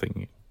kind of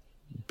thing.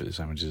 Put the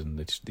sandwiches in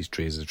these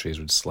trays. The trays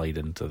would slide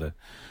into the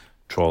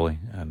trolley,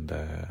 and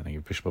then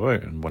you push them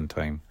out. And one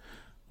time,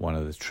 one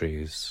of the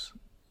trays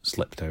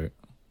slipped out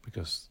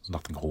because there's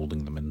nothing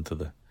holding them into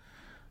the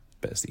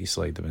bits that you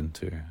slide them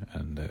into,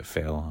 and it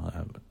fell,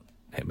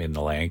 hit me in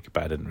the leg.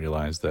 But I didn't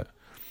realise that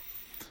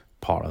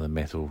part of the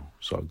metal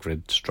sort of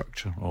grid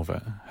structure of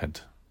it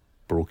had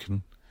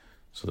broken,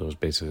 so there was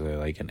basically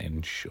like an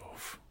inch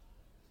of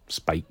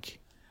spike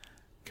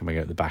coming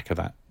out the back of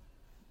that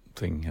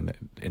thing, and it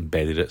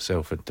embedded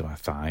itself into my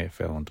thigh. It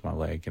fell onto my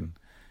leg, and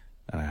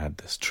I had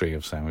this tray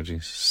of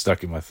sandwiches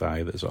stuck in my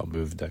thigh that sort of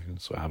moved down,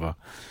 so I have a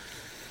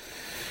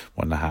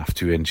 1.5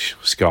 2 inch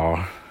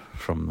scar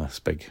from this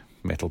big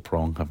metal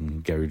prong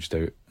having gouged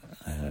out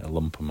a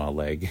lump on my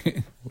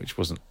leg, which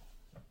wasn't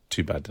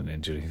too bad an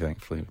injury,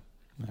 thankfully.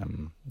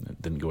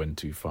 It didn't go in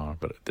too far,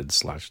 but it did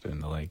slash down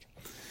the leg.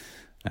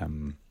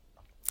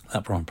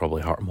 That prong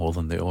probably hurt more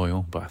than the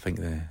oil, but I think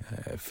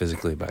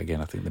physically, but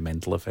again, I think the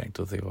mental effect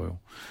of the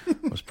oil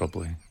was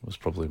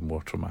probably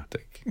more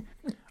traumatic.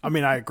 I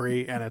mean, I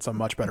agree, and it's a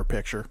much better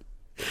picture.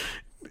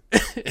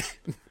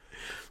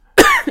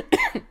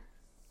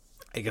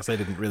 I guess I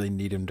didn't really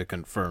need him to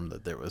confirm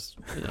that there was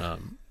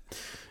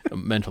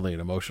mentally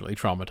and emotionally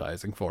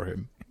traumatizing for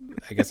him.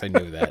 I guess I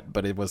knew that,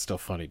 but it was still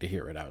funny to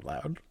hear it out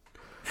loud.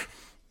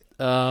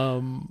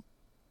 I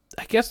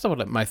guess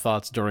my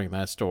thoughts during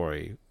that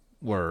story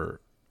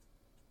were,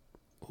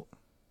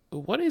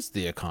 what is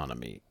the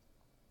economy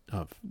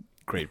of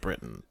Great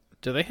Britain?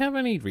 Do they have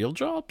any real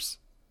jobs?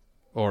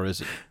 Or is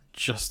it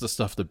just the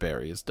stuff that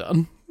Barry has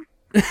done?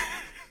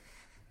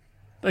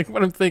 Like,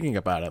 when I'm thinking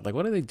about it, like,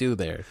 what do they do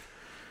there?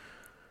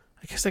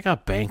 I guess they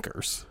got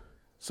bankers.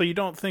 So you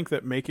don't think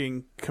that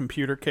making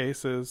computer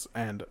cases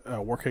and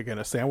working in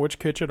a sandwich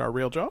kitchen are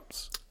real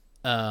jobs?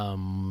 They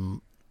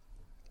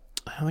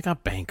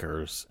got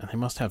bankers, and they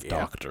must have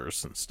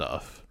doctors and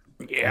stuff.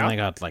 Yeah. And they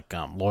got, like,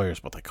 lawyers,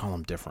 but they call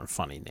them different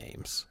funny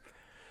names.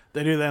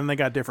 They do that, and they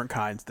got different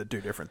kinds that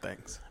do different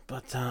things.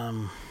 But,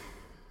 I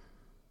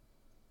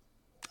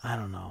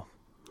don't know.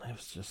 I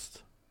was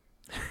just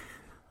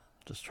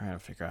trying to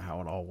figure out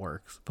how it all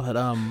works. But,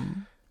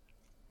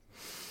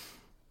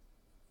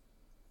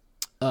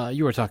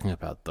 you were talking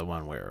about the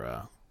one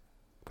where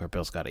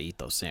Bill's got to eat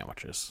those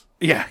sandwiches.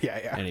 Yeah.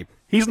 And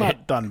He's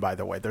not done, by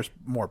the way. There's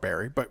more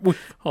Barry, but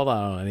hold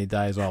on, and he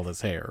dyes all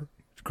his hair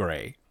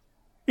gray.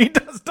 he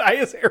does dye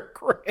his hair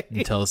gray.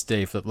 He tells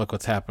Dave that, look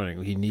what's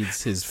happening. He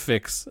needs his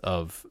fix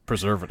of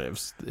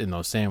preservatives in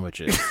those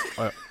sandwiches.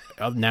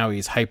 Now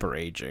he's hyper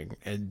aging,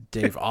 and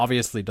Dave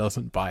obviously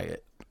doesn't buy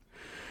it.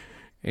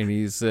 And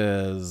he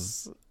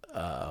says,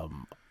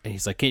 and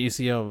he's like, can't you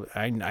see how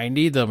I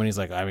need them? And he's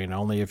like, I mean,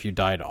 only if you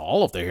dyed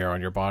all of the hair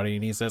on your body.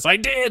 And he says, I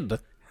did.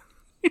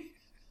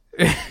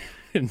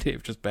 And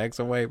Dave just backs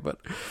away. But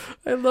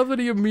I love that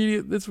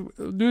this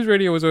news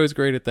radio was always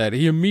great at that.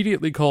 He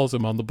immediately calls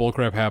him on the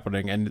bullcrap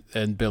happening,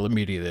 and Bill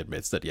immediately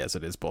admits that, yes,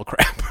 it is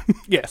bullcrap.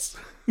 Yes.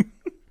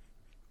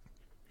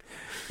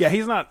 Yeah,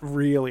 he's not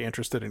really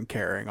interested in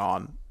carrying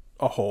on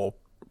a whole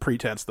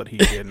pretense that he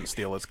didn't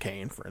steal his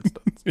cane, for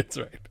instance. That's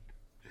right.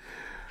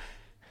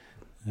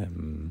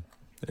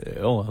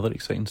 Other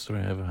exciting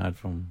story I ever had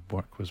from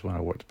work was when I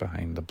worked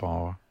behind the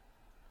bar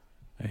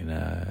in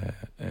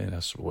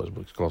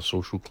what's called a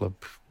social club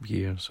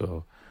here.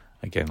 So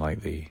again,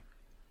 like it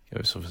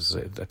was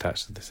obviously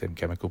attached to the same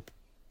chemical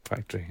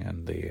factory,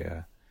 and they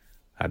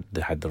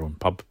had their own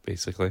pub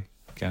basically,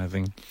 kind of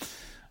thing.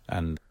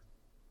 And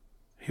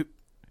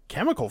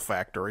Chemical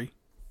factory?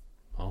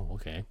 Oh,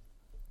 okay.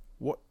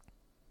 What?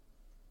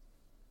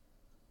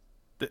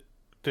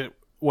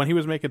 When he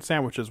was making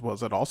sandwiches,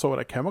 was it also at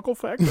a chemical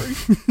factory?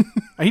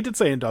 He did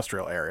say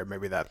industrial area.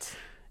 Maybe that's...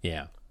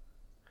 Yeah.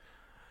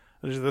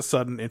 There's this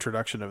sudden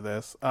introduction of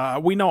this.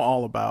 We know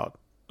all about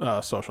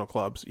social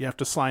clubs. You have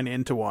to sign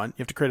into one.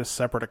 You have to create a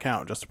separate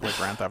account just to play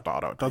Grand Theft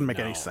Auto. It doesn't make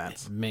any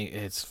sense.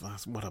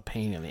 It's what a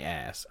pain in the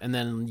ass. And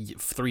then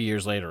 3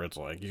 years later, it's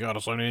like, you got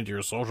to sign into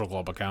your social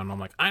club account. And I'm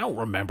like, I don't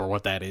remember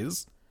what that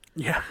is.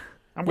 Yeah.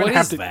 What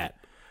is that?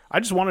 I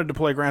just wanted to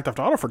play Grand Theft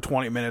Auto for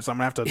 20 minutes. I'm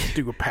going to have to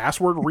do a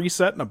password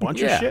reset and a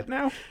bunch of shit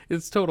now.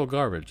 It's total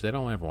garbage. They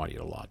don't ever want you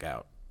to log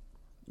out.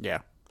 Yeah.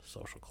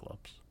 Social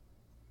clubs.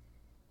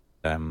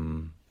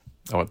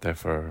 I worked there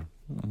for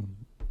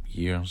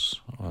years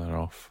on and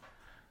off,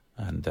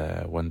 and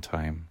one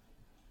time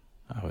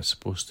I was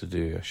supposed to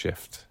do a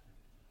shift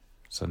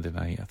Sunday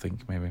night, I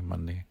think maybe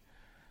Monday,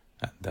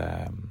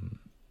 and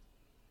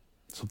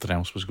something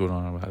else was going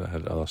on. I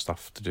had other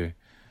stuff to do,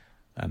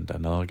 and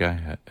another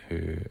guy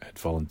who had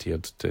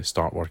volunteered to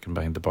start working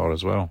behind the bar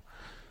as well.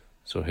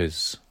 So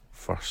his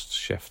first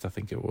shift, I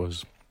think it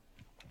was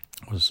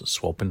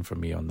swapping for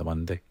me on the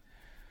Monday,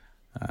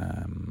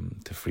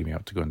 to free me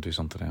up to go and do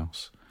something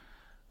else.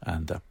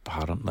 And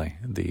apparently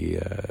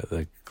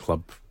the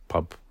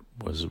pub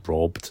was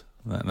robbed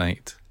that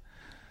night,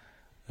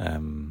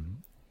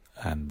 and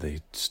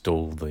they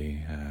stole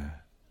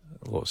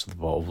lots of the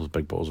bottles,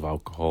 big bottles of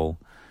alcohol,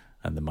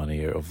 and the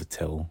money out of the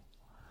till,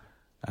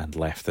 and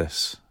left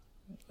this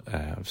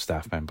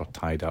staff member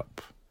tied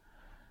up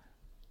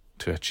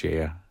to a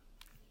chair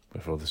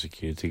before the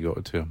security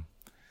got to him.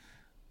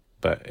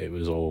 But it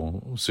was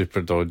all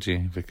super dodgy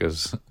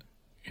because,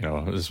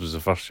 this was the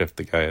first shift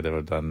the guy had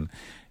ever done.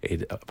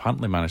 He'd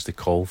apparently managed to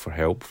call for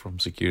help from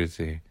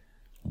security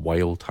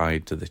while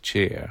tied to the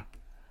chair,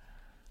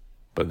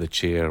 but the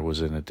chair was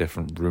in a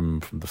different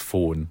room from the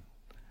phone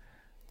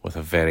with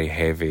a very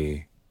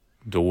heavy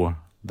door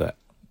that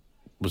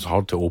was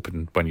hard to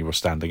open when you were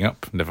standing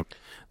up.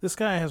 This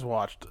guy has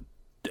watched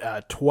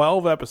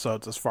 12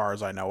 episodes, as far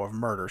as I know, of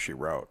Murder, She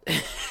Wrote.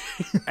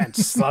 And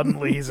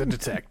suddenly he's a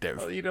detective.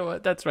 Well, you know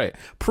what? That's right.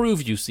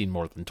 Prove you've seen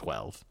more than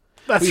 12.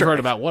 We've heard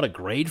about what a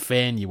great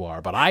fan you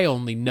are, but I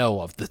only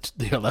know of the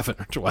 11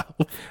 or 12.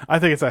 I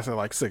think it's actually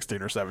like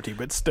 16 or 17,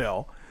 but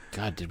still.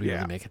 God, did we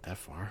really make it that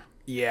far?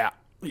 Yeah.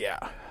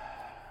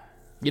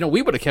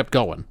 We would have kept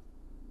going.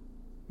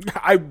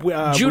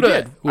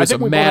 Judah was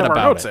mad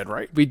about it.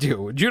 Right? We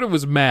do. Judah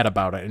was mad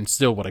about it and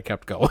still would have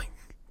kept going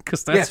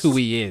because that's who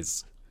he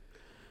is.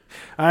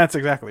 That's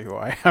exactly who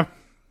I am.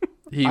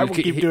 I will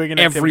keep doing it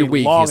every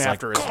week. Long he's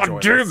after like,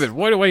 God damn it!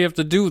 Why do I have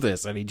to do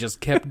this? And he just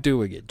kept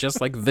doing it, just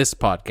like this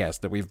podcast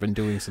that we've been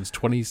doing since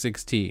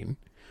 2016.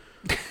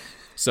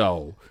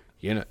 So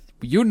you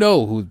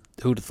know who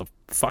the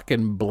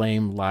fucking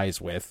blame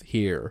lies with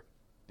here.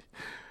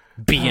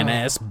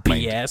 BNS,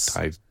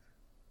 BS. You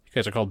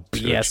guys are called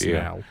BS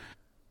now.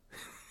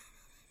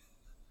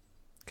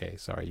 Okay,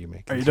 sorry, you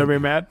make. Are you done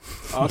being mad?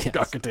 I'll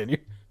continue.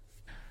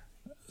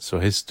 So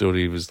his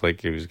story was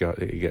like he got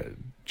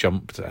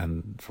jumped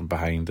and from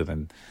behind and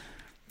then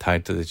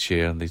tied to the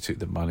chair, and they took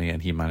the money,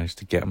 and he managed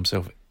to get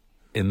himself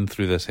in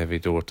through this heavy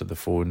door to the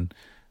phone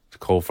to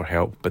call for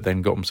help, but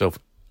then got himself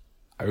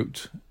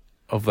out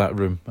of that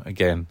room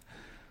again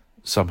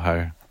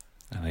somehow,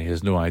 and he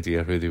has no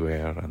idea who they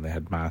were, and they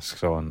had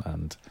masks on,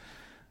 and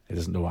he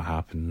doesn't know what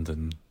happened,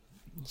 and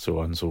so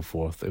on and so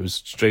forth. It was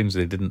strange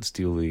they didn't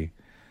steal the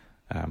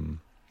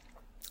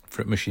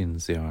fruit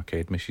machines, the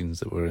arcade machines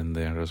that were in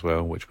there as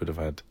well, which would have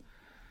had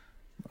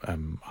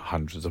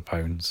hundreds of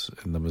pounds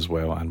in them as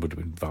well, and would have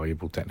been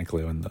valuable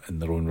technically in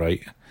their own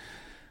right.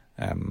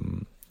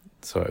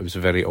 So it was a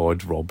very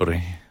odd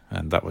robbery,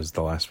 and that was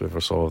the last we ever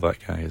saw of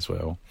that guy as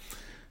well.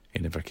 He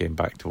never came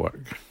back to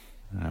work.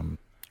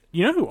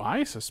 You know who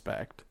I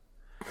suspect?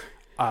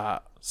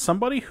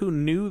 Somebody who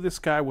knew this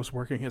guy was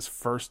working his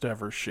first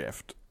ever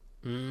shift.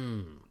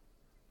 I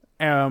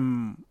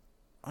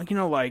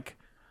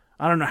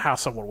don't know how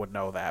someone would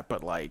know that,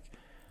 but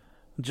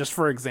just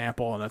for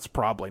example, and it's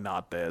probably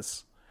not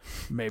this,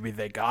 maybe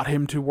they got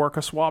him to work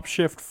a swap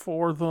shift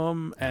for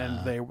them,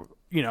 and they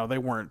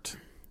weren't.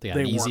 They got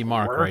an easy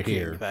mark right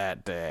here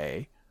that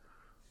day.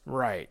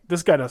 Right.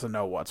 This guy doesn't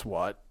know what's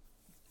what.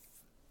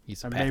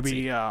 He's a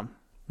patsy.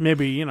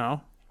 Maybe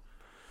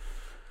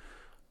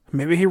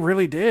he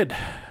really did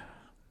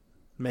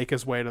make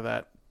his way to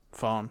that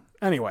phone.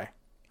 Anyway,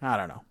 I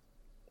don't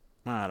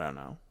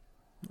know.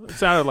 It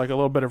sounded like a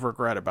little bit of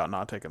regret about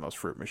not taking those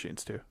fruit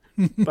machines too.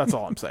 That's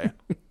all I'm saying.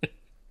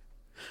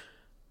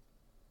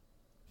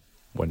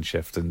 One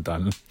shift and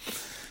done.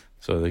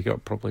 So they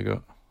probably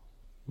got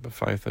about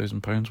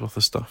 £5,000 worth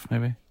of stuff,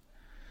 maybe,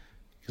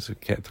 because they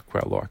kept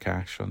quite a lot of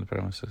cash on the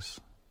premises,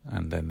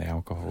 and then the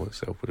alcohol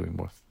itself would have been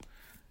worth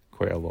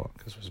quite a lot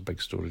because there was a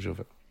big storage of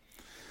it.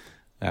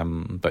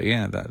 But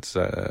yeah, that's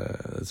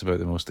about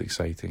the most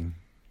exciting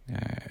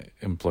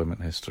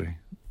employment history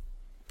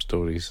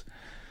stories.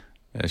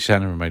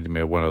 Shannon reminded me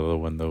of one other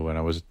one though when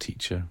I was a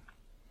teacher.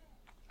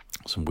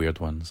 Some weird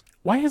ones.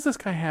 Why has this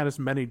guy had as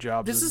many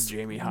jobs as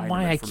Jamie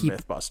Hyneman from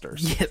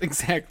Mythbusters? Yeah,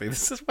 exactly.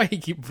 This is why I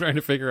keep trying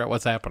to figure out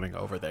what's happening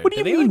over there. What do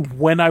you mean,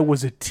 when I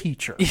was a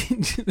teacher?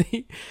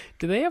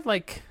 do they have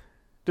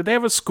Did they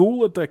have a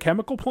school at the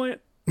chemical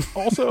plant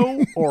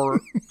also?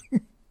 Or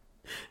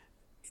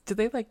do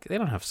they they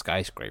don't have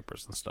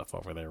skyscrapers and stuff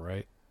over there,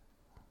 right?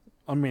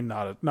 I mean,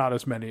 not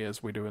as many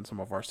as we do in some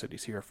of our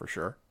cities here, for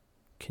sure.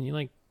 Can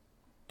you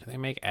do they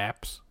make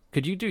apps?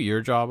 Could you do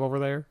your job over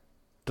there?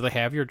 Do they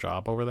have your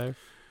job over there?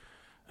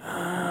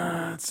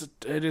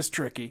 It is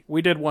tricky.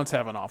 We did once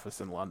have an office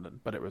in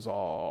London, but it was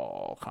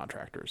all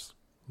contractors.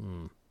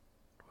 What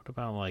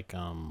about they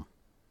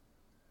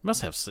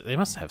must have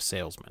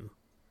salesmen.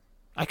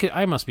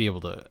 I must be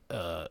able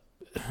to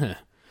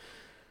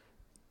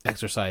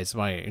exercise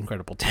my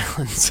incredible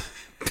talents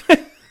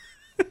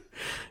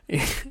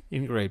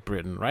in Great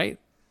Britain, right?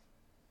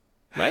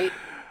 Right?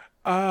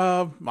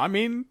 I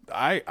mean,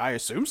 I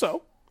assume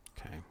so.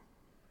 Okay.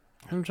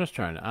 I'm just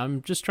trying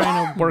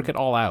to work it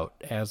all out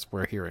as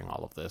we're hearing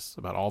all of this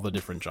about all the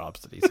different jobs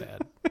that he's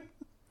had.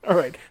 All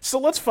right. So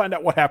let's find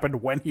out what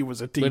happened when he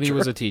was a teacher. When he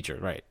was a teacher,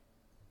 right.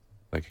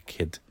 Like a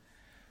kid,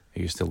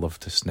 he used to love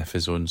to sniff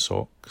his own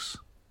socks.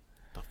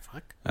 The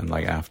fuck? And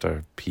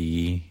after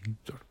PE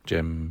or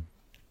gym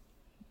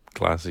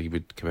class, he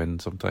would come in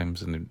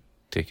sometimes and he'd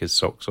take his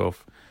socks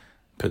off,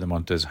 put them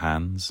onto his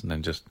hands, and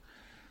then just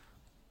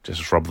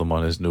rub them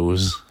on his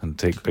nose and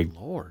take big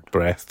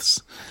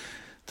breaths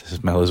to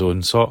smell his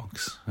own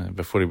socks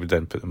before he would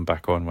then put them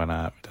back on when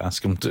I would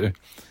ask him to.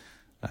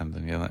 And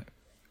then you're like,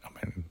 I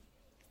mean,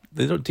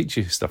 they don't teach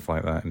you stuff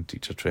like that in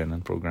teacher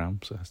training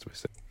programs, so it has to be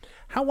said.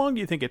 How long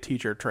do you think a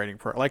teacher training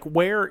for? Like,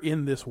 where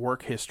in this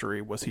work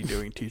history was he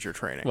doing teacher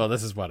training? Well,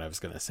 this is what I was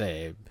going to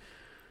say.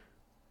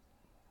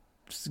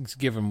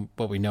 Given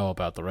what we know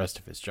about the rest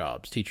of his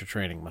jobs, teacher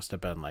training must have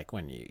been like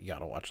when you got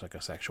to watch like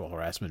a sexual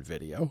harassment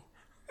video,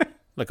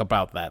 like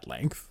about that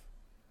length.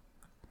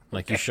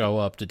 Like you show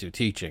up to do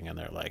teaching and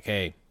they're like,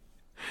 hey,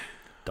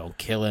 don't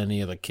kill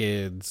any of the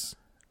kids.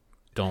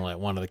 Don't let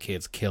one of the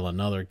kids kill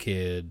another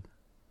kid.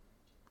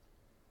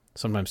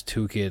 Sometimes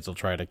two kids will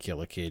try to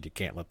kill a kid. You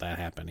can't let that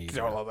happen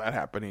either. Don't let that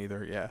happen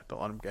either. Yeah, don't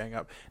let them gang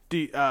up.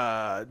 Do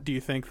you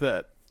think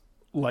that,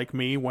 like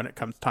me, when it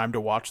comes time to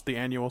watch the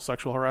annual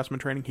sexual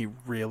harassment training, he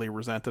really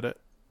resented it?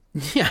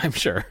 Yeah, I'm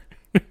sure.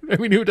 I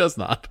mean, who does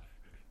not?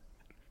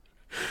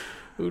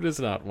 Who does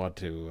not want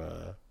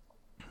to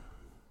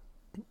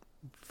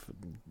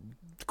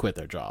quit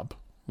their job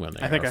when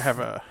they? I think I have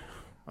an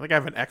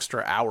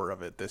extra hour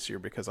of it this year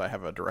because I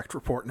have a direct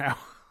report now.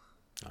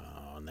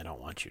 Oh, and they don't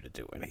want you to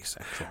do any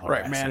sexual Right,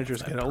 harassment.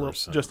 managers get a little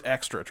just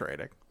extra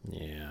training.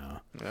 Yeah.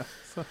 Yeah.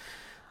 So,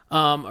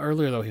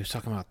 Earlier though, he was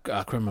talking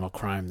about criminal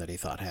crime that he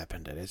thought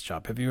happened at his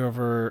job.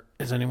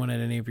 Has anyone at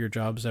any of your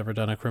jobs ever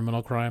done a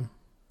criminal crime?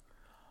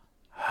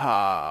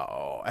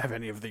 how have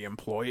any of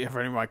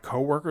my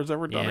coworkers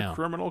ever done a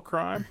criminal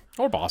crime?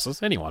 Or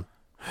bosses, anyone.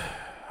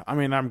 I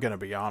mean, I'm gonna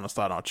be honest.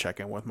 I don't check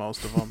in with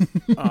most of them.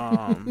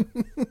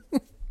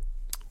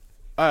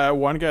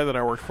 One guy that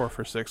I worked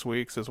for 6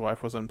 weeks, his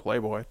wife was in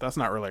Playboy. That's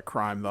not really a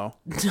crime, though.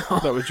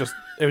 It was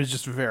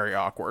just very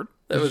awkward.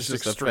 It was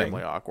just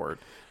extremely awkward.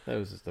 That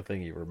was just the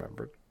thing you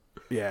remembered.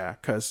 Yeah,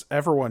 because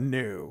everyone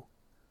knew,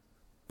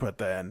 but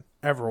then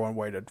everyone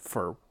waited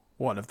for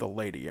one of the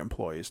lady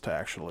employees to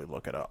actually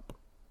look it up.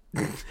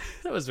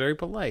 That was very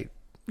polite.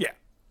 Yeah,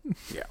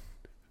 yeah.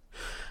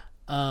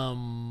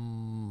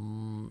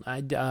 When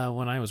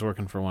I was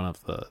working for one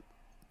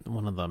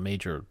of the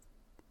major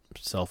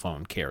cell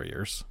phone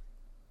carriers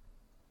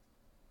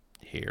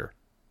here,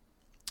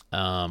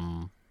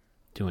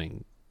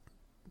 doing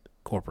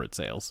corporate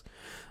sales,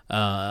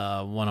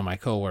 one of my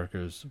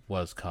coworkers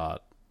was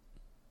caught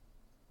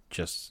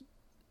just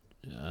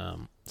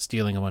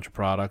stealing a bunch of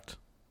product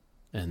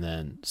and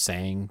then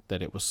saying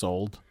that it was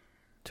sold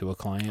to a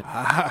client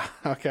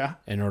Okay.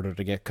 in order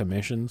to get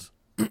commissions.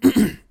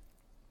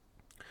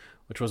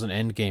 Which was an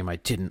end game I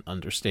didn't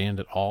understand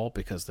at all,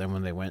 because then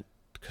when they went,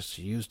 because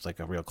she used like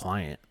a real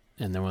client,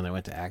 and then when they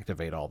went to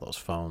activate all those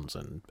phones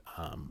and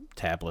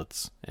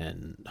tablets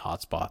and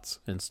hotspots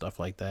and stuff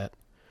like that,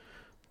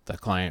 the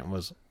client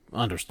was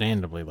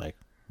understandably like,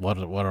 what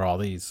are all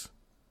these?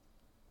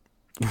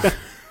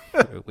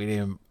 we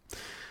didn't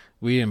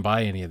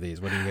buy any of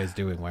these. What are you guys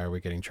doing? Why are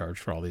we getting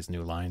charged for all these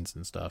new lines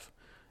and stuff?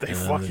 They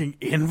fucking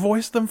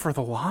invoiced them for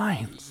the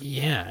lines.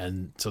 Yeah,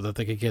 and so that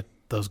they could get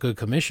those good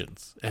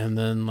commissions. And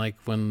then, like,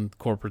 when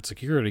corporate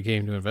security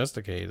came to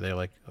investigate,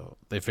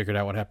 they figured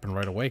out what happened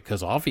right away.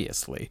 Because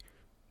obviously,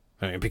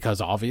 yeah.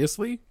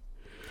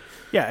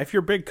 If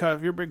your big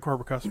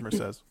corporate customer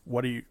says,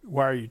 why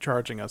are you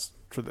charging us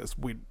for this?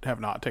 We have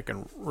not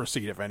taken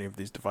receipt of any of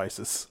these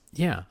devices.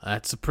 Yeah,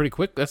 that's a quick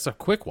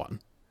one.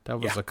 That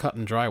was a cut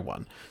and dry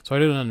one. So I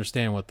didn't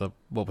understand what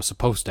was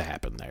supposed to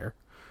happen there.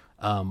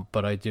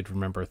 But I did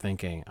remember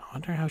thinking, I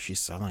wonder how she's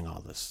selling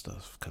all this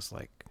stuff, because,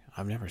 like,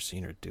 I've never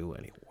seen her do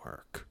any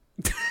work.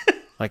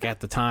 Like,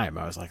 at the time,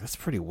 I was like, that's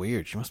pretty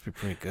weird. She must be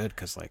pretty good,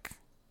 because, like,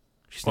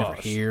 she's never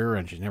here,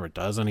 and she never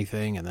does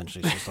anything, and then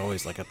she's just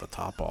always, like, at the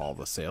top of all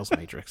the sales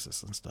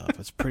matrices and stuff.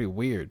 It's pretty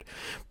weird.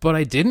 But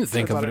I didn't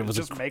think of it was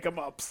just make them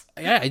up.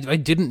 Yeah, I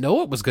didn't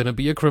know it was going to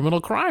be a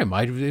criminal crime.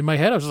 In my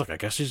head, I was just like,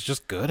 I guess she's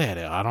just good at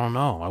it. I don't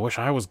know. I wish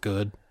I was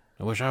good.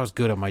 I wish I was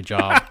good at my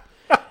job.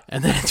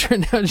 And then it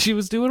turned out she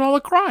was doing all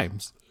the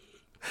crimes.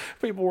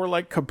 People were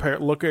like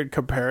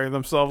comparing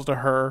themselves to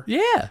her.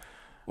 Yeah.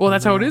 Well,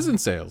 that's how it is in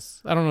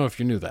sales. I don't know if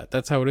you knew that.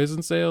 That's how it is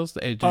in sales.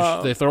 They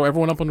throw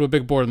everyone up onto a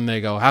big board and they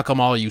go, how come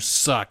all of you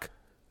suck?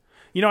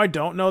 You know, I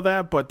don't know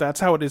that, but that's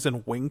how it is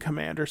in Wing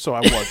Commander, so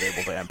I was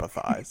able to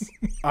empathize.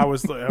 I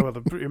would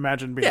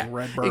imagine being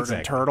Redbird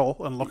and Turtle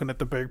and looking at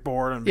the big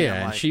board and being like,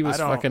 and she was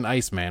fucking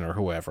Iceman or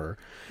whoever.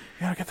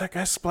 You gotta get that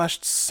guy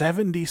splashed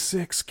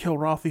 76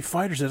 Kilrathi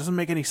fighters. It doesn't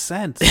make any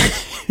sense.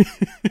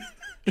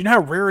 You know how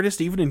rare it is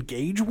to even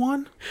engage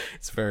one?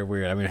 It's very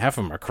weird. I mean, half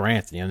of them are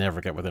Krantz, and you'll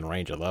never get within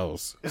range of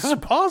those. This is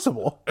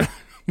impossible.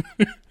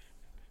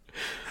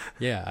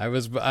 Yeah, I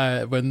was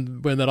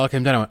when that all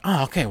came down. I went,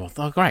 oh, okay, well,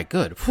 all right,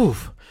 good. Whew.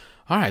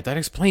 All right, that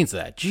explains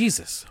that.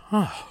 Jesus,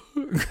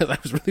 because I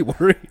was really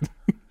worried.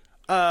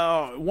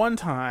 One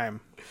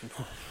time,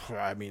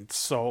 I mean,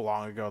 so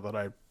long ago that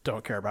I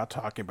don't care about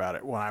talking about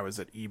it. When I was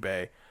at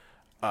eBay,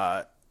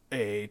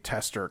 a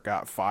tester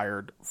got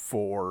fired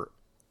for.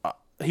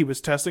 He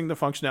was testing the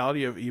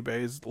functionality of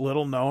eBay's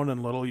little known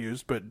and little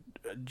used, but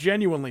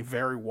genuinely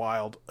very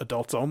wild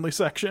adults only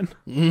section.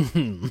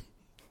 Mm-hmm.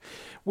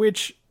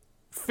 Which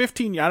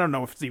 15, I don't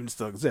know if it even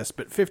still exists,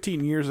 but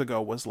 15 years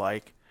ago was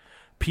like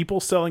people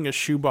selling a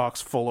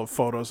shoebox full of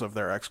photos of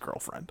their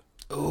ex-girlfriend.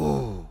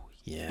 Oh,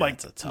 Yeah, like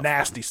that's a tough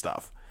nasty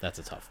stuff. That's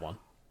a tough one.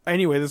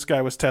 Anyway, this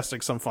guy was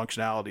testing some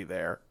functionality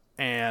there,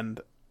 and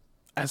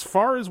as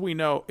far as we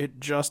know, it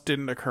just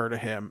didn't occur to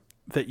him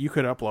that you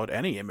could upload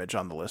any image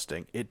on the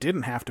listing. It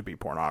didn't have to be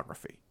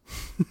pornography.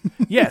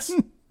 Yes,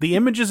 the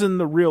images in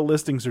the real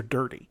listings are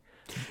dirty,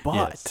 but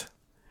Yes.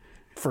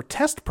 for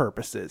test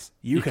purposes,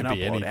 you can can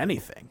be upload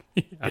anything.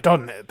 anything. It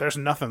doesn't. There's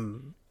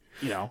nothing.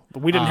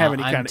 We didn't have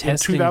any I'm kind of in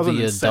testing the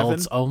 2007.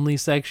 adults only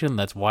section.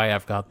 That's why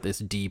I've got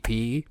this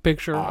DP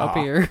picture up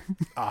here.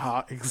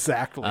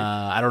 Exactly.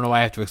 I don't know why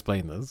I have to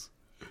explain this.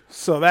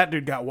 So that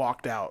dude got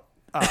walked out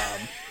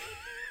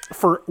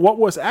for what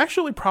was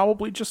actually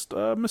probably just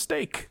a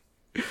mistake.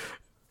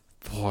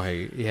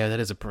 Boy, yeah, that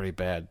is a pretty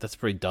bad. That's a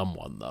pretty dumb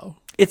one though.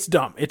 It's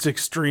dumb. It's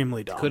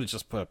extremely dumb. Could have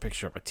just put a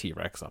picture of a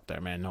T-Rex up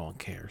there, man. No one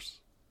cares.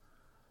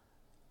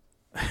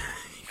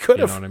 Could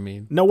You have. know what I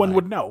mean? No one Like,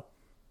 would know.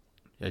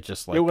 It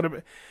just It like would have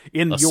been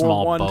in a your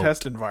small one boat.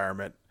 test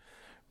environment.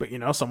 But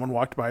someone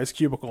walked by his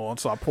cubicle and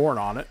saw porn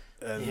on it,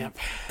 and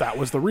that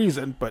was the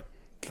reason. But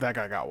that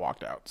guy got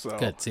walked out. So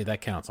good. See,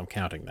 that counts. I'm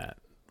counting that.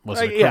 Was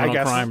it a yeah, I criminal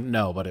guess. crime?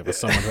 No, but it was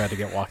someone who had to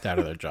get walked out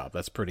of their job.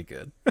 That's pretty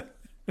good.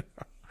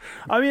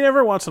 I mean,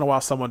 every once in a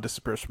while, someone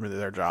disappears from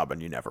their job,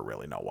 and you never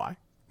really know why.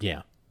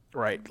 Yeah.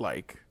 Right?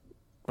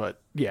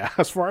 But yeah,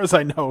 as far as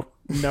I know,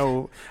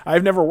 no,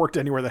 I've never worked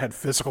anywhere that had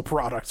physical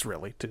products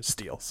really to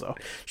steal. So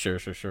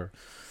Sure.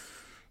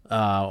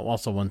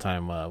 Also, one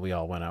time we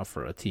all went out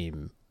for a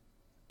team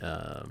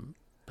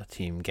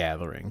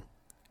gathering,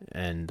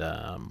 and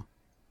everyone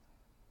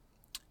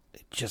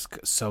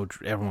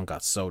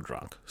got so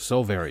drunk,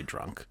 so very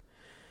drunk,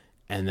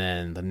 and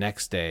then the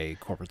next day,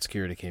 corporate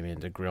security came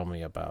in to grill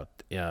me about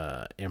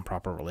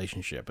improper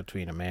relationship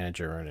between a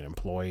manager and an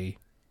employee,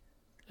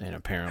 and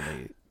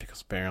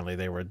apparently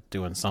they were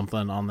doing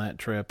something on that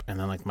trip, and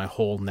then like my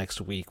whole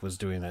next week was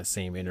doing that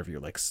same interview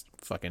like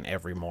fucking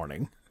every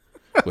morning.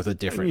 With a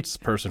different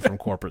person from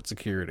corporate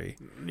security.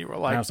 you were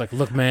And like, I was like,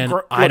 look, man, "Gr-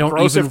 I don't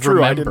gross even if true,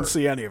 remember. I didn't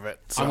see any of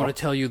it. So. I'm going to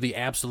tell you the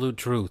absolute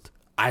truth.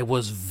 I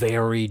was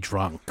very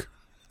drunk.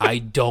 I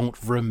don't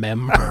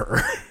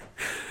remember.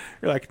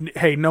 You're like,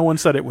 hey, no one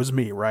said it was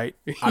me, right?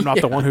 I'm not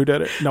the one who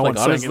did it. No Like, one's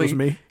saying it was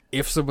honestly, me.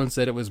 If someone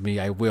said it was me,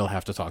 I will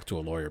have to talk to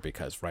a lawyer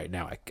because right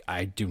now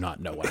I do not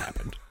know what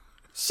happened.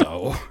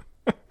 So,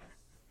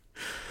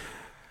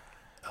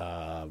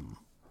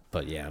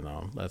 but yeah,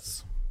 no,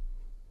 that's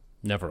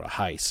never a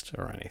heist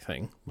or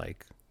anything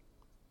like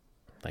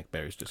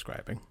Barry's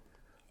describing.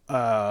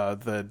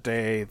 The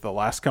day the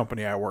last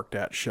company I worked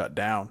at shut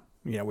down,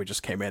 we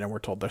just came in and we're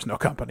told there's no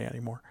company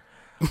anymore.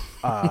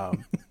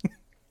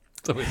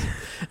 So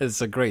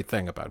it's a great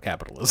thing about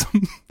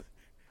capitalism.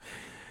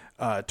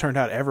 It turned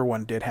out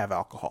everyone did have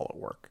alcohol at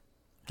work,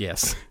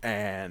 Yes.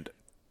 and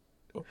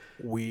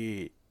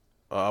we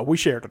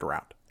shared it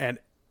around, and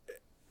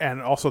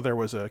also there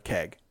was a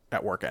keg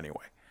at work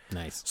anyway.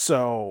 Nice.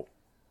 So,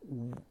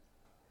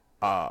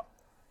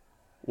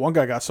 one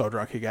guy got so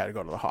drunk he had to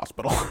go to the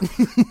hospital.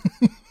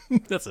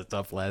 That's a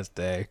tough last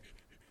day.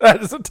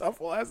 That is a tough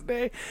last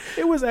day.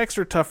 It was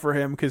extra tough for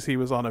him because he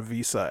was on a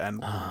visa,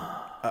 and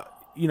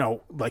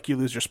like you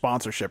lose your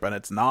sponsorship, and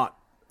it's not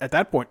at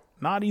that point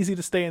not easy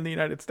to stay in the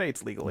United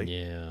States legally.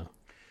 Yeah.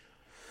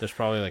 There's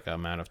probably like an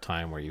amount of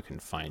time where you can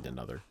find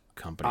another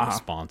company to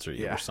sponsor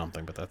you or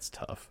something, but that's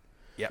tough.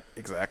 Yep,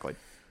 exactly.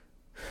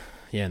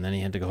 Yeah, and then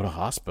he had to go to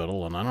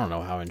hospital, and I don't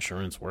know how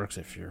insurance works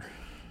if you're...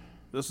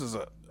 This is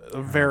a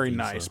very visa.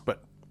 nice,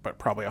 but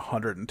probably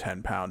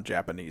 110-pound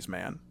Japanese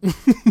man.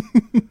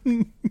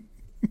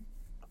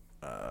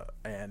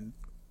 And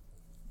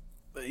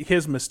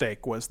his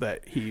mistake was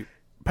that he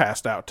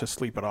passed out to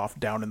sleep it off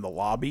down in the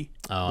lobby.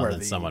 Oh, where and then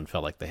the someone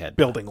felt like they had...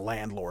 building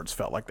landlords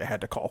felt like they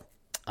had to call.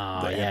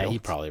 Oh, the yeah, he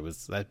ambulance. probably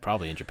was...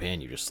 Probably in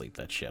Japan, you just sleep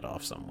that shit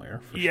off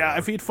somewhere. For Yeah, sure.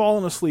 if he'd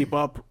fallen asleep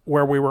up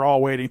where we were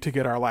all waiting to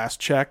get our last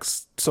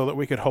checks so that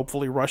we could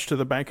hopefully rush to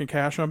the bank and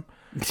cash them,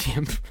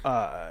 then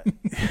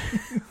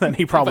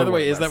he probably By the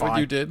way, would've is been that what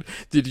you fine. did?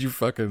 Did you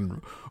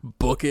fucking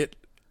book it?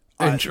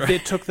 And try-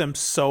 It took them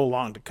so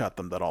long to cut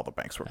them that all the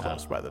banks were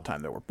closed by the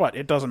time they were. But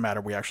it doesn't matter.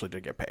 We actually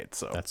did get paid.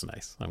 So That's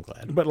nice. I'm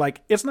glad. But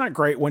it's not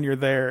great when you're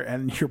there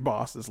and your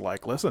boss is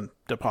like, "Listen,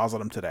 deposit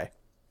them today,"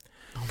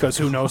 because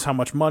who knows how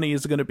much money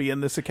is going to be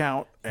in this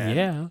account? And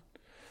Yeah.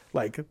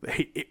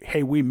 hey,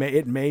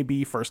 it may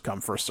be first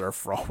come first serve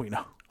for all we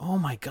know. Oh,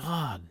 my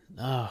God.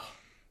 Oh.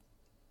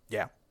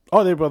 Yeah.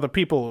 Oh, the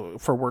people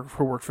who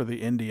work for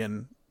the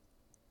Indian.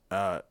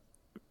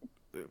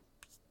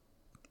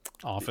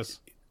 Office.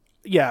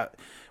 Yeah,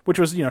 which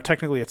was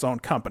technically its own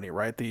company,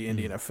 right? The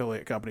Indian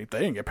affiliate company. They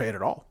didn't get paid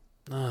at all.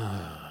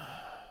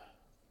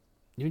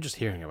 Even just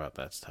hearing about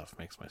that stuff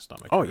makes my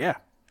stomach Oh hurt. yeah.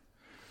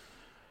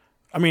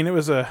 I mean, I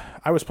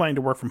was planning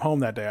to work from home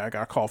that day. I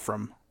got a call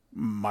from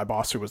my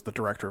boss, who was the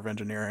director of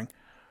engineering,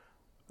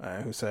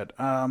 who said,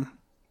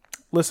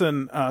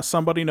 "Listen,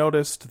 somebody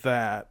noticed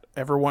that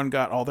everyone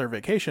got all their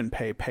vacation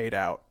pay paid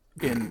out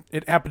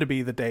it happened to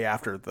be the day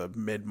after the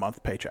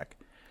mid-month paycheck.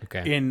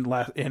 Okay. In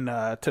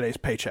today's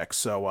paycheck.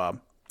 So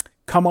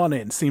come on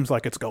in. Seems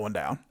like it's going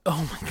down."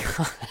 Oh, my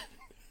God.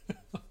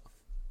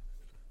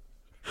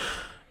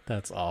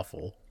 That's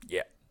awful.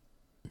 Yeah.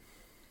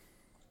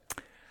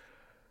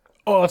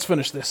 Oh, let's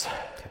finish this.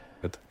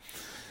 Good.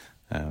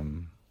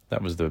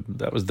 That was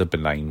the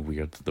benign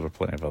weird. There were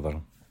plenty of other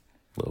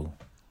little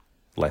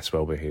less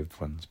well behaved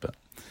ones, but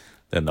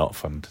they're not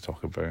fun to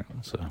talk about.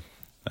 So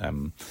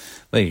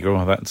there you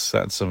go. That's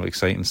some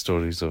exciting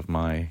stories of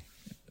my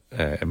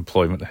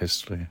employment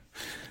history.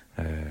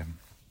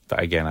 But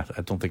again,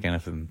 I don't think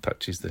anything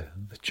touches the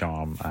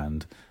charm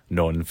and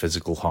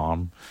non-physical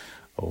harm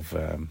of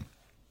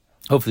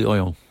the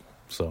oil.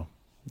 So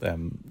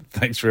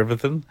thanks for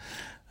everything,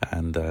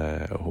 and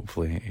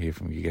hopefully hear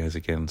from you guys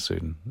again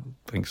soon.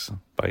 Thanks.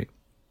 Bye.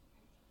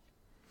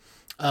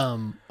 I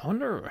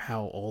wonder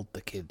how old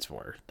the kids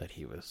were that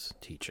he was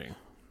teaching,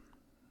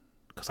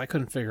 because I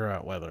couldn't figure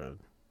out whether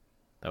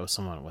that was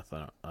someone with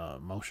an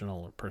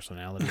emotional or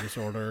personality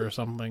disorder or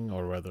something,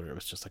 or whether it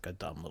was just like a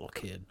dumb little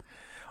kid.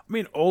 I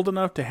mean, old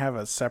enough to have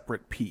a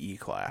separate PE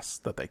class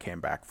that they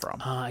came back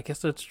from. I guess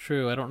that's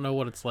true. I don't know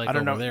what it's like I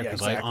don't over know- there, yeah,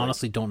 because exactly. I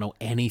honestly don't know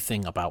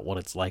anything about what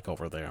it's like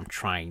over there. I'm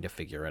trying to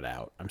figure it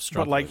out. I'm But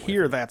struggling. like with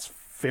here, it. that's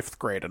 5th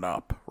grade and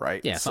up,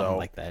 right? Yeah, something So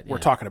like that, We're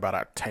yeah. talking about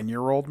a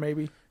 10-year-old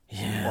maybe?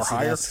 Yeah, or see,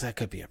 higher? that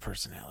could be a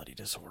personality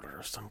disorder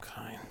of some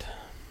kind.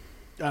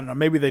 I don't know.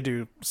 Maybe they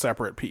do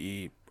separate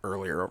PE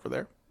earlier over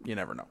there. You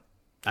never know.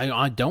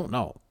 I don't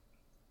know.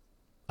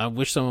 I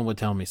wish someone would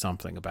tell me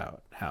something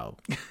about how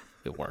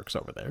it works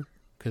over there,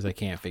 because I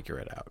can't figure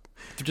it out.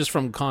 Just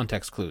from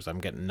context clues, I'm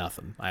getting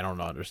nothing. I don't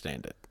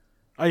understand it.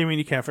 Oh, you mean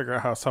you can't figure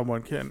out how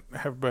someone can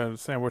have been a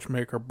sandwich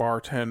maker,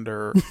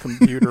 bartender,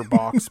 computer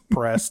box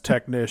press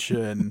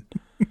technician,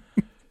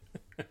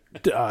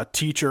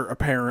 teacher,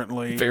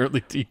 apparently.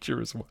 Apparently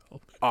teacher as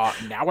well.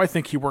 Now I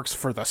think he works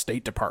for the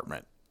State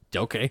Department.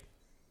 Okay.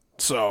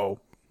 So,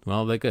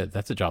 Well, they're good.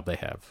 That's a job they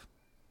have.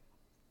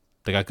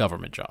 They got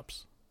government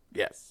jobs.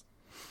 yes.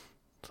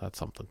 So that's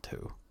something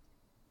too.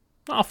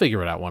 I'll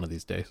figure it out one of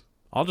these days.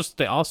 I'll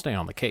stay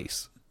on the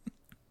case.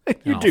 You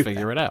And I'll do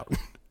figure it out.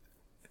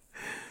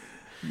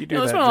 You do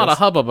There's that. been a lot of Jess.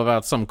 hubbub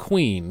about some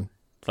queen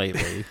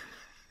lately.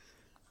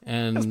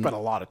 And There's been a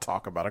lot of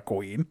talk about a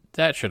queen.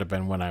 that should have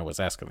been when I was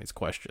asking these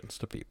questions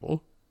to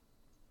people.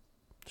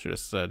 Should have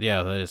said,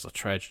 yeah, that is a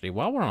tragedy.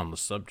 While we're on the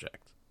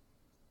subject,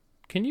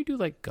 can you do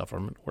like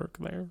government work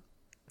there?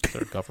 Is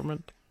there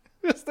government?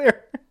 Is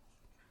there?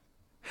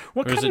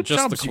 What Or is kind it of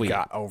just the jobs you queen?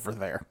 got over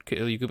there?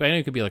 You could, I know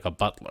you could be like a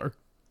butler,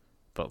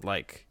 but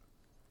like,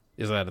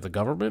 is that the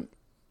government?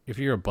 If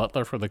you're a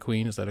butler for the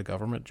queen, is that a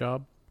government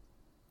job?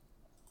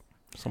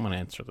 Someone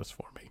answer this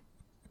for me.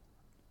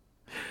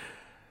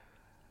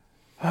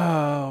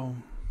 Oh,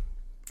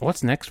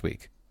 What's next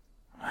week?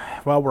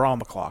 well, we're on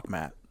the clock,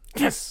 Matt.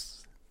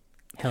 Yes.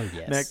 Hell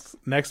yes.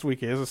 Next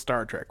week is a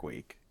Star Trek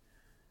week,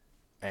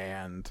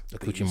 and the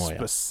Kuchimoya.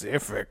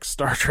 specific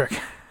Star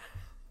Trek.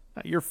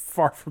 You're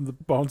far from the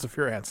bones of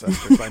your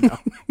ancestors, I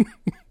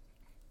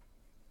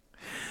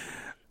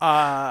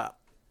know.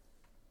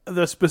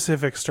 The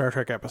specific Star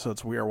Trek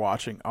episodes we are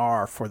watching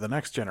are, for the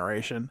Next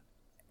Generation,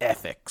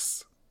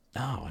 ethics.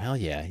 Oh, hell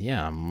yeah.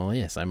 Yeah,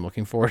 yes, I'm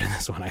looking forward to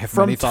this one. I have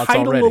From many thoughts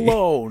title already.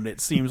 alone, it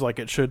seems like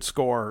it should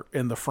score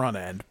in the front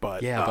end,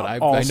 but Yeah, but I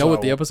also, know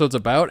what the episode's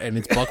about, and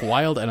it's Buck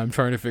Wild, and I'm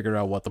trying to figure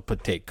out what the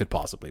take could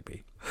possibly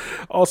be.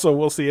 Also,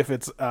 we'll see if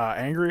it's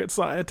angry at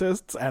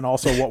scientists, and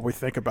also what we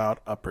think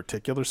about a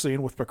particular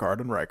scene with Picard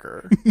and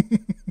Riker.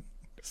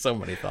 So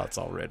many thoughts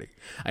already.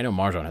 I know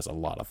Marjan has a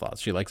lot of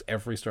thoughts. She likes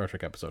every Star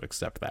Trek episode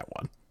except that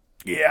one.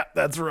 Yeah,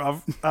 that's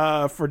rough.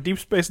 For Deep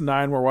Space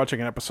Nine, we're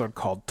watching an episode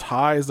called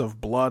Ties of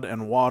Blood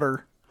and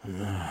Water.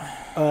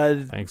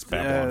 Thanks,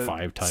 Babylon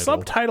 5 title.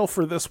 Subtitle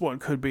for this one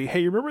could be, hey,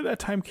 you remember that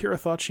time Kira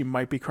thought she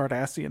might be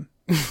Cardassian?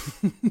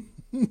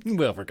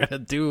 Well, we're going to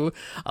do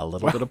a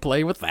little bit of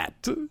play with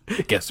that.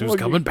 Guess who's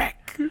coming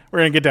back? We're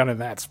going to get down in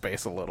that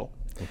space a little.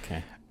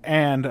 Okay.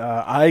 And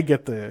I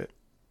get the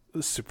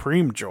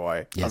supreme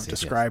joy Yes, of yes,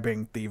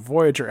 describing the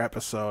Voyager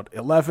episode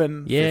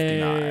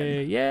 1159.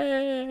 Yay!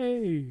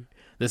 Yay!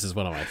 This is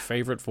one of my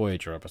favorite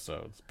Voyager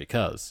episodes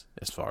because,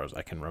 as far as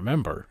I can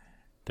remember,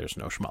 there's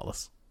no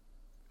Schmullis.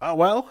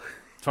 Well,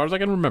 As far as I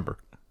can remember.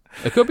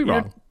 It could be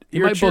wrong. It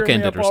you're might cheering me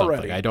bookend up it or something.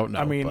 already. I don't know.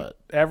 I mean, but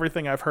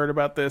everything I've heard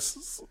about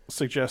this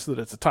suggests that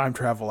it's a time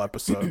travel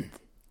episode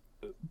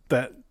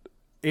that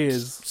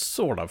is.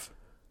 sort of.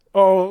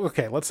 Oh,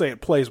 okay. Let's say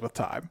it plays with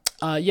time.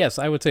 Yes,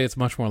 I would say it's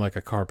much more like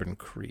a Carbon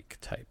Creek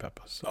type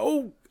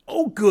episode.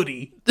 Oh,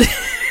 goody.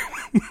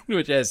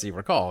 Which, as you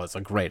recall, is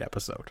a great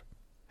episode.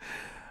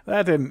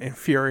 That didn't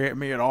infuriate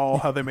me at all.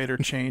 How they made her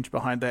change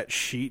behind that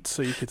sheet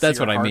so you could That's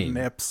see her what I hard mean.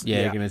 nips.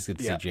 Yeah, you're going to see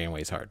yeah.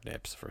 Janeway's hard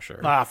nips for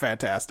sure.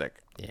 Fantastic.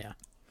 Yeah.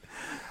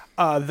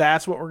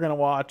 That's what we're going to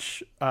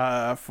watch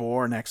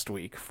for next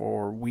week,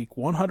 for week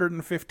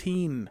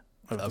 115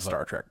 of the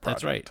Star Trek project.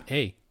 That's right.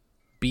 Hey,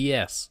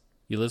 BS.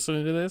 You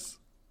listening to this?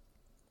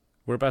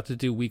 We're about to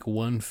do week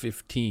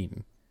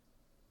 115.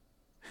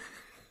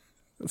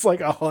 It's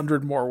like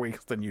 100 more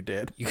weeks than you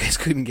did. You guys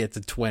couldn't get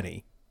to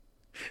 20.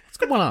 What's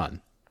going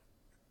on?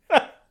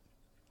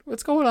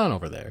 What's going on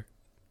over there?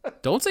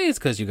 Don't say it's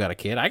because you got a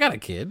kid. I got a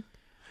kid.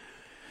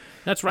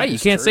 That's right. You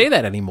can't say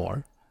that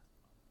anymore.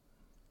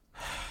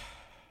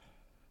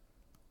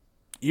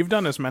 You've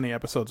done as many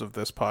episodes of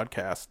this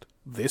podcast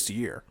this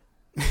year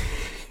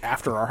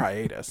after our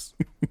hiatus.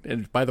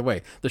 And by the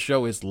way, the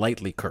show is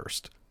lightly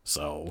cursed,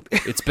 so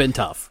it's been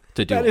tough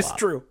to do. That a is lot.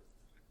 true.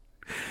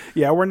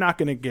 Yeah, we're not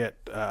going to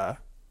get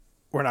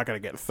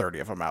 30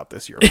 of them out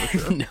this year for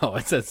sure. No,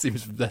 that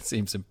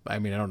seems. I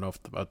mean, I don't know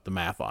about the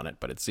math on it,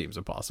 but it seems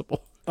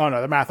impossible. Oh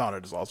no, the math on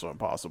it is also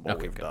impossible.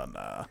 Okay, We've good.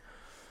 done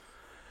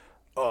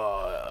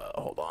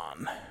hold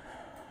on.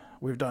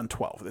 We've done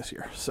 12 this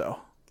year,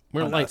 so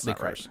We're oh, no, that's lightly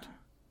not right. cursed.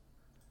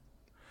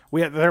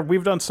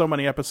 We've done so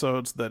many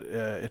episodes that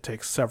it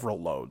takes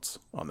several loads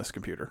on this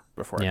computer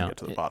before I can get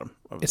to the bottom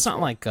of It's the not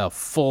scroll. like a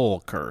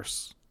full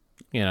curse,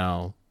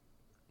 or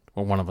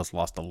one of us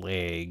lost a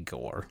leg,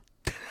 or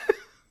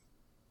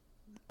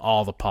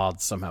all the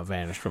pods somehow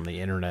vanished from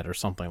the internet or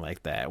something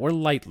like that. We're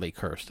lightly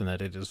cursed in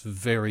that it is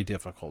very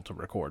difficult to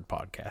record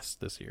podcasts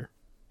this year.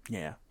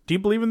 Yeah. Do you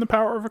believe in the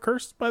power of a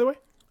curse, by the way?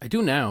 I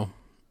do now.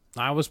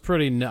 I was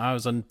pretty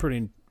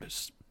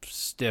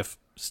stiff.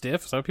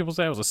 Stiff? Is that what people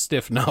say? I was a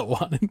stiff no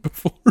on it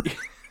before.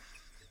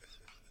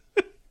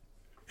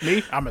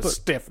 Me? I'm a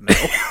stiff no.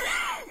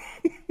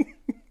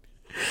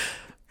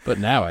 But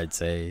now I'd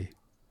say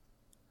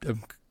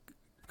I'm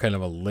kind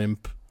of a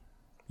limp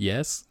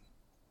yes.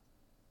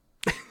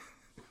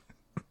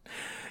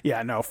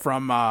 Yeah, no,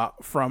 from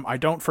I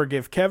Don't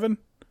Forgive Kevin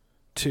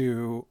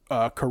to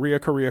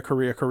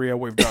Korea,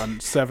 we've done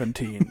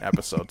 17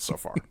 episodes so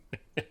far.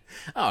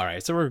 All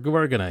right, so we're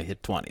going to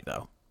hit 20,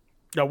 though.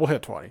 No, we'll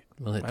hit 20.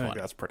 We'll hit I 20.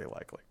 think that's pretty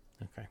likely.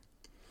 Okay.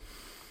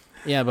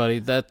 Yeah, buddy,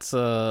 that's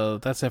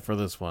it for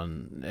this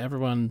one.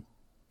 Everyone,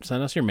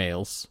 send us your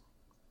mails.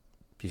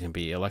 You can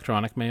be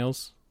electronic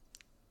mails,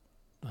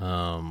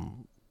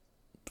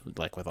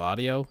 like with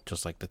audio,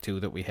 just like the two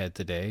that we had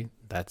today.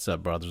 That's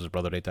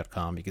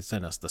brothersofbrotherdate.com. You can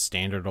send us the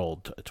standard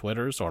old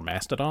Twitters or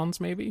Mastodons,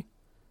 maybe.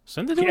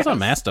 Send it to us on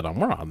Mastodon.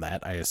 We're on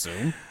that, I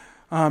assume.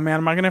 Man,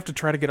 am I going to have to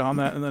try to get on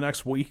that in the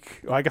next week?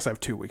 Well, I guess I have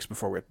 2 weeks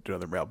before we have to do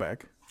another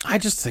mailbag. I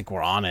just think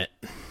we're on it.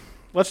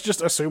 Let's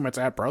just assume it's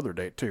at Brother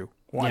Date, too.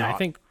 Why not? I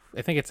think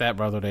it's at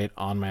Brotherdate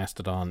on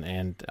Mastodon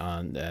and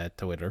on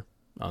Twitter,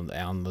 on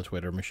the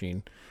Twitter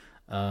machine.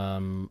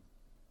 So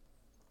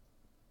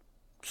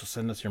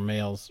send us your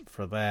mails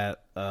for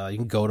that. You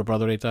can go to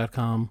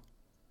brotherdate.com,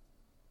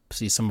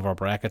 see some of our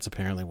brackets.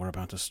 Apparently, we're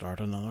about to start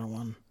another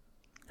one.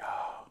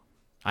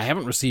 I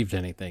haven't received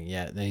anything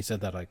yet. And he said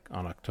that like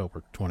on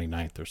October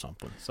 29th or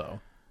something.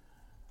 So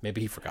maybe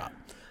he forgot.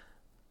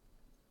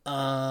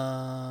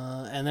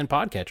 And then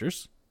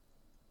podcatchers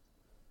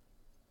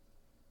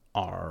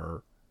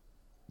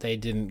they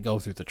didn't go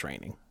through the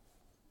training.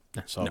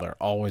 So they're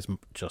always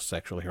just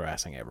sexually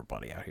harassing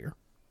everybody out here.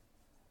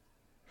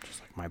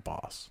 Just like my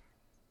boss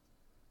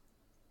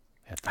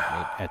at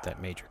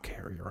that major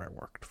carrier I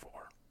worked for.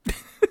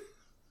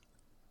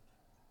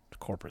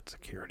 Corporate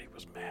security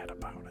was mad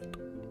about it.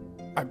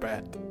 I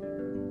bet.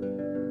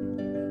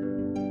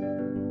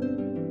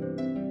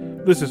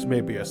 This is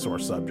maybe a sore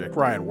subject.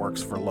 Ryan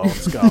works for Lone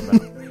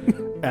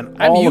Scum, and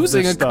I'm all of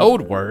using this a stuff,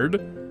 code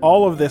word.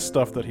 All of this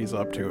stuff that he's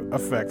up to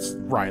affects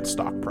Ryan's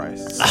stock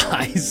price.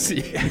 I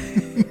see.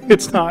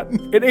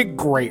 It ain't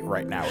great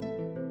right now.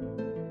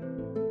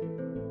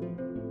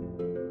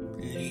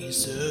 Please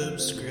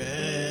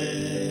subscribe.